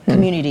saying,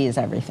 community is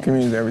everything.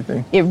 Community is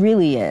everything. It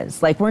really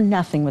is. Like, we're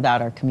nothing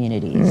without our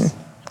communities.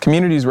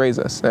 Communities raise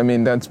us. I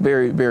mean, that's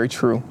very, very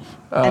true.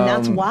 And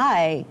that's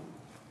why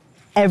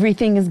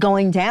everything is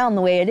going down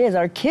the way it is.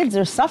 Our kids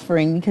are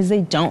suffering because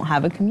they don't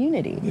have a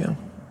community. Yeah.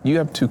 You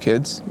have 2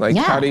 kids. Like,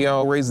 Yeah. how do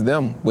y'all raise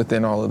them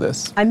within all of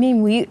this? I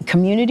mean,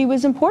 community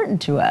was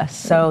important to us.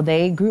 So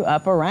they grew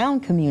up around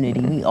community.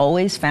 We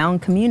always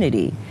found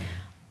community.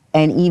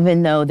 And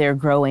even though they're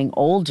growing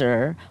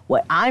older,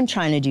 what I'm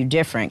trying to do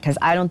different, because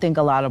I don't think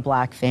a lot of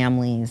Black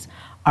families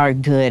are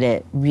good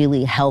at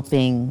really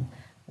helping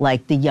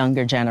like the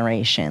younger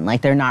generation. Like,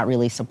 they're not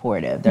really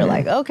supportive. They're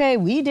like, okay,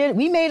 we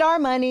made our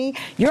money.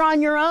 You're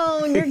on your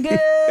own, you're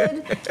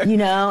good.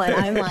 And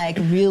I'm like,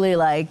 really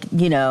like,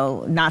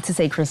 not to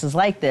say Chris is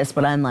like this,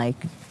 but I'm like,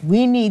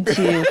 we need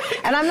to,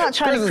 and I'm not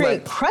trying to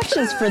create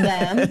crutches for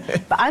them,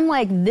 but I'm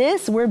like,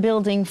 we're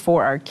building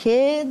for our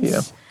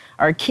kids,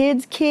 our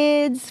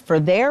kids, for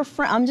their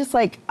friends. I'm just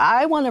like,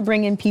 I want to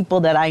bring in people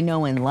that I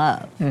know and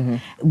love.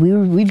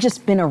 We've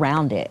just been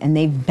around it, and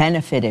they've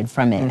benefited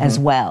from it as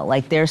well.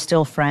 Like, they're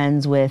still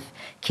friends with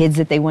kids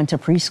that they went to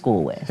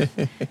preschool with,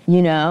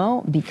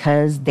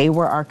 because they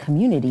were our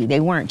community. They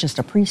weren't just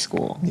a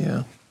preschool.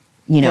 Yeah.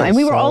 And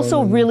we were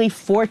also really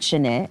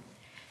fortunate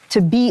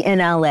to be in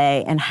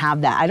LA and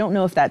have that. I don't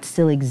know if that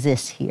still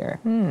exists here.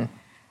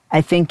 I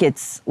think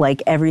it's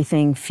like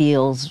everything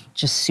feels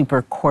just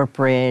super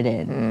corporate,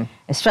 and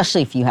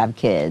especially if you have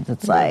kids.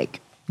 It's like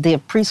the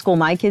preschool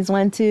my kids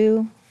went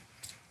to,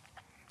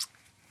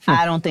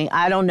 I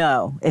don't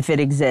know if it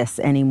exists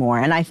anymore.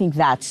 And I think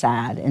that's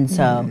sad. And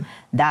so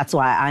that's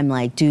why I'm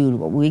like, dude,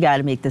 we got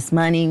to make this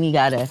money. We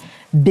got to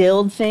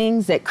build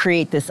things that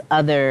create this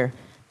other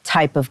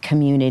type of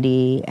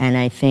community. And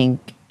I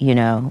think,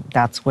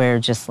 that's where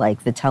just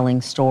like the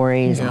telling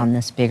stories on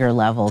this bigger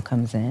level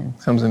comes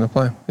into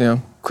play. Yeah.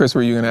 Chris,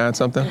 were you going to add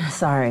something?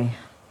 Sorry.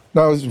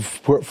 No, it was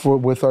for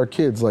with our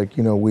kids, like,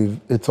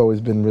 it's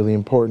always been really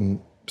important.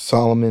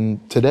 Solomon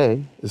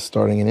today is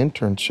starting an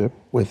internship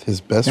with his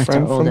best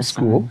friend from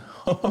school.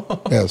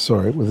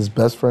 With his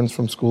best friends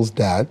from school's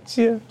dad's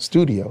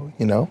studio,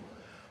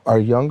 Our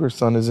younger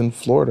son is in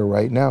Florida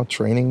right now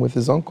training with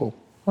his uncle.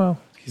 Wow.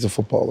 He's a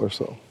footballer,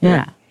 so.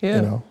 Yeah.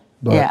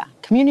 But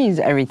community is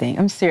everything.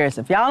 I'm serious.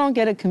 If y'all don't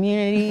get a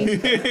community,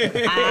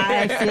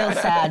 I feel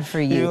sad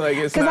for you.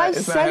 Because I've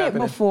said it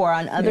before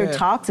on other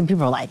talks, and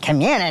people are like,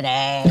 community,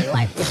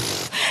 like,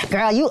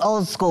 girl, you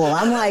old school.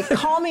 I'm like,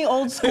 call me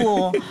old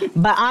school,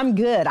 but I'm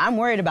good. I'm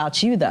worried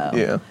about you, though.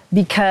 Yeah.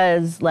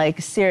 Because,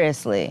 like,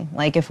 seriously,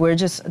 like, if we're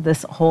just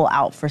this whole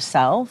out for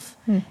self,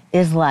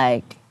 is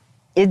like,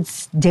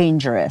 it's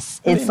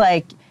dangerous. It's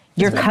like,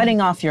 you're cutting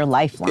off your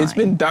lifeline. It's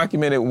been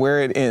documented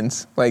where it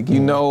ends. Like,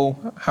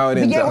 how it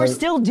ends. But we're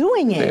still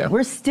doing it. Yeah.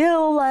 We're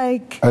still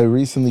like... I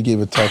recently gave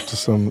a talk to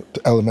some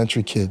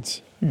elementary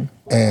kids,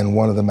 and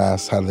one of them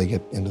asked, how do they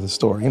get into the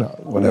store?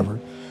 Whatever.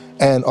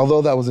 And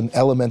although that was an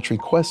elementary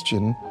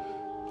question,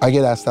 I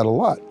get asked that a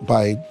lot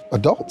by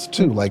adults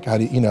too. Like, how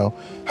do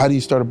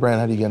you start a brand?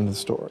 How do you get into the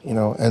store?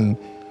 And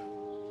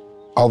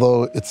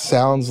although it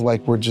sounds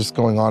like we're just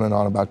going on and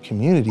on about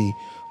community,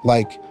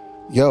 like,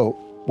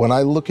 when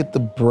I look at the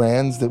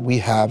brands that we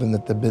have and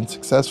that have been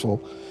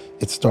successful,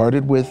 it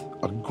started with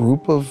a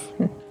group of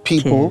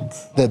people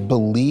that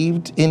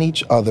believed in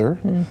each other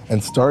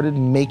and started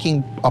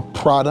making a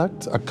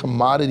product, a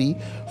commodity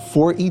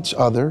for each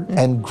other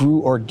and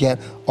grew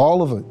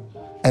all of it.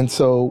 And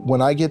so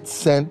when I get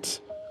sent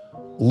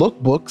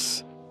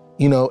lookbooks,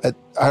 I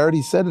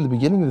already said in the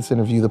beginning of this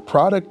interview, the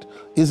product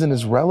isn't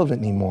as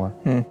relevant anymore.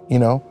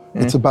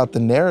 It's about the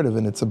narrative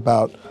and it's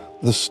about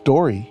the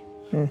story.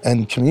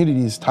 And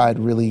community is tied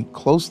really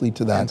closely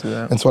to that.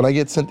 And so when I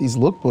get sent these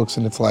lookbooks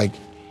and it's like,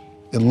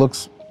 it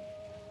looks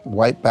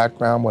white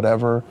background,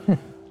 whatever,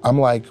 I'm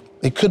like,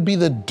 it could be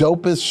the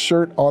dopest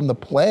shirt on the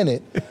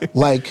planet.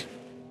 Like,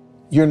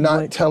 you're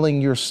not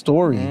telling your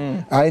story.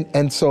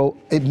 And so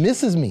it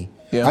misses me.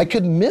 Yeah. I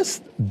could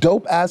miss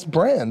dope ass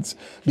brands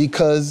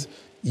because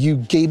you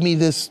gave me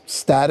this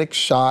static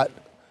shot.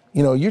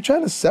 You're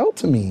trying to sell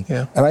to me.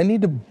 Yeah. And I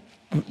need to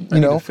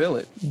feel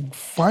it.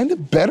 Find a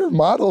better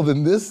model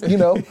than this,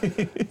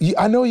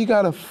 I know you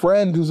got a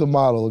friend who's a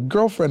model, a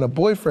girlfriend, a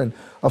boyfriend,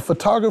 a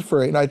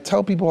photographer, and I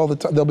tell people all the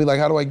time, they'll be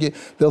like,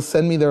 they'll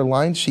send me their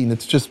line sheet, and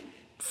it's just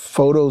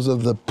photos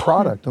of the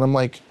product, and I'm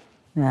like,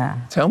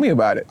 tell me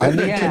about it. I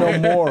need to know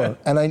more,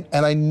 and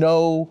I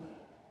know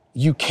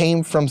you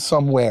came from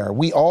somewhere.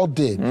 We all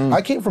did.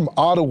 I came from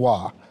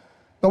Ottawa.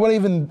 Nobody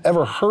even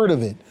ever heard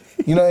of it.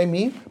 You know what I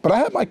mean? But I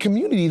had my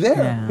community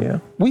there. Yeah.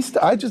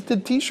 I just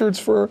did T-shirts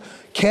for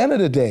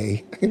Canada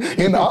Day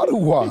in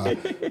Ottawa.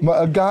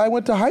 A guy I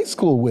went to high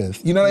school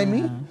with. You know what I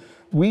mean?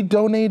 We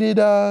donated,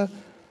 I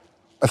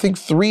think,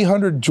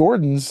 300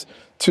 Jordans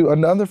to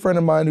another friend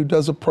of mine who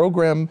does a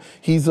program.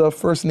 He's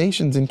First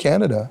Nations in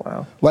Canada.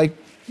 Wow. Like,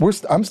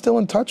 I'm still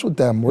in touch with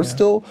them. We're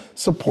still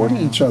supporting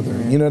each other.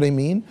 You know what I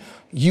mean?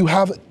 You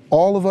have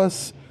all of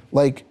us,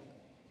 like,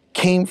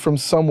 came from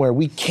somewhere.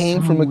 We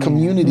came from a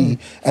community,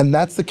 and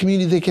that's the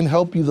community that can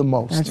help you the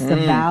most. That's the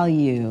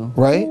value.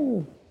 Right?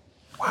 Wow.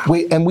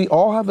 And we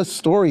all have a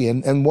story.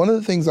 And one of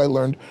the things I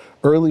learned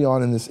early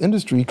on in this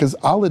industry, because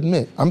I'll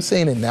admit, I'm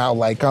saying it now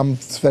like I'm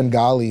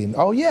Svengali, and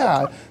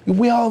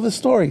we all have a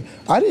story.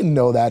 I didn't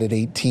know that at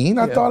 18.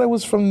 I thought it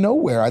was from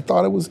nowhere. I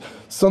thought it was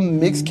some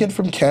mixed kid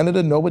from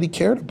Canada nobody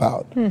cared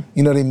about. You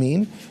know what I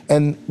mean?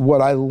 And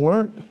what I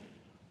learned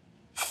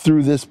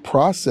through this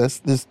process,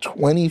 this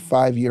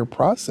 25-year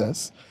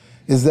process,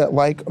 is that,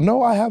 like,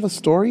 no, I have a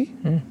story,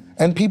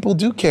 and people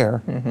do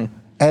care,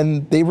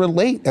 and they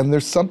relate, and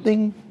there's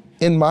something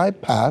in my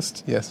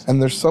past,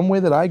 and there's some way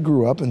that I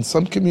grew up, and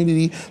some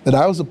community that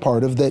I was a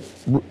part of that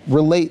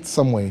relates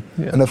some way,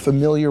 in a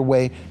familiar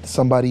way to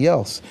somebody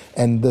else.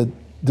 And the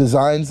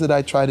designs that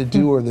I try to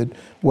do, or that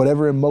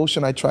whatever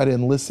emotion I try to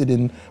elicit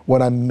in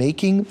what I'm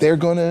making, they're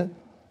gonna,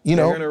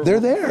 they're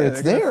there.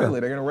 It's there. Feel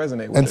it. They're gonna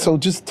resonate with and it. so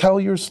just tell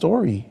your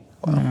story.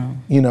 Wow.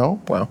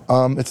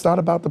 Wow. It's not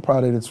about the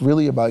product. It's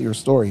really about your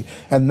story.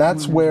 And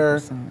that's 100%.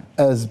 Where,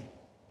 as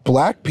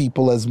Black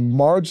people, as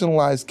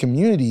marginalized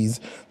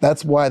communities,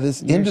 that's why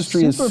this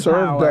industry has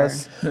served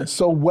us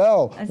so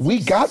well. We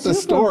got the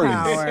stories.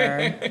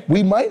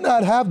 We might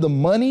not have the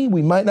money,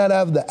 we might not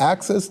have the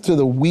access to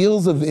the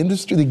wheels of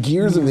industry, the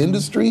gears of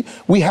industry.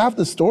 We have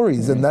the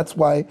stories, and that's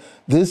why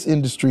this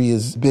industry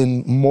has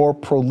been more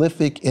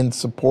prolific in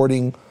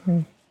supporting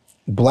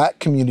Black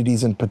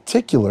communities in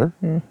particular,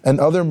 and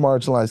other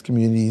marginalized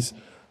communities,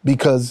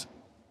 because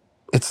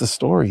it's the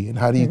story. And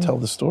how do you tell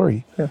the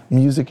story?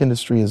 Music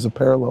industry is a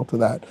parallel to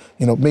that.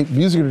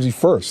 Music industry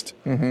first.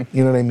 You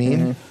know what I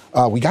mean?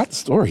 We got the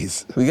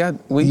stories. We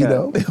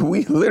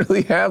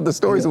literally have the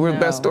stories, and we're the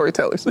best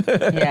storytellers.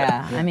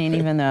 I mean,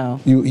 even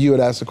though you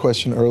had asked a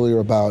question earlier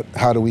about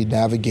how do we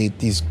navigate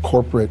these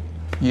corporate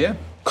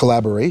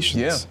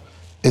collaborations.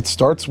 It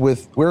starts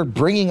with, we're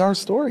bringing our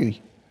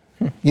story.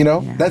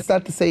 That's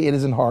not to say it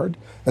isn't hard.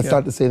 That's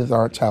not to say that there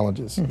aren't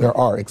challenges. There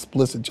are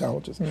explicit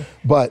challenges.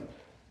 But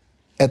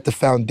at the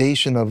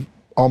foundation of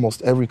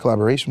almost every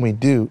collaboration we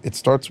do, it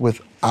starts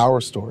with our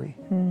story.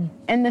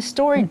 And the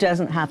story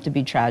doesn't have to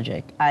be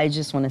tragic. I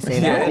just want to say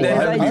that.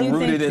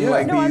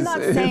 I'm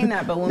not saying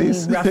that, but when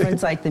we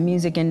reference like the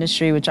music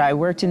industry, which I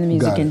worked in the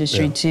music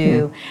industry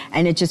too,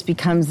 and it just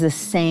becomes the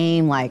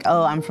same, like,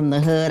 oh, I'm from the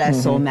hood, I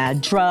sold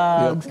mad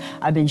drugs,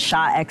 I've been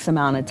shot X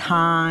amount of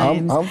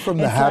times. I'm from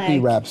the happy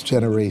raps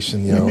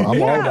generation,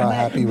 I'm all about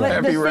happy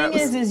raps. But the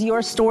thing is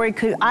your story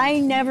I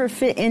never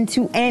fit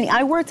into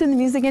I worked in the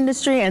music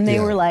industry, and they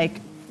were like,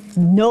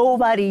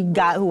 nobody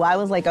got who I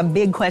was, like a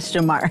big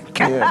question mark.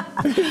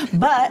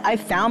 But I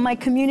found my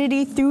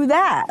community through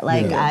that.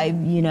 Like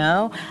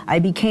I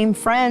became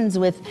friends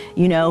with,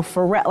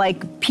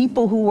 like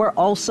people who were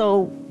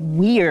also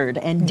weird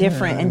and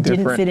different and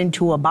didn't fit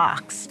into a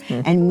box.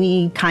 And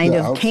we kind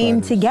of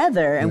came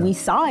together and we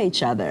saw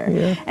each other.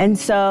 And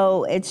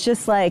so it's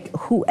just like,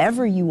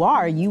 whoever you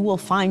are, you will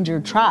find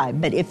your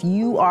tribe. But if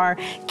you are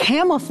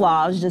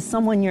camouflaged as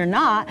someone you're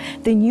not,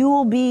 then you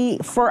will be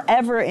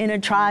forever in a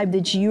tribe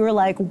that you're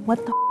like,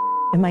 what the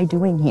am I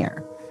doing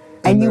here?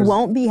 And you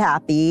won't be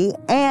happy,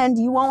 and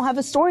you won't have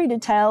a story to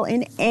tell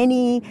in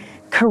any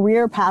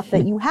career path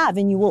that you have,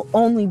 and you will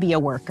only be a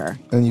worker.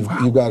 And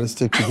you've got to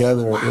stick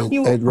together.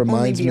 It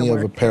reminds me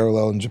of a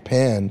parallel in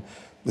Japan.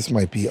 This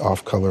might be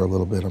off color a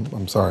little bit,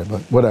 I'm sorry,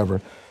 but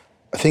whatever.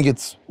 I think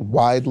it's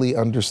widely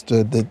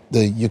understood that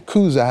the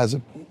Yakuza has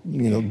a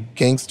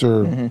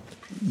gangster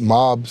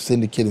mob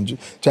syndicate, and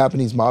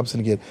Japanese mob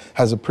syndicate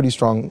has a pretty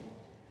strong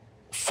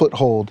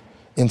foothold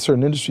in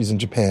certain industries in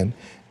Japan.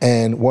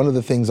 And one of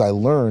the things I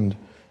learned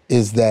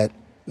is that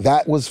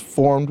was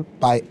formed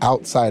by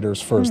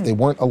outsiders first. They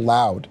weren't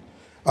allowed.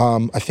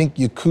 I think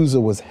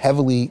Yakuza was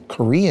heavily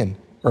Korean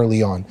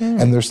early on,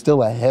 and there's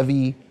still a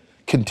heavy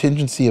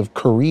contingency of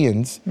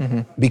Koreans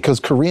because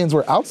Koreans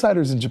were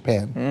outsiders in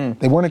Japan.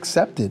 They weren't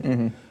accepted,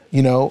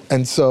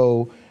 and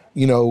so,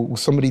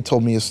 somebody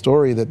told me a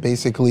story that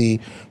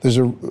basically there's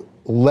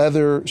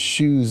leather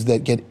shoes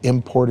that get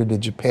imported to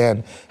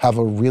Japan have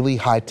a really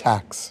high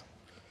tax.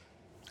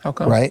 How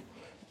come? Right?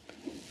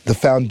 The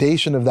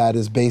foundation of that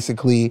is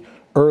basically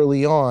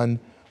early on,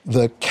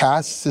 the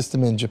caste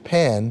system in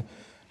Japan,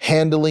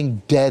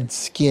 handling dead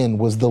skin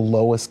was the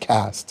lowest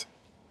caste.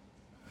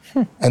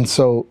 And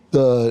so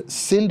the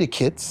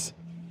syndicates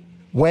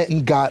went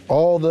and got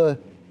all the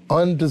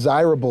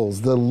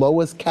undesirables, the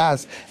lowest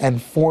caste,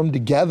 and formed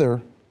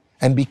together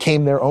and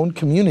became their own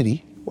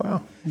community.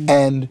 Wow.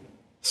 And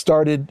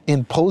started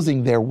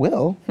imposing their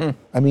will.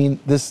 I mean,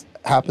 this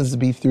happens to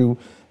be through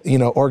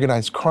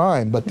organized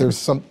crime, but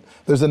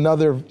there's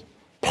another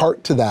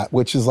part to that,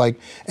 which is like,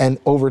 and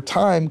over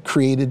time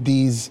created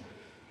these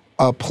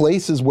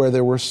places where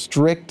there were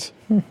strict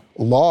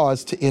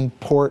laws to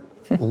import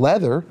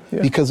leather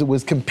because it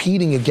was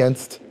competing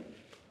against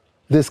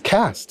this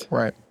caste.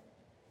 Right.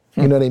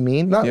 You know what I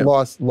mean? Not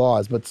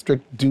laws, but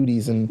strict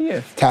duties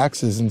and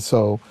taxes. And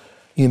so,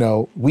 you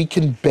know, we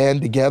can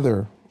band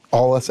together,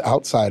 all us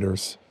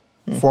outsiders,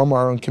 form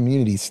our own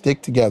communities,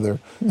 stick together,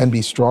 and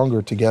be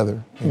stronger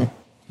together.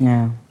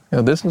 Yeah.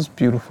 This was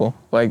beautiful.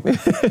 Like,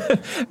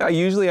 I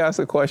usually ask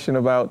a question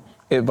about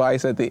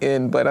advice at the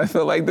end, but I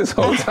feel like this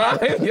whole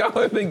time y'all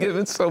have been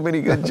giving so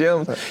many good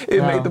gems.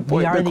 It made the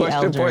question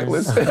elders.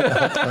 pointless.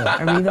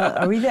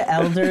 Are we the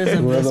elders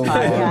of this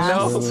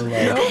podcast?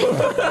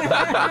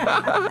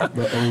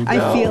 No.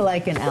 I feel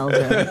like an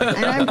elder,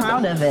 and I'm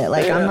proud of it.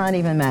 Like, I'm not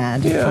even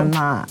mad. I'm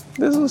not.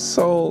 This is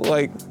so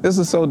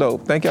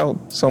dope. Thank y'all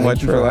so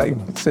much for like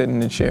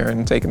sitting and sharing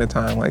and taking the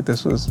time. Like,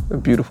 this was a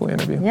beautiful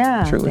interview.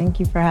 Yeah, truly. Thank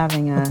you for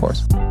having us. Of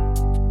course.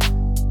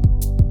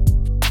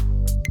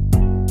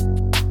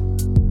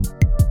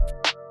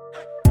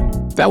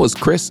 That was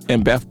Chris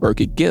and Beth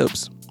Birkett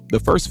Gibbs, the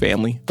first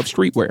family of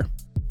streetwear.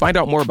 Find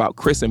out more about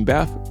Chris and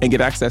Beth and get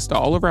access to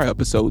all of our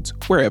episodes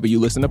wherever you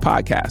listen to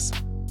podcasts.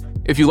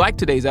 If you liked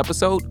today's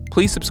episode,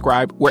 please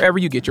subscribe wherever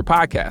you get your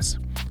podcasts.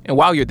 And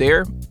while you're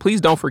there,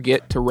 please don't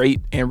forget to rate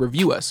and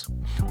review us.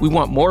 We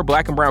want more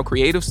Black and Brown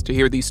creatives to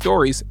hear these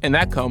stories, and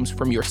that comes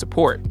from your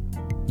support.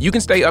 You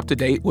can stay up to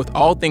date with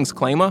all things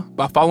Claima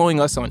by following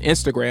us on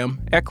Instagram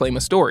at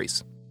Claima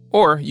Stories.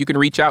 Or you can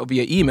reach out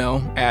via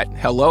email at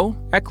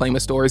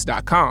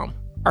hello@claimastories.com.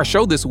 Our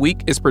show this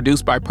week is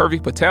produced by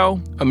Perfect Patel,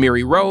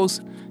 Amiri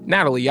Rose,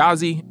 Natalie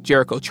Yazzie,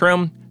 Jericho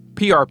Trim,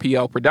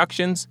 PRPL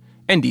Productions,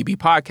 and DB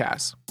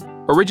Podcasts.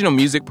 Original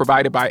music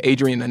provided by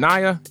Adrian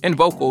Anaya and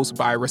vocals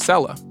by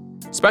Rosella.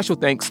 Special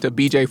thanks to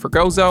BJ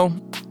Fergozzo,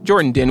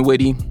 Jordan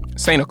Dinwiddie,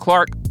 Sana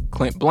Clark,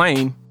 Clint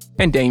Blaine,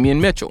 and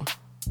Damian Mitchell.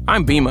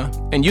 I'm Bima,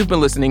 and you've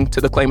been listening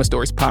to the Claima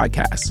Stories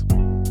podcast.